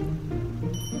ッと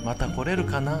また来れる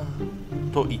かな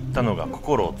と言ったのが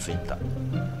心をついた。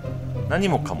何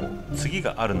もかも次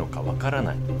があるのかわから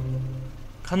ない。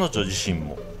彼女自身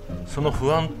もその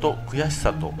不安と悔し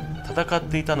さと戦っ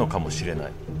ていたのかもしれな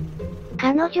い。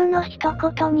彼女の一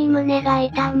言に胸が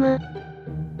痛む。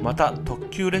また特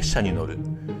急列車に乗る。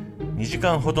2時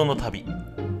間ほどの旅。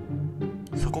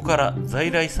そこから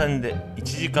在来線で1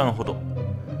時間ほど。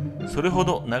それほ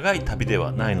ど長い旅で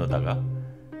はないのだが、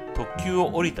特急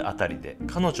を降りたあたりで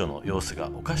彼女の様子が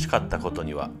おかしかったこと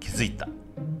には気づいた。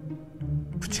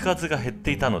口数が減っ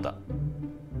ていたのだ。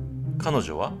彼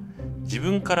女は自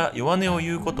分から弱音を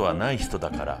言うことはない人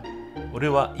だから、俺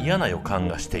は嫌な予感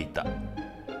がしていた。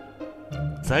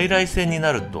在来線に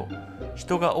なると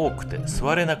人が多くて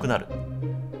座れなくなる。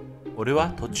俺は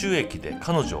途中駅で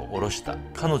彼女を降ろした。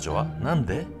彼女はなん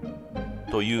で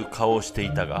という顔をして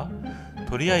いたが、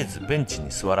とりあえずベンチ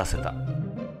に座らせた。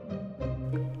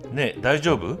ねえ、大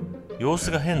丈夫？様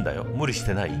子が変だよ。無理し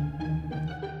てない？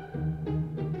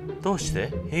どうし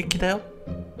て？平気だよ。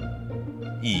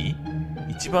いい？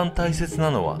一番大切な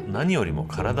のは何よりも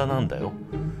体なんだよ。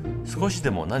少しで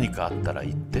も何かあったら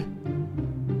言って。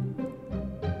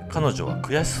彼女は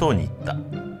悔しそうに言った。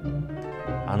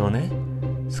あのね、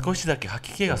少しだけ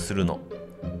吐き気がするの。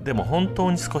でも本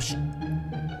当に少し。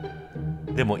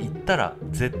でも言ったら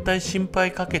絶対心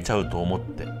配かけちゃうと思っ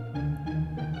て。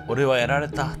俺はやられ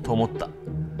たと思った。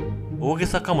大げ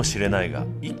さかもしれないが、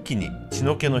一気に血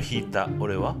の気の引いた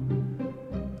俺は、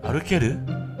歩ける？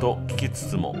と聞きつ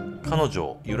つも彼女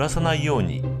を揺らさないよう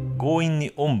に強引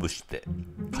におんぶして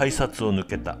改札を抜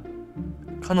けた。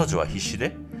彼女は必死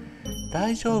で、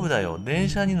大丈夫だよ、電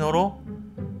車に乗ろ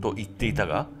うと言っていた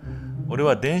が、俺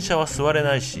は電車は座れ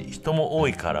ないし人も多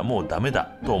いからもうダメ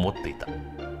だと思っていた。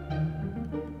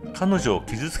彼女を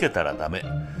傷つけたらダメ、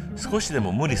少しで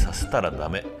も無理させたらダ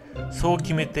メ、そう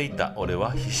決めていた俺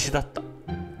は必死だった。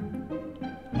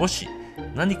もし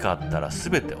何かあったら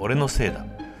全て俺のせいだ、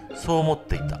そう思っ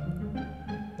ていた。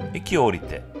駅を降り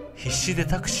て必死で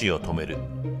タクシーを止める。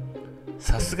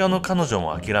さすがの彼女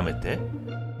も諦めて、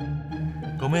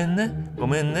ごめんねご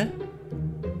めんね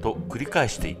と繰り返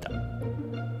していた。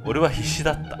俺は必死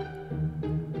だった。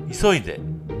急いで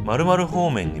〇〇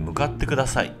方面に向かってくだ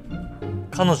さい。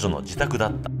彼女の自宅だ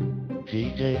った。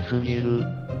 CJ すぎる。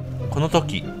この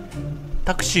時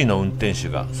タクシーの運転手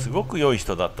がすごく良い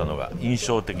人だったのが印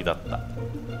象的だった。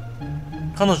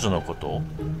彼女のことを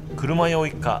車酔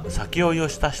いか酒酔いを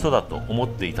した人だと思っ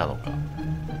ていたのか、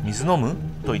水飲む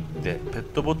と言ってペッ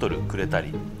トボトルくれた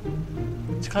り、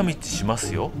近道しま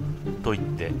すよと言っ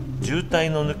て渋滞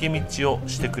の抜け道を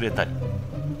してくれたり、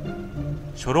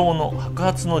初老の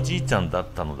白髪のじいちゃんだっ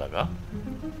たのだが、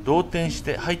動転し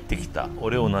て入ってきた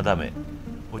俺をなだめ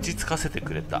落ち着かせて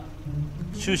くれた。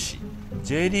終始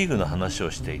J リーグの話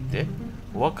をしていて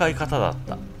お若い方だっ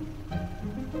た。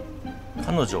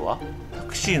彼女はタ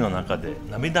クシーの中で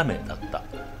涙目だった。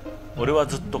俺は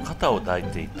ずっと肩を抱い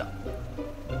ていた。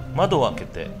窓を開け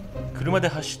て車で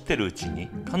走ってるうちに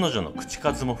彼女の口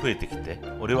数も増えてきて、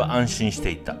俺は安心し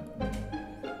ていた。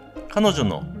彼女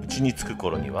の家に着く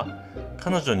頃には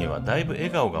彼女にはだいぶ笑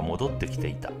顔が戻ってきて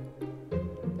いた。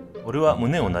俺は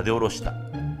胸をなで下ろした。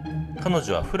彼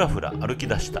女はふらふら歩き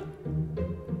出した。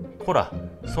こら、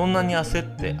そんなに焦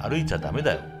って歩いちゃダメ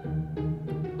だよ。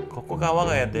ここが我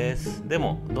が家です。で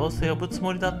もどうせ呼ぶつ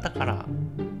もりだったから。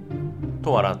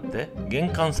と笑って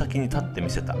玄関先に立ってみ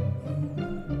せた。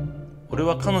俺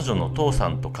は彼女の父さ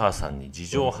んと母さんに事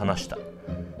情を話した。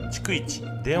逐一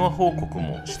電話報告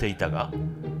もしていたが、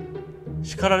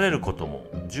叱られることも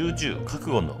重々覚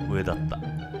悟の上だった。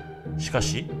しか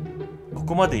しこ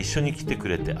こまで一緒に来てく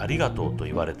れてありがとうと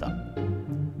言われた。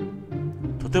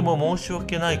とても申し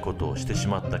訳ないことをしてし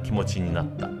まった気持ちになっ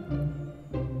た。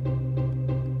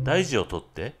大事をとっ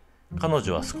て彼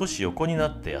女は少し横にな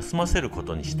って休ませるこ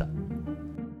とにした。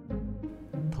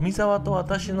富澤と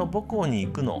私の母校に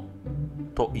行くの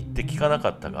と言って聞かなか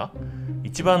ったが、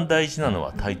一番大事なの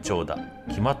は体調だ。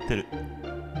決まってる。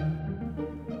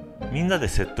みんなで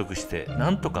説得してな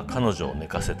んとか彼女を寝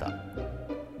かせた。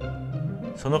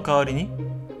その代わりに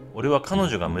俺は彼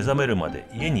女が目覚めるまで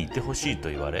家にいてほしいと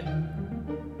言われ、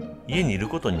家にいる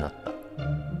ことになっ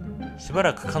た。しば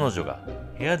らく彼女が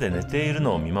部屋で寝ている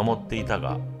のを見守っていた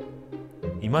が、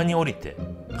居間に降りて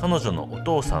彼女のお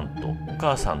父さんとお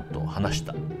母さんと話し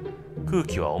た。空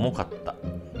気は重かった。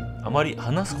あまり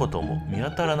話すことも見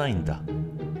当たらないんだ。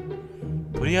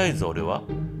とりあえず俺は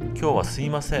今日はすい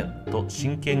ませんと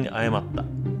真剣に謝った。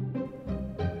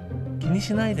気に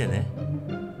しないでね。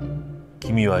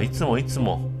君はいつもいつ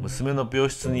も娘の病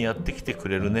室にやってきてく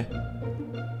れるね。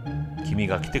君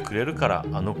が来てくれるから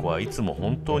あの子はいつも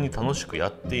本当に楽しくや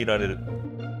っていられる。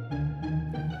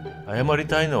謝り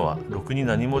たいのはろくに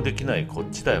何もできないこっ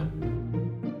ちだよ。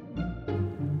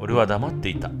俺は黙って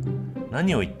いた。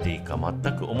何を言っていいか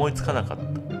全く思いつかなかった。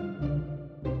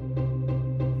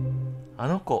あ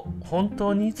の子本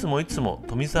当にいつもいつも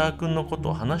富澤くんのこと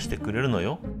を話してくれるの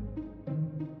よ。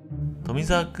富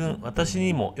澤くん、私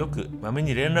にもよくまめ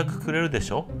に連絡くれるで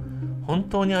しょ。本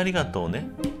当にありがとうね。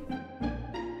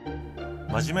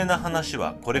真面目な話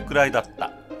はこれくらいだっ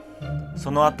た。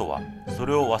その後はそ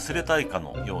れを忘れたいか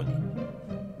のように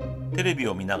テレビ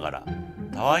を見ながら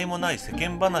たわいもない世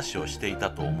間話をしてい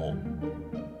たと思う。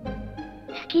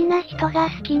好きな人が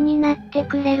好きになって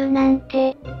くれるなん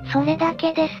て、それだ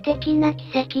けで素敵な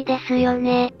奇跡ですよ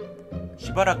ね。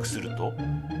しばらくすると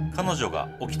彼女が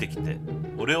起きてきて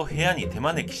俺を部屋に手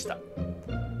招きした。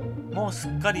もうす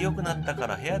っかり良くなったか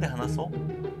ら部屋で話そう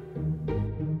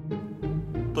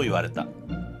と言われた。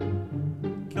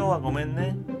今日はごめん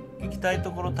ね。行きたい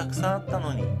ところたくさんあった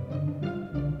のに。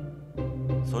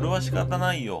それは仕方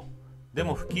ないよ。で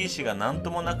も吹き石が何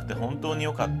ともなくて本当に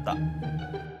良かった。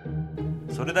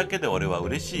それだけで俺は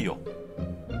嬉しいよ。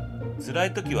辛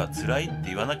い時は辛いって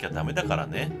言わなきゃダメだから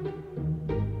ね。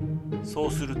そ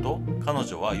うすると彼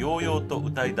女はようようと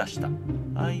歌い出した。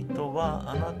愛とは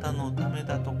あなたのため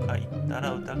だとか言った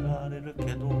ら疑われる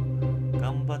けど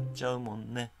頑張っちゃうも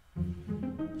んね。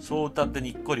そう歌って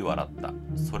にっこり笑った。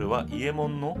それは伊右衛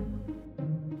門の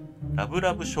ラブ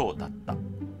ラブショーだった。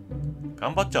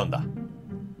頑張っちゃうんだ。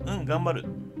うん頑張る。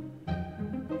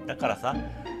だからさ、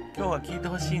今日は聞いて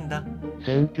ほしいんだ。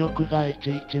選曲がい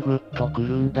ちいちグッとくる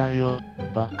んだよ、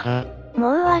バカ。も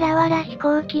うわらわら飛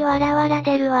行機わらわら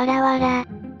出るわらわら。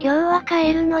今日は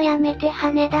帰るのやめて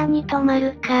羽田に泊ま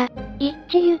るか。一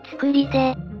致湯作り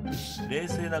で。冷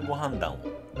静なご判断を。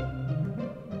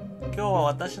今日は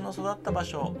私の育った場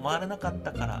所を回れなかっ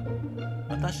たから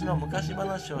私の昔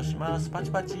話をします。パチ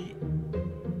パチ。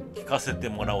聞かせて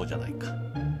もらおうじゃないか。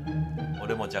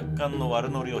俺も若干の悪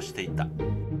ノリをしていた。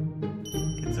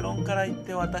結論から言っ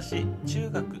て私中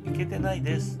学行けてない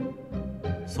です。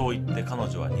そう言って彼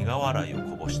女は苦笑いを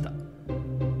こぼした。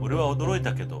俺は驚い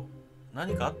たけど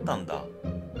何かあったんだ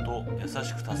と優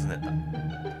しく尋ねた。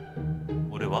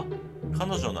俺は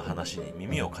彼女の話に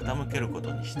耳を傾けるこ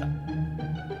とにした。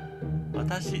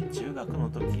私、中学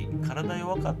の時体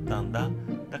弱かったんだ。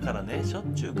だからね、しょ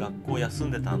っちゅう学校休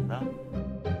んでたんだ。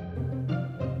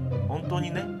本当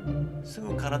にね、す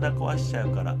ぐ体壊しちゃう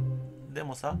から。で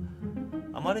もさ、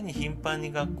あまりに頻繁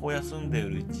に学校休んでい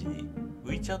るうちに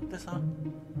浮いちゃってさ。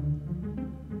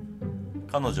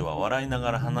彼女は笑いな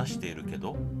がら話しているけ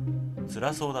ど、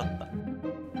辛そうだった。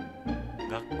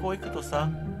学校行くとさ、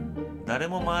誰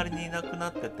も周りにいなくな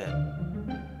ってて、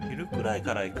昼くらい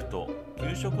から行くと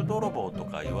給食泥棒と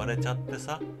か言われちゃって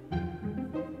さ。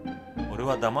俺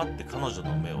は黙って彼女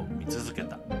の目を見続け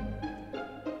た。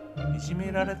いじめ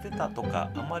られてたとか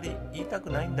あまり言いた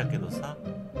くないんだけどさ、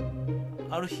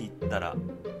ある日行ったら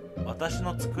私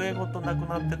の机ごとなく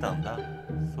なってたんだ。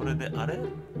それで、あれ、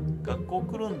学校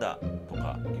来るんだと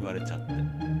か言われちゃって、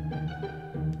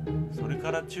それ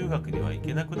から中学には行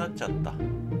けなくなっちゃった。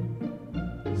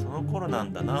その頃な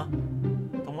んだな。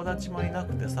友達もいな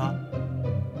くてさ、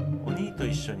お兄と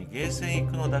一緒にゲーセン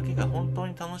行くのだけが本当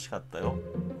に楽しかったよ。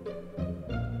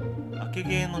明け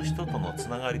ゲーの人とのつ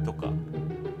ながりとか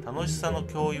楽しさの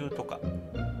共有とか、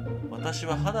私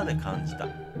は肌で感じた。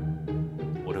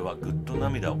俺はぐっと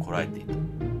涙をこらえていた。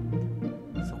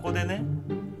そこでね、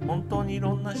本当にい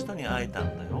ろんな人に会えた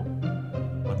んだよ。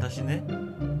私ね、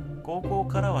高校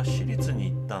からは私立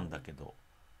に行ったんだけど、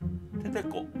テテ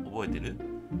コ覚えてる？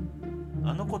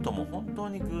あの子とも本当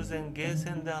に偶然ゲーセ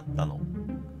ンで会ったの。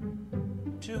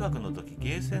中学の時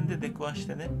ゲーセンで出くわし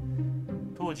てね。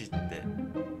当時って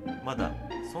まだ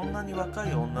そんなに若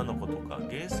い女の子とか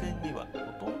ゲーセンには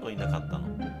ほとんどいなかった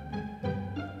の。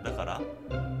だから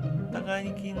お互い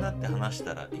に気になって話し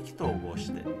たら意気投合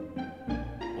して、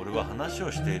俺は話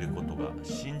をしていることが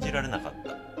信じられなかっ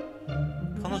た。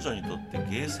彼女にとって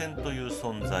ゲーセンという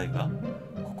存在が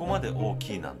ここまで大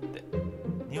きいなんて、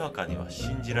にわかには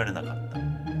信じられなかった。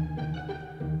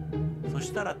そ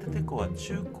したらテテコは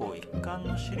中高一貫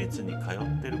の私立に通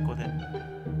ってる子で、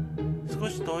少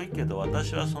し遠いけど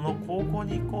私はその高校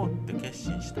に行こうって決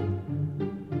心した。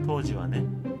当時はね、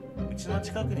うちの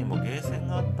近くにもゲーセン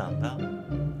があったんだ。っ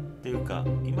ていうか、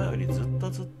今よりずっ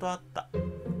とあった。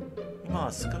今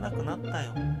は少なくなった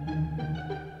よ。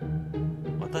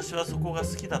私はそこが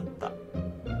好きだった。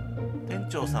店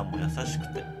長さんも優しく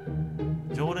て、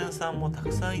常連さんもた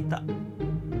くさんいた。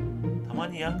たま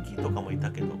にヤンキーとかもい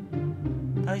たけど、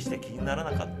大して気になら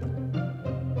なかっ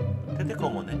た。テテコ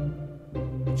もね、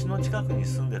うちの近くに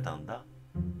住んでたんだ。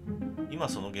今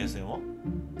そのゲーセンは？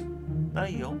な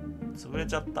いよ、潰れ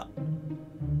ちゃった。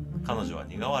彼女は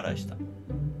苦笑いした。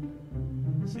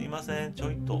すいません、ち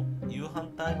ょいと夕飯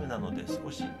タイムなので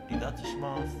少し離脱し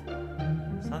ます。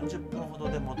30分ほど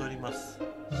で戻ります。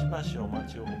しばしお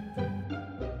待ちを。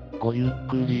ごゆっ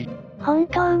くり。本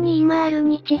当に今ある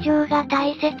日常が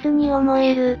大切に思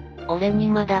える。俺に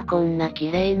まだこんな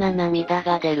綺麗な涙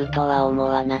が出るとは思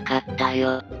わなかった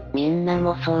よ。みんな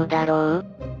もそうだろう？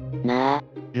なあ。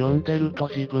読んでると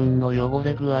自分の汚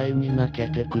れ具合に泣け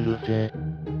てくるぜ。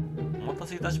お待た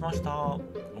せいたしました。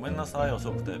ごめんなさい、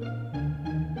遅くて。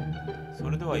そ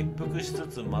れでは一服しつ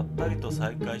つまったりと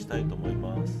再開したいと思い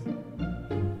ます。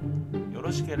よ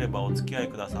ろしければお付き合い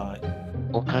ください。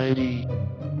おかえり。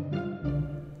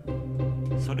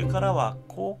それからは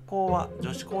高校は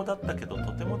女子校だったけど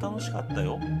とても楽しかった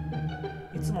よ。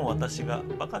いつも私が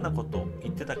バカなこと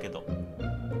言ってたけど、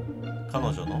彼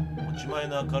女の持ち前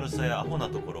の明るさやアホな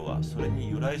ところはそれに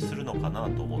由来するのかな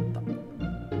と思った。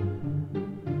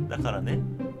だからね、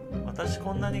私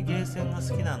こんなにゲーセンが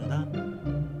好きなんだ。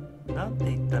なんて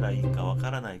言ったらいいかわ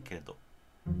からないけれど、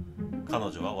彼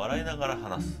女は笑いながら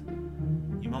話す。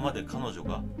今まで彼女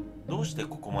がどうして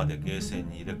ここまでゲーセン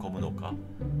に入れ込むのか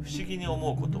不思議に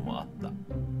思うこともあった。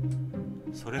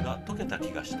それが解けた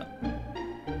気がした。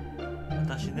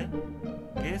私ね、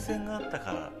ゲーセンがあった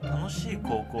から楽しい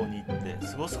高校に行って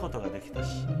過ごすことができた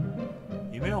し、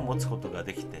夢を持つことが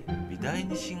できて美大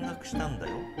に進学したんだ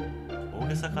よ。大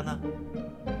げさかな。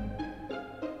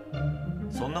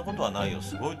そんなことはないよ、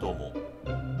すごいと思う。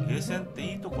ゲーセンって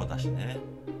いいとこだしね。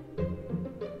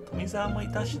富澤もい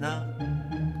たしな。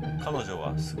彼女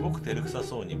はすごく照れくさ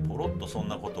そうにポロッとそん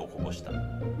なことをこぼした。彼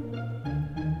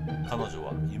女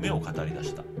は夢を語り出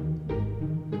した。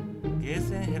ゲー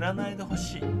セン減らないでほ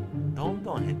しい。どん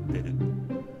どん減ってる。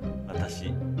私、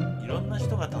いろんな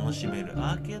人が楽しめる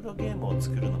アーケードゲームを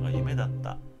作るのが夢だっ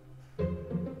た。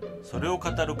それを語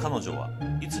る彼女は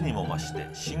いつにも増して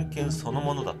真剣その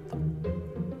ものだった。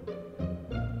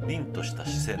凛とした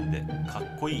視線でか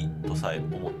っこいいとさえ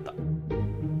思った。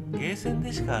ゲーセン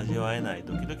でしか味わえない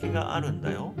ドキドキがあるん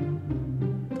だよ。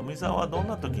富澤はどん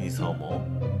な時にそう思う？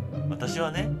私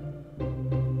はね、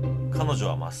彼女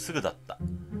はまっすぐだった。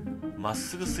まっ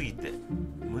すぐすぎて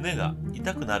胸が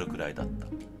痛くなるくらいだった。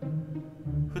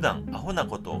普段アホな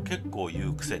ことを結構言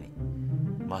うくせに、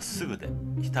まっすぐで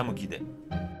ひたむきで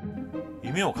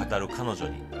夢を語る彼女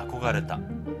に憧れた。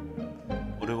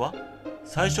俺は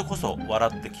最初こそ笑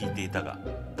って聞いていたが、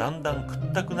だんだん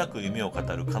屈託なく夢を語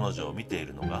る彼女を見てい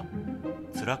るのが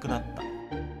辛くなった。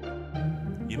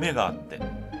夢があって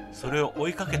それを追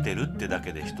いかけてるってだ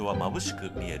けで人は眩し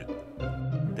く見える。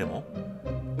でも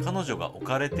彼女が置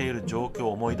かれている状況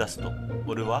を思い出すと、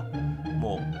俺は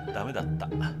もうダメだった。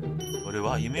俺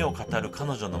は夢を語る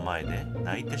彼女の前で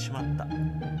泣いてしまった。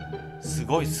す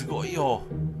ごいすごいよ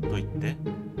と言って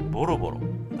ボロボロ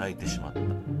泣いてしまった。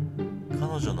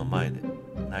彼女の前で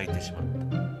泣いてしまっ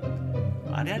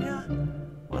た。ありゃりゃ、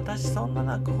私そんな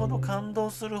泣くほど感動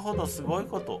するほどすごい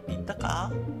こと言った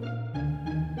か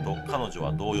と彼女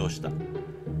は動揺した。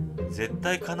絶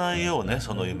対叶えようね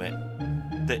その夢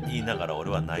って言いながら俺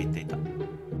は泣いていた。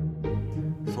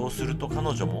そうすると彼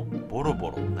女もボロボ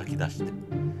ロ泣き出して、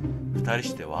二人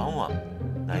してワンワ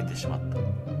ン泣いてしまった。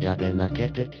やべ、泣け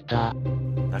てきた。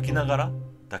泣きながら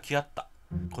抱き合った。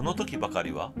この時ばか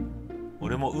りは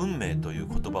俺も運命という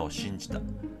言葉を信じた。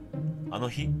あの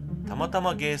日たまた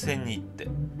まゲーセンに行って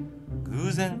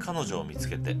偶然彼女を見つ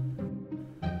けて、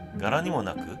柄にも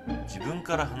なく自分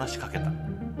から話しかけた。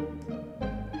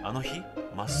あの日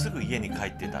まっすぐ家に帰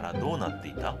ってたらどうなって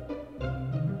いた？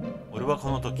俺はこ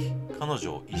の時彼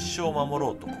女を一生守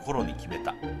ろうと心に決め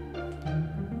た。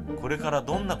これから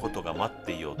どんなことが待っ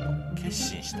ていようと決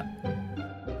心した。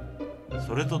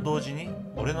それと同時に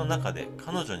俺の中で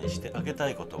彼女にしてあげた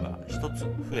いことが一つ増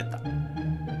えた。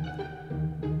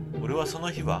俺はそ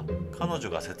の日は彼女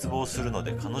が切望するの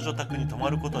で彼女宅に泊ま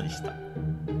ることにした。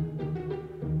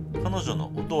彼女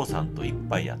のお父さんと一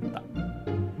杯やった。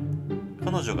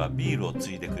彼女がビールを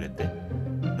ついでくれて、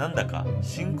なんだか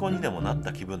新婚にでもなっ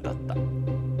た気分だった。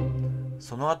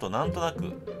その後なんとな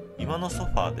く今のソ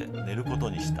ファーで寝ること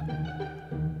にした。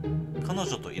彼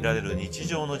女といられる日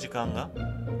常の時間が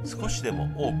少しでも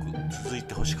多く続い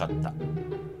てほしかった。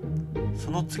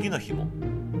その次の日も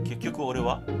結局俺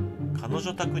は彼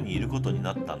女宅にいることに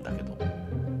なったんだけど、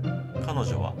彼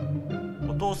女は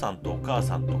お父さんとお母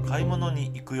さんと買い物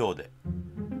に行くようで、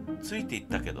ついて行っ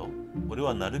たけど俺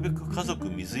はなるべく家族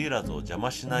水入らずを邪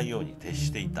魔しないように徹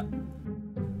していた。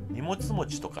荷物持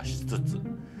ちとかしつつ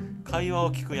会話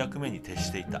を聞く役目に徹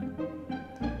していた。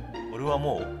俺は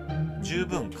もう十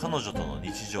分彼女との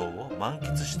日常を満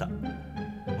喫した。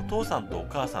お父さんとお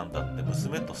母さんだって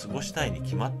娘と過ごしたいに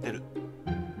決まってる。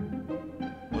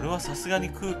俺はさすがに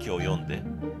空気を読んで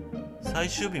最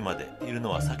終日までいるの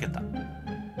は避けた。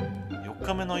4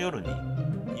日目の夜に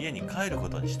家に帰るこ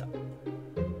とにした。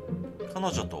彼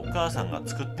女とお母さんが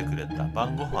作ってくれた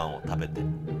晩ご飯を食べて、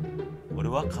俺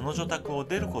は彼女宅を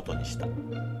出ることにした。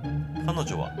彼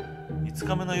女は5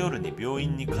日目の夜に病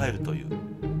院に帰るという。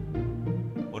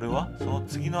俺はその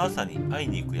次の朝に会い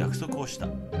に行く約束をした。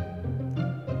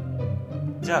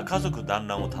じゃあ家族団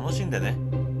らんを楽しんでね。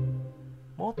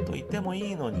もっといても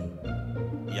いいのに。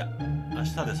いや、明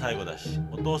日で最後だし、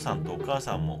お父さんとお母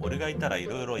さんも俺がいたらい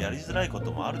ろいろやりづらいこ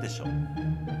ともあるでしょ。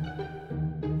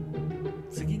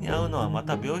次に会うのはま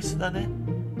た病室だね。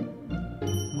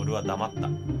俺は黙った。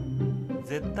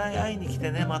絶対会いに来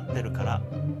てね、待ってるから。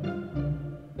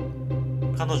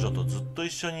彼女とずっと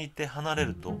一緒にいて離れ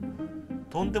ると、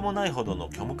とんでもないほどの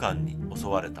虚無感に襲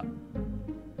われた。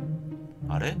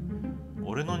あれ？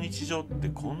俺の日常って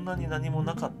こんなに何も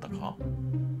なかったか？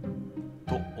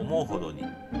と思うほどに、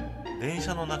電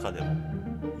車の中でも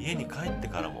家に帰って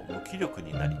からも無気力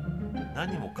になり、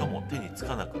何もかも手につ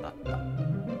かなくなった。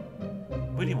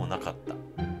無理もなかった。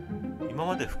今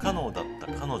まで不可能だった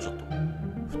彼女と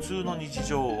普通の日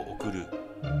常を送る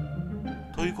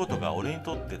ということが俺に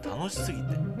とって楽しすぎ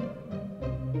て、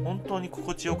本当に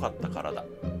心地よかったからだ。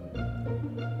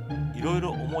いろい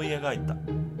ろ思い描いた。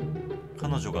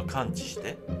彼女が完治し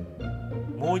て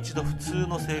もう一度普通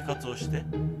の生活をして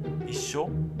一生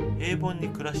平凡に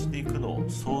暮らしていくのを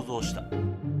想像した。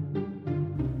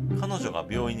彼女が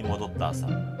病院に戻った朝、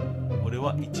俺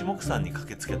は一目散に駆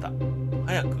けつけた。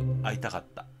早く会いたかっ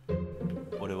た。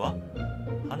俺は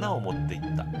花を持って行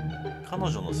った。彼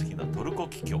女の好きなトルコ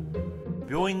キキョウ。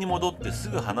病院に戻ってす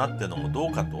ぐ花ってのもど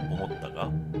うかと思ったが、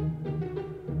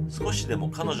少しでも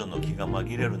彼女の気が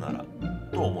紛れるなら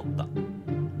と思った。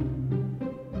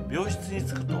病室に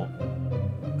着くと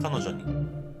彼女に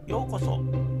「ようこそ」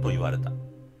と言われた。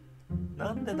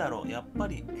なんでだろう、やっぱ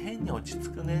り変に落ち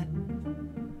着くね。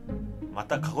ま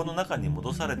たカゴの中に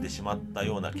戻されてしまった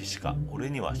ような気しか俺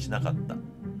にはしなかった。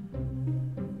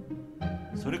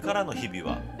それからの日々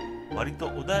は割と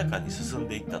穏やかに進ん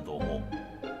でいったと思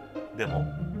う。でも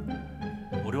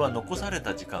俺は残され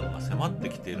た時間が迫って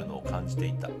きているのを感じて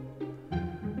いた。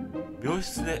病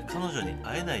室で彼女に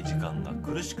会えない時間が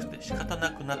苦しくて仕方な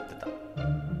くなってた。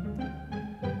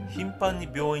頻繁に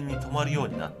病院に泊まるよう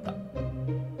になった。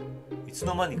いつ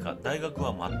の間にか大学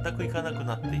は全く行かなく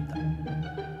なっていた。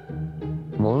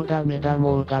もうダメだ、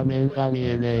もう画面が見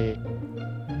えねえ。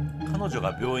彼女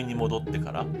が病院に戻って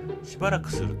からしばら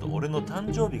くすると俺の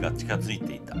誕生日が近づい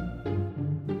ていた。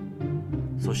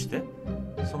そして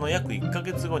その約1ヶ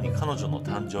月後に彼女の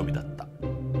誕生日だった。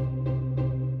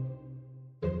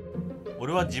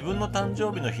俺は自分の誕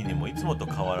生日の日にもいつもと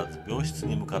変わらず病室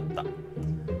に向かった。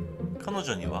彼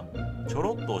女にはちょ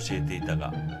ろっと教えていた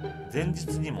が、前日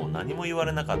にも何も言わ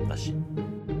れなかったし、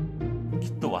き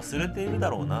っと忘れているだ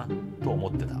ろうなと思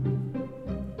ってた。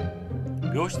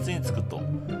病室に着くと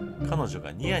彼女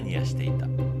がニヤニヤしていた。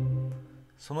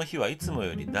その日はいつも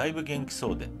よりだいぶ元気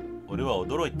そうで、俺は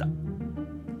驚いた。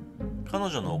彼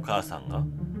女のお母さんが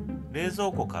冷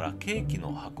蔵庫からケーキ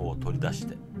の箱を取り出し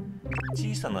て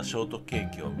小さなショートケー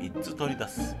キを3つ取り出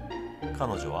す。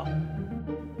彼女は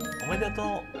「おめでと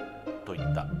う」と言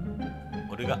った。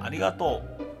俺が「ありがと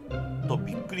う」と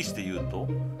びっくりして言うと、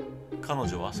彼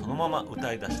女はそのまま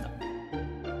歌い出した。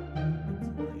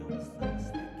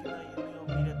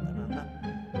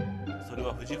それ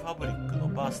はフジファブリックの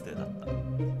バースデーだった。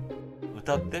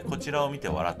歌ってこちらを見て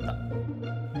笑った。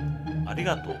あり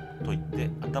がとうと言って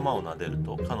頭を撫でる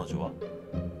と、彼女は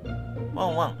ワ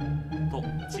ンワンと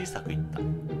小さく言った。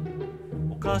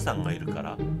お母さんがいるか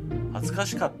ら恥ずか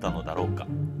しかったのだろうか。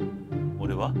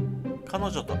俺は彼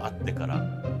女と会ってから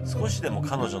少しでも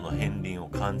彼女の片鱗を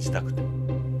感じたくて、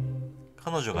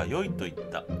彼女が良いと言っ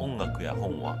た音楽や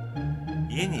本は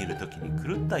家にいる時に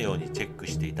狂ったようにチェック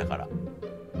していたから、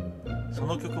そ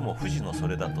の曲も富士のそ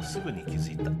れだとすぐに気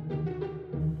づいた。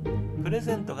プレ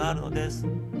ゼントがあるのです。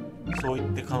そう言っ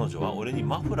て彼女は俺に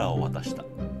マフラーを渡した。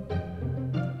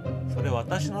それ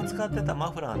私の使ってた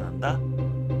マフラーなんだ。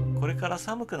これから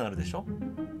寒くなるでしょ。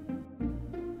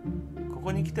こ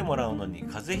こに来てもらうのに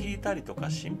風邪ひいたりとか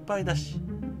心配だし。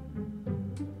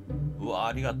うわ、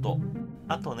ありがとう。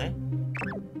あとね。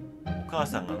お母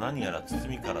さんが何やら包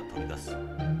みから取り出す。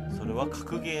それは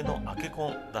格ゲーのアケコ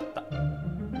ンだった。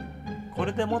こ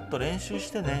れでもっと練習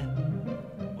してね。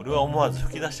俺は思わず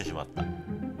吹き出してしまった。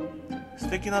素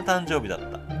敵な誕生日だっ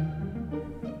た。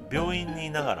病院にい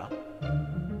ながら、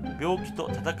病気と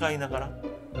戦いながら、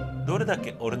どれだ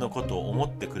け俺のことを思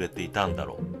ってくれていたんだ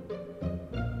ろ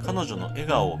う。彼女の笑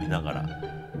顔を見ながら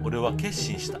俺は決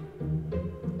心した。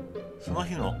その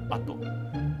日の後、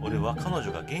俺は彼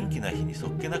女が元気な日にそ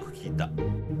っけなく聞いた。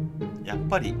やっ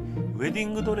ぱりウェディ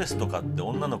ングドレスとかって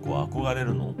女の子は憧れ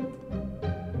るの？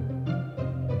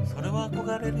それは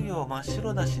憧れるよ。真っ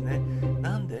白だしね。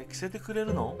なんで着せてくれ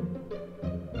るの？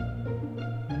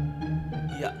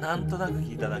いや、なんとなく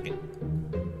聞いただけ。着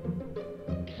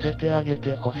せてあげ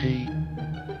てほしい。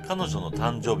彼女の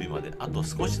誕生日まであと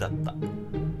少しだった。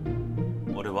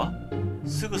俺は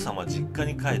すぐさま実家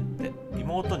に帰って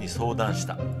妹に相談し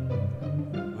た。ウ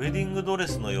ェディングドレ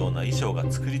スのような衣装が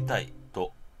作りたい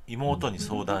と妹に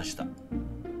相談した。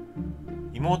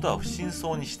妹は不審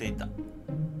そうにしていた。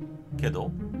け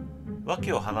ど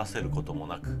訳を話せることも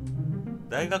なく、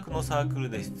大学のサークル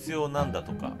で必要なんだ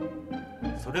とか、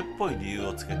それっぽい理由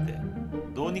をつけて、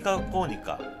どうにかこうに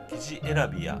か生地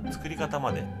選びや作り方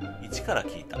まで一から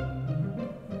聞いた。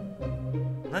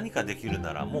何かできる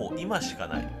ならもう今しか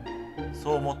ない。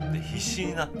そう思って必死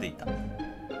になっていた。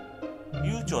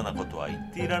悠長なことは言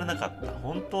っていられなかった。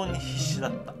本当に必死だ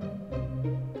った。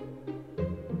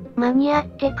間に合っ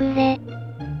てくれ。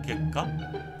結果、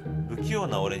不器用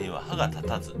な俺には歯が立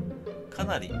たず、か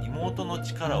なり妹の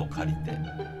力を借りて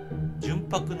純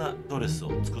白なドレス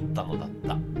を作ったのだっ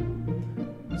た。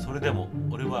それでも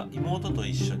俺は妹と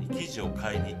一緒に生地を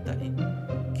買いに行ったり、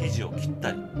生地を切っ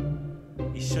たり、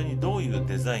一緒にどういう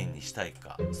デザインにしたい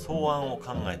か草案を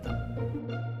考えた。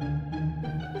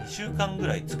2週間ぐ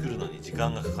らい作るのに時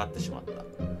間がかかってしまった。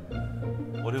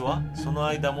俺はその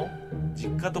間も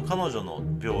実家と彼女の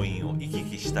病院を行き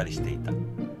来したりしていた。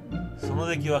その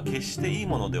出来は決していい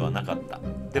ものではなかった。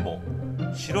でも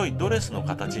白いドレスの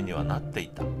形にはなってい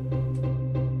た。ウ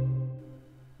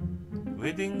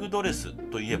ェディングドレス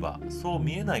といえばそう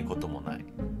見えないこともない。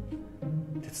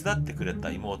手伝ってくれ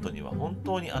た妹には本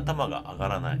当に頭が上が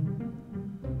らない。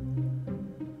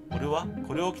俺は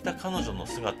これを着た彼女の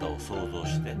姿を想像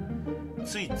して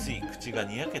ついつい口が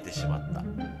にやけてしまった。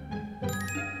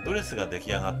ドレスが出来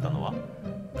上がったのは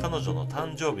彼女の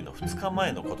誕生日の2日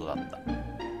前のことだった。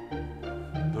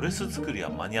ドレス作りは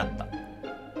間に合った。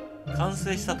完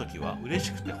成した時は嬉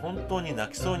しくて本当に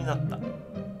泣きそうになった。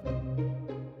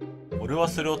俺俺は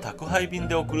それを宅配便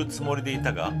で送るつもりでい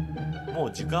たが、も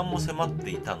う時間も迫って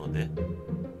いたので、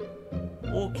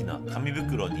大きな紙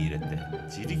袋に入れて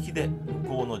自力で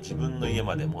向こうの自分の家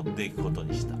まで持っていくこと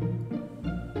にした。こ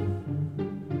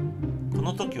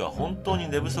の時は本当に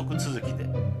寝不足続きで、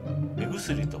目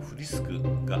薬とフリスク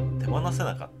が手放せ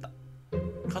なかった。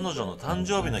彼女の誕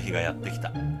生日の日がやってき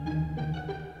た。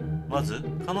まず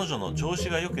彼女の調子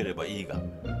が良ければいいが、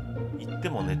言って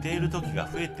も寝ている時が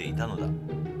増えていたのだ。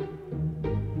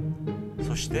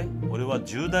そして俺は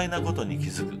重大なことに気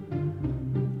づく。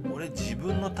俺自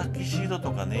分のタキシード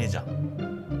とかねえじゃん。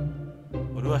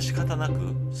俺は仕方なく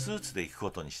スーツで行くこ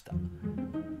とにした。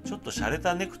ちょっと洒落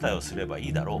たネクタイをすればい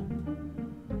いだろ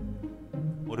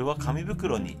う。俺は紙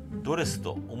袋にドレス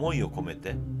と思いを込め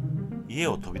て家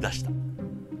を飛び出し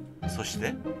た。そし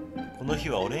てこの日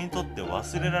は俺にとって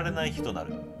忘れられない日とな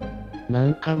る。な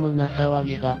んか胸騒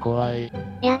ぎが怖い。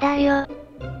やだよ。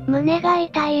胸が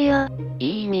痛いよ。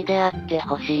いい意味であって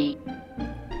ほしい。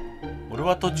俺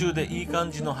は途中でいい感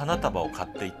じの花束を買っ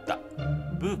ていった。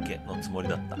ブーケのつもり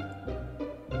だった。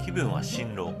気分は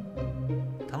新郎。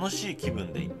楽しい気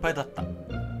分でいっぱいだった。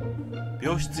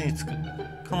病室に着く。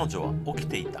彼女は起き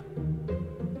ていた。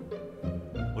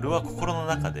俺は心の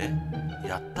中で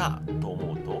やったと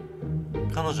思うと、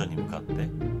彼女に向かって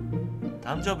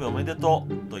誕生日おめでと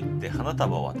うと言って花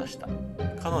束を渡した。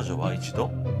彼女は一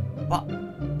度わ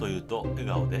っと言うと笑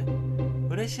顔で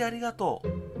嬉しいありがと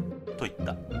うと言っ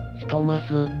た。ひとま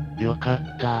ずよか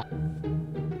った。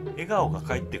笑顔が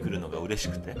返ってくるのが嬉し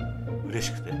くて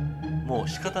もう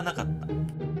仕方なかった。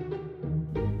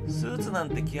スーツなん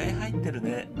て気合入ってる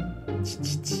ね。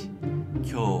今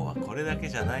日はこれだけ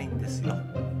じゃないんですよ。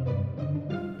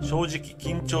正直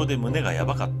緊張で胸がや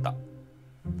ばかった。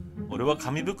俺は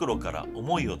紙袋から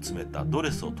思いを詰めたド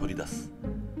レスを取り出す。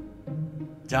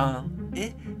じゃん。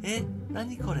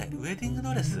何これ、ウェディング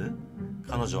ドレス？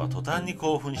彼女は途端に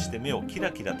興奮して目をキ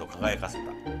ラキラと輝かせた。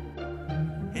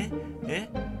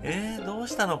どう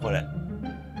したのこれ。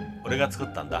俺が作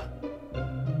ったんだ。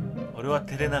俺は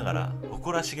照れながら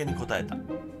誇らしげに答えた。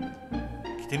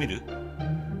着てみる？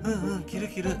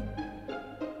着る。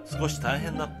少し大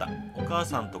変だった。お母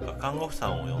さんとか看護婦さ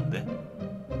んを呼んで、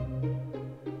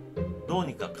どう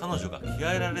にか彼女が着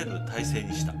替えられる体勢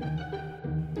にした。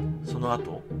その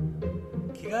後、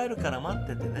着替えるから待っ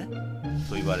ててね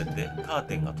と言われてカー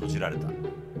テンが閉じられた。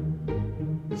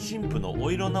新婦の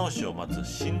お色直しを待つ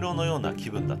新郎のような気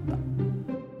分だっ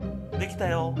た。できた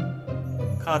よ。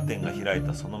カーテンが開い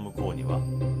たその向こうには、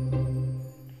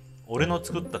俺の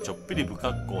作ったちょっぴり不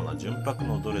格好な純白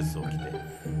のドレスを着て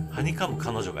はにかむ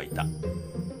彼女がいた。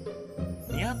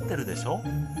似合ってるでしょ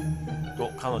と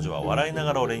彼女は笑いな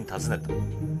がら俺に尋ねた。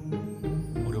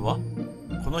俺は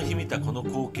この日見たこの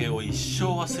光景を一生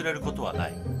忘れることはな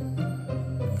い。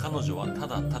彼女はた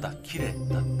だただ綺麗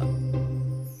だった。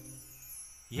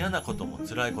嫌なことも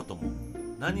辛いことも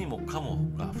何もかも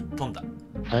が吹っ飛んだ。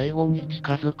最後に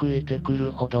近づいてく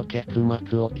るほど結末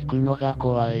を聞くのが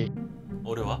怖い。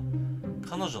俺は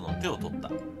彼女の手を取った。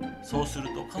そうする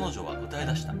と彼女は歌い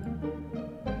出した。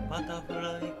バタフ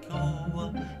ライ今日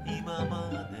は今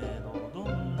までのど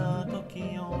んな時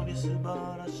より素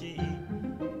晴らしい。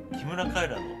木村カエ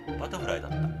ラのバタフライだ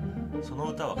った。そ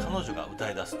の歌は彼女が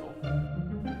歌い出すと、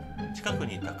近く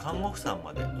にいた看護婦さん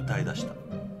まで歌い出した。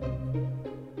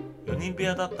4人部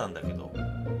屋だったんだけど、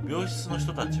病室の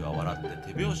人たちは笑っ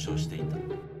て手拍子をしていた。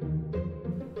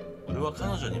俺は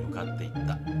彼女に向かって言っ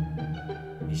た。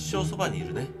一生そばにい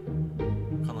るね。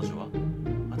彼女は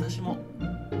私も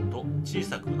と小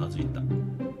さくうなずいた。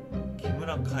木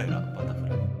村カエラバタフ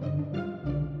ライ。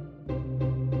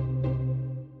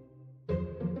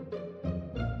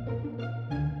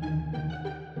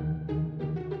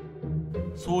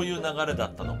そういう流れだ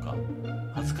ったのか、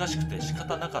恥ずかしくて仕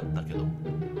方なかったけど、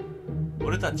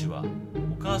俺たちは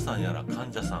お母さんやら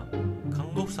患者さん、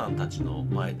看護婦さんたちの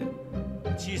前で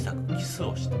小さくキス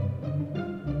をした。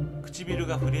唇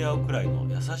が触れ合うくらいの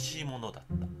優しいものだっ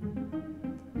た。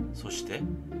そして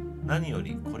何よ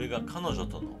りこれが彼女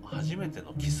との初めて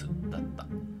のキスだった。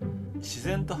自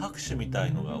然と拍手みた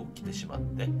いのが起きてしまっ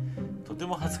てとて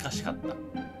も恥ずかしかった。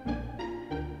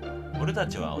俺た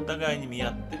ちはお互いに見合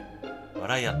って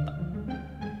笑い合った。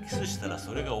キスしたら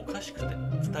それがおかしくて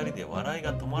2人で笑い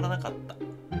が止まらなかった。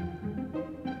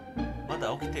まだ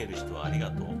起きている人はあり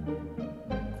がとう。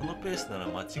このペースなら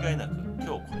間違いなく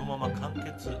今日このまま完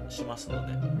結しますの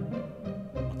で、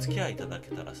お付き合いいただけ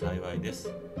たら幸いで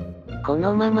す。こ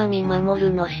のまま見守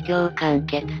るの司教完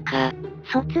結か。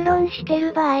卒論して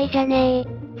る場合じゃねえ。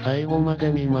最後ま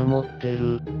で見守って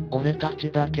る。俺た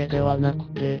ちだけではなく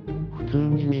て、普通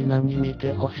に皆に見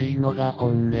てほしいのが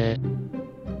本音。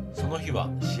その日は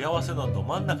幸せのど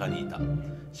真ん中にいた。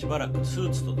しばらくスー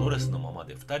ツとドレスのまま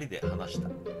で2人で話した。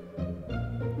不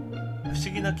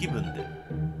思議な気分で、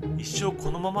一生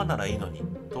このままならいいのに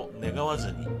と願わ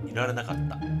ずにいられなかっ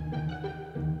た。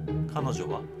彼女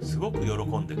はすごく喜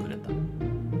んでくれた。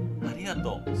ありが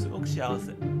とう、すごく幸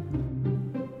せ。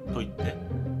と言って、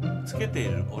つけてい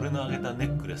る俺のあげたネ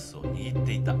ックレスを握っ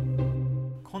ていた。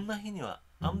こんな日には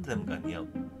アンデムが似合う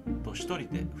と一人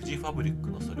でフジファブリック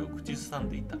のそれを口ずさん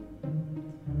でいた。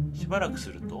しばらくす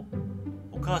ると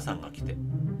お母さんが来て、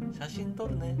写真撮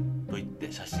るねと言っ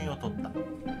て写真を撮った。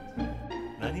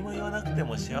何も言わなくて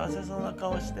も幸せそうな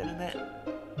顔してるね。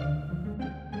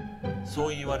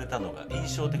そう言われたのが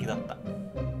印象的だった。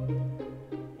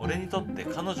俺にとって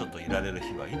彼女といられる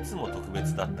日はいつも特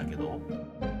別だったけど、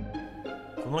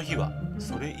この日は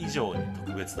それ以上に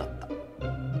特別だった。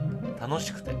楽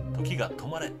しくて時が止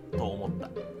まれと思った。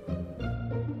こ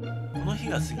の日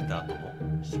が過ぎた後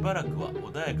もしばらくは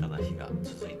穏やかな日が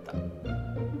続いた。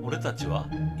俺たちは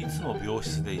いつも病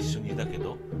室で一緒にいたけ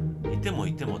ど、いても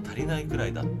いても足りないくら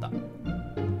いだった。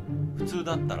普通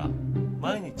だったら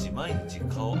毎日毎日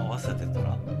顔を合わせてた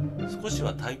ら少し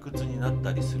は退屈になっ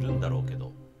たりするんだろうけ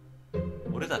ど、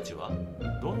俺たちは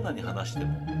どんなに話して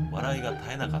も笑いが絶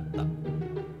えなかった。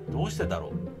どうしてだ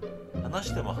ろう。話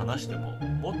しても話しても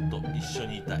もっと一緒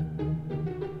にいたい。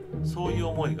そういう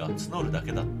思いが募るだ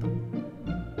けだっ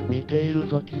た。見ている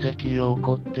ぞ、奇跡を起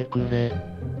こってくれ。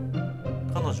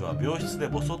彼女は病室で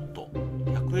ボソッと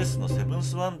 100S のセブン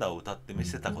スワンダーを歌って見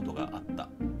せたことがあった。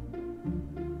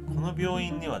この病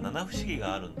院には七不思議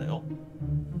があるんだよ。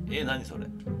何それ。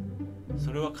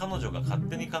それは彼女が勝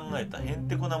手に考えたへん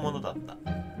てこなものだった。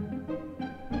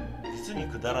実に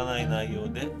くだらない内容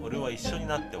で俺は一緒に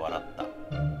なって笑った。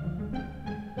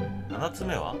7つ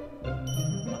目は、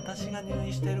私が入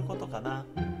院していることかな。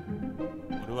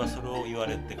俺はそれを言わ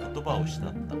れて言葉を失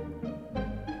った。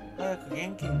早く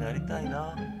元気になりたい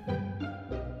な。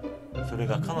それ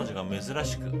が彼女が珍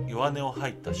しく弱音を吐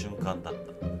いた瞬間だっ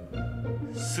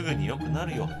た。すぐに良くな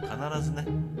るよ、必ずね。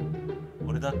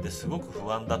俺だってすごく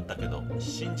不安だったけど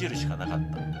信じるしかなかっ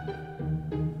た。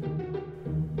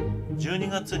12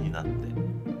月になって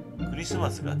クリス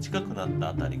マスが近くなった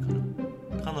あたりから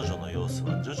彼女の様子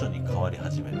は徐々に変わり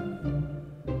始める。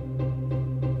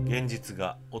現実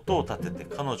が音を立て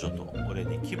て彼女と俺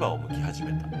に牙を向き始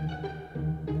めた。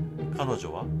彼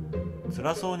女は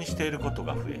辛そうにしていること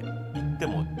が増え、言って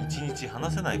も一日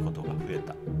話せないことが増え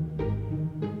た。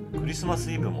クリスマス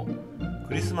イブも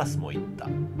クリスマスも行った。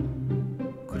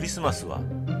クリスマスは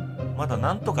まだ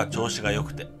なんとか調子が良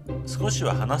くて少し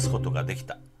は話すことができ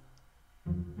た。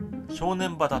正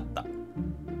念場だった。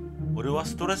俺は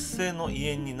ストレス性の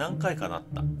胃炎に何回かなっ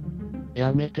た。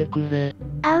やめてくれ。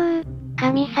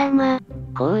神様。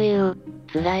こういう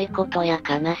辛いことや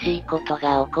悲しいこと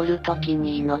が起こるとき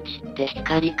に命って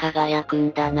光り輝く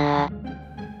んだな。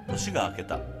年が明け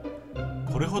た。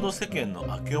これほど世間の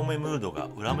明けおめムードが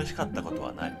恨めしかったこと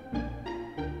はない。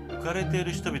浮かれてい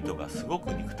る人々がすご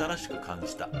く憎たらしく感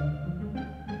じた。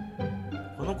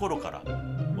この頃から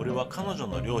俺は彼女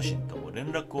の両親とも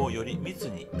連絡をより密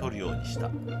に取るようにした。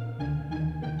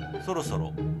そろそ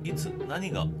ろいつ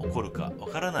何が起こるかわ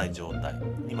からない状態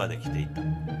にまで来ていた。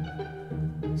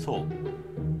そ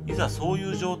う、いざそう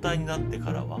いう状態になって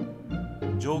からは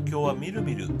状況はみる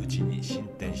みるうちに進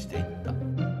展していった。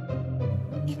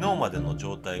昨日までの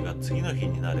状態が次の日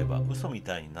になれば嘘み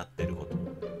たいになっていること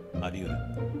もあり得る。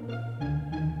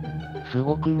す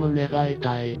ごく胸が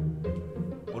痛い。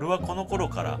俺はこの頃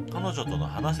から彼女との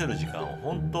話せる時間を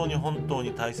本当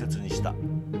に大切にした。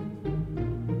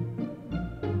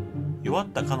弱っ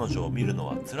た彼女を見るの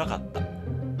は辛かった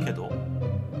けど、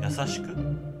優しく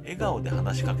笑顔で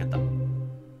話しかけた。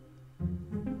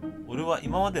俺は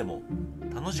今までも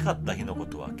楽しかった日のこ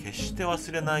とは決して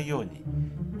忘れないように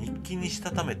日記にし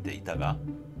たためていたが、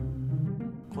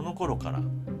この頃から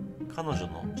彼女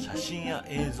の写真や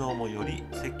映像もより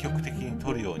積極的に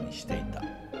撮るようにしていた。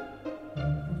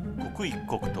刻一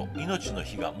刻と命の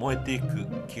火が燃えていく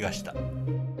気がした。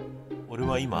俺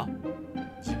は今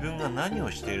自分が何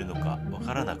をしているのかわ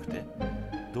からなくて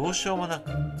どうしようもな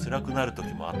く辛くなる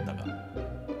時もあったが、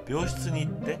病室に行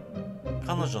って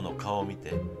彼女の顔を見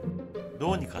て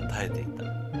どうにか耐えていた。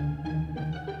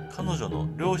彼女の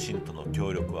両親との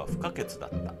協力は不可欠だっ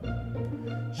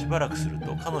た。しばらくする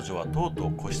と彼女はとうと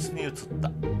う個室に移っ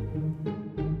た。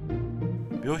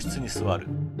病室に座る。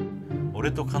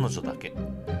俺と彼女だけ。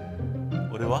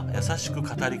俺は優しく語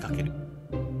りかける。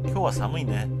今日は寒い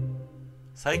ね。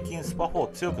最近スパ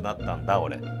4強くなったんだ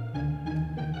俺。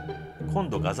今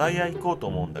度画材屋行こうと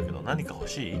思うんだけど何か欲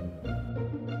しい？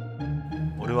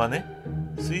俺はね、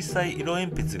水彩色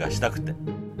鉛筆がしたくて。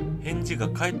返事が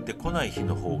返ってこない日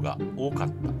の方が多かっ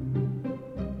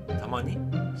た。たまに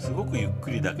すごくゆっ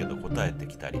くりだけど答えて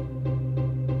きたり、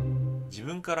自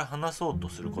分から話そうと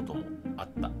することもあっ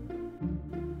た。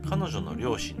彼女の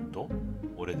両親と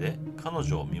俺で彼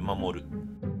女を見守る。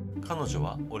彼女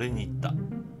は俺に言った。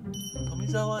富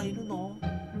澤いるの？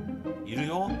いる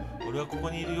よ。俺はここ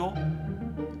にいるよ。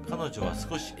彼女は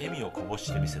少し笑みをこぼ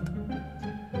してみせた。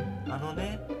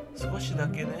少しだ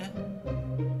けね、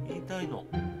言いたいの。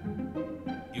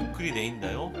ゆっくりでいいん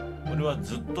だよ。俺は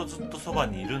ずっとそば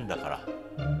にいるんだから。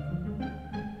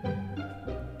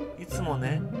いつも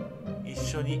ね、一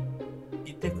緒に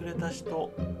いてくれた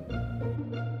人。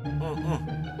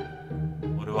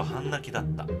俺は半泣きだっ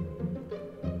た。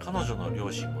彼女の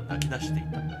両親も泣き出してい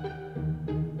た。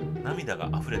涙が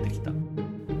溢れてきた。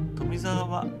富澤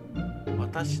は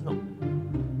私の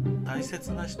大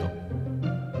切な人。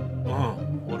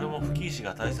俺も吹石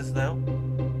が大切だよ。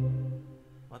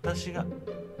私が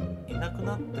いなく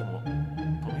なっても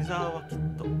富澤はきっ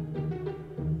と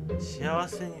幸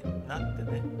せになって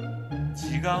ね。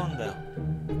違うんだよ。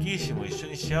吹石も一緒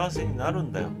に幸せになる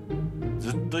んだよ。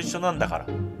ずっと一緒なんだから。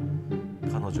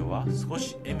彼女は少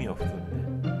し笑みを含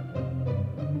ん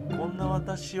で、こんな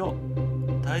私を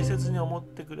大切に思っ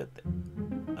てくれて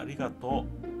ありがと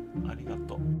う。ありが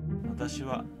とう。私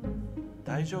は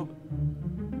大丈夫。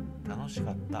楽し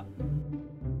かった。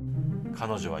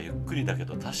彼女はゆっくりだけ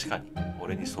ど確かに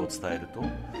俺にそう伝えると、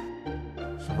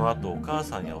その後お母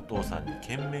さんやお父さんに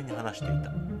懸命に話してい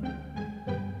た。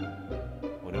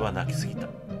俺は泣きすぎた。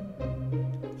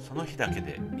その日だけ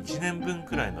で1年分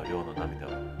くらいの量の涙を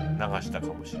流したか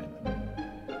もしれな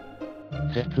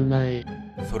い。切ない。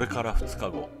それから2日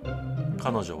後、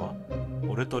彼女は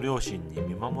俺と両親に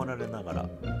見守られながら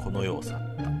この世を去っ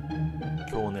た。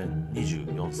享年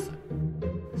24歳。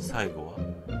最後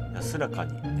は安らか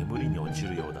に眠りに落ち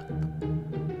るようだった。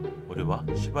俺は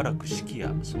しばらく式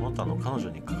やその他の彼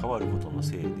女に関わることの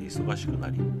せいで忙しくな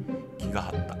り、気が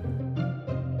張った。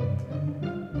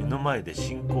目の前で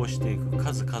進行していく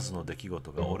数々の出来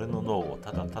事が俺の脳を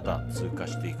ただただ通過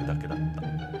していくだけだった。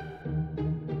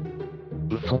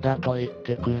嘘だと言っ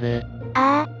てくれ。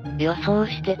ああ、予想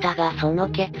してたがその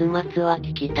結末は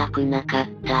聞きたくなかっ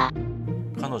た。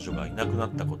彼女がいなくなっ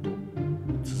たこと、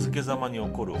続けざまに起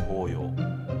こる抱擁。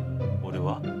俺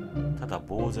はただ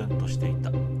呆然としてい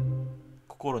た。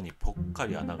心にぽっか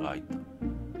り穴が開いた。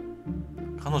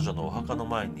彼女のお墓の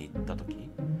前に行った時、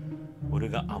俺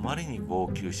があまりに号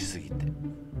泣しすぎて、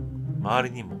周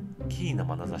りにも奇異な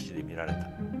眼差しで見られた。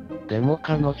でも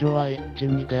彼女は一致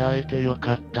に出会えてよ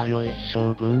かったよ。一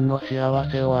生分の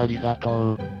幸せをありが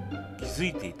とう。気づ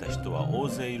いていた人は大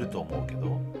勢いると思うけ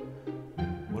ど、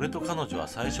俺と彼女は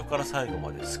最初から最後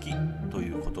まで好きと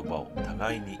いう言葉を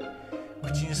互いに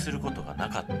口にすることがな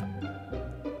かった。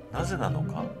なぜなの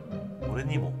か俺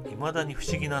にも未だに不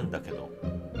思議なんだけど、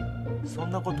そ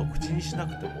んなこと口にしな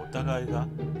くてもお互いが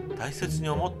大切に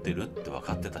思ってるって分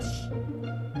かってたし、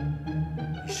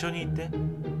一緒にいて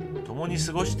共に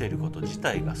過ごしていること自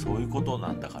体がそういうこと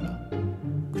なんだから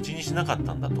口にしなかっ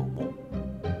たんだと思う。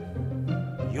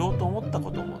言おうと思った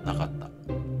こともなかった。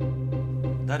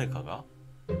誰かが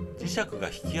磁石が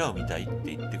引き合うみたいっ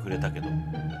て言ってくれたけど、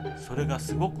それが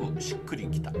すごくしっくり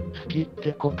きた。好きっ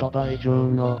て言葉以上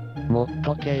のもっ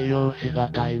と形容しが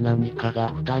たい何か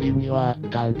が二人にはあっ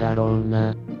たんだろう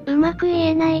な。うまく言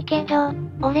えないけど、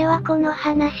俺はこの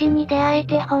話に出会え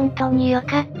て本当に良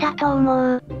かったと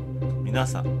思う。皆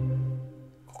さん、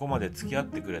ここまで付き合っ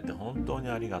てくれて本当に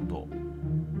ありがと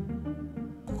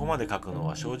う。ここまで書くの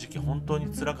は正直本当に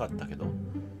辛かったけど、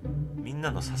みん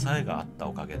なの支えがあった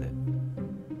おかげで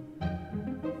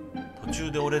途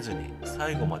中で折れずに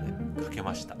最後まで書け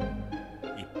ました。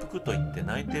一服と言って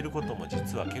泣いていることも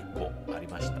実は結構あり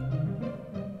ました。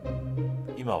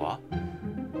今は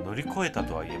乗り越えた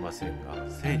とは言えませんが、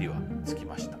整理はつき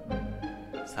ました。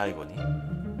最後に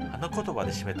花言葉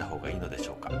で締めた方がいいのでし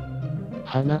ょうか。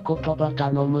花言葉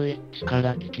頼む。一致か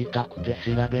ら聞きたくて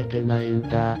調べてないん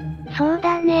だ。そう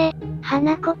だね、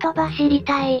花言葉知り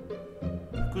たい。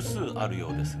複数あるよ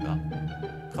うですが、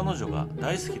彼女が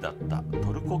大好きだった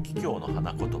トルコキキョウの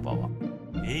花言葉は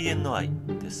永遠の愛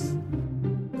です。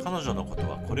彼女のこと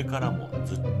はこれからも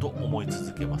ずっと思い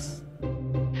続けます。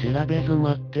調べず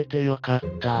待っててよかっ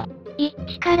た。一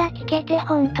致から聞けて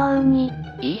本当に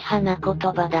いい花言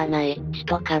葉だな。一致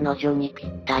と彼女にぴっ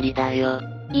たりだよ。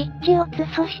一致お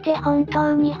つ、そして本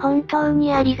当に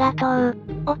ありがとう。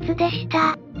おつでし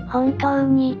た。本当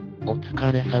に。お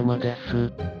疲れ様で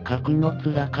す。書くの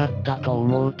辛かったと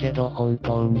思うけど本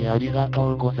当にありが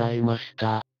とうございまし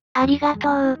た。ありがと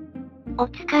う。お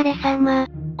疲れ様。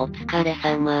お疲れ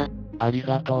様。あり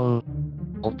がとう。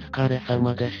お疲れ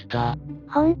様でした。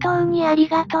本当にあり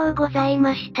がとうござい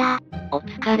ました。お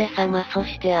疲れ様、そ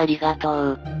してありが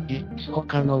とう。一致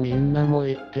他のみんなも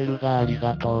言ってるがあり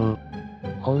がとう。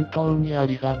本当にあ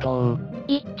りがとう。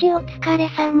一致お疲れ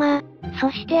様、そ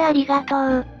してありがと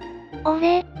う。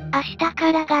俺、明日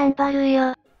から頑張る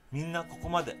よ。みんなここ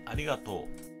までありがと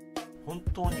う。本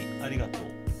当にありがとう。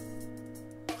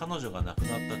彼女が亡く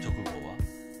なった直後は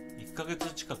1ヶ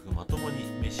月近くまともに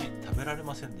飯食べられ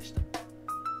ませんでした。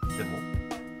でも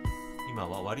今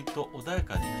は割と穏や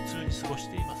かに普通に過ごし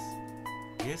ています。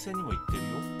ゲーセンにも行ってるよ。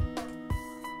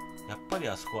やっぱり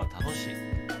あそこは楽しい。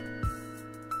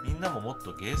みんなももっ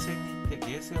とゲーセンに行ってゲ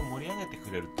ーセンを盛り上げて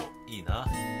くれるといいな。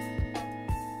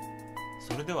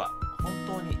それでは本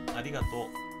当にありがとう。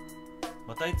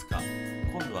またいつか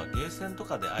今度はゲーセンと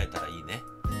かで会えたらいいね。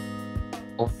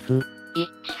おつ。一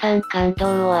致さん感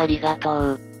動をありが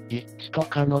とう。一致と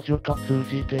彼女と通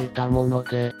じていたもの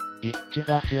で、一致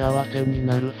が幸せに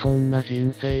なるそんな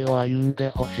人生を歩んで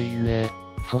ほしいね。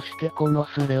そしてこの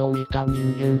スレを見た人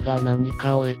間が何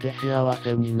かを得て幸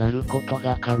せになること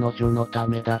が彼女のた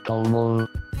めだと思う。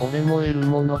俺も得る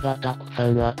ものがたくさ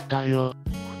んあったよ。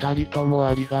二人とも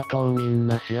ありがとう。みん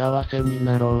な幸せに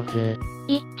なろうぜ。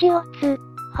一致おつ、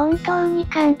本当に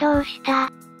感動した。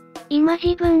今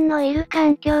自分のいる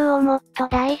環境をもっと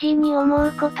大事に思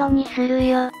うことにする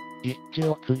よ。一致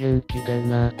おつ元気で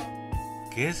な。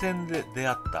ゲーセンで出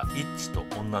会ったイッチと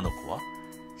女の子は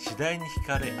次第に惹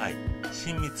かれ合い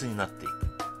親密になってい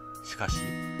く。しかし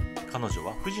彼女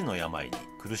は不治の病に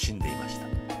苦しんでいました。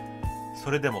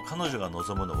それでも彼女が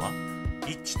望むのは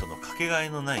イッチとのかけがえ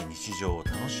のない日常を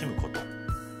楽しむこと。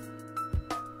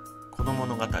この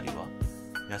物語は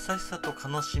優しさと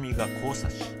悲しみが交差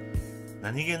し、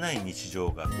何気ない日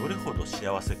常がどれほど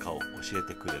幸せかを教え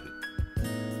てくれる。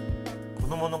こ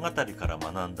の物語から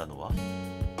学んだのは、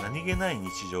何気ない日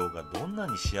常がどんな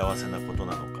に幸せなこと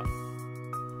なのか。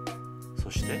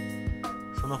そして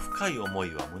その深い思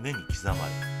いは胸に刻ま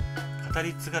れ、語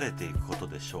り継がれていくこと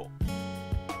でしょ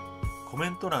う。コメ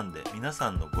ント欄で皆さ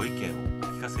んのご意見を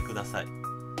お聞かせください。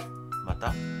ま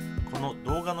たこの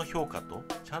動画の評価と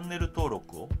チャンネル登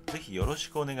録をぜひよろし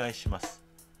くお願いします。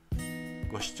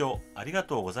ご視聴ありが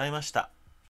とうございました。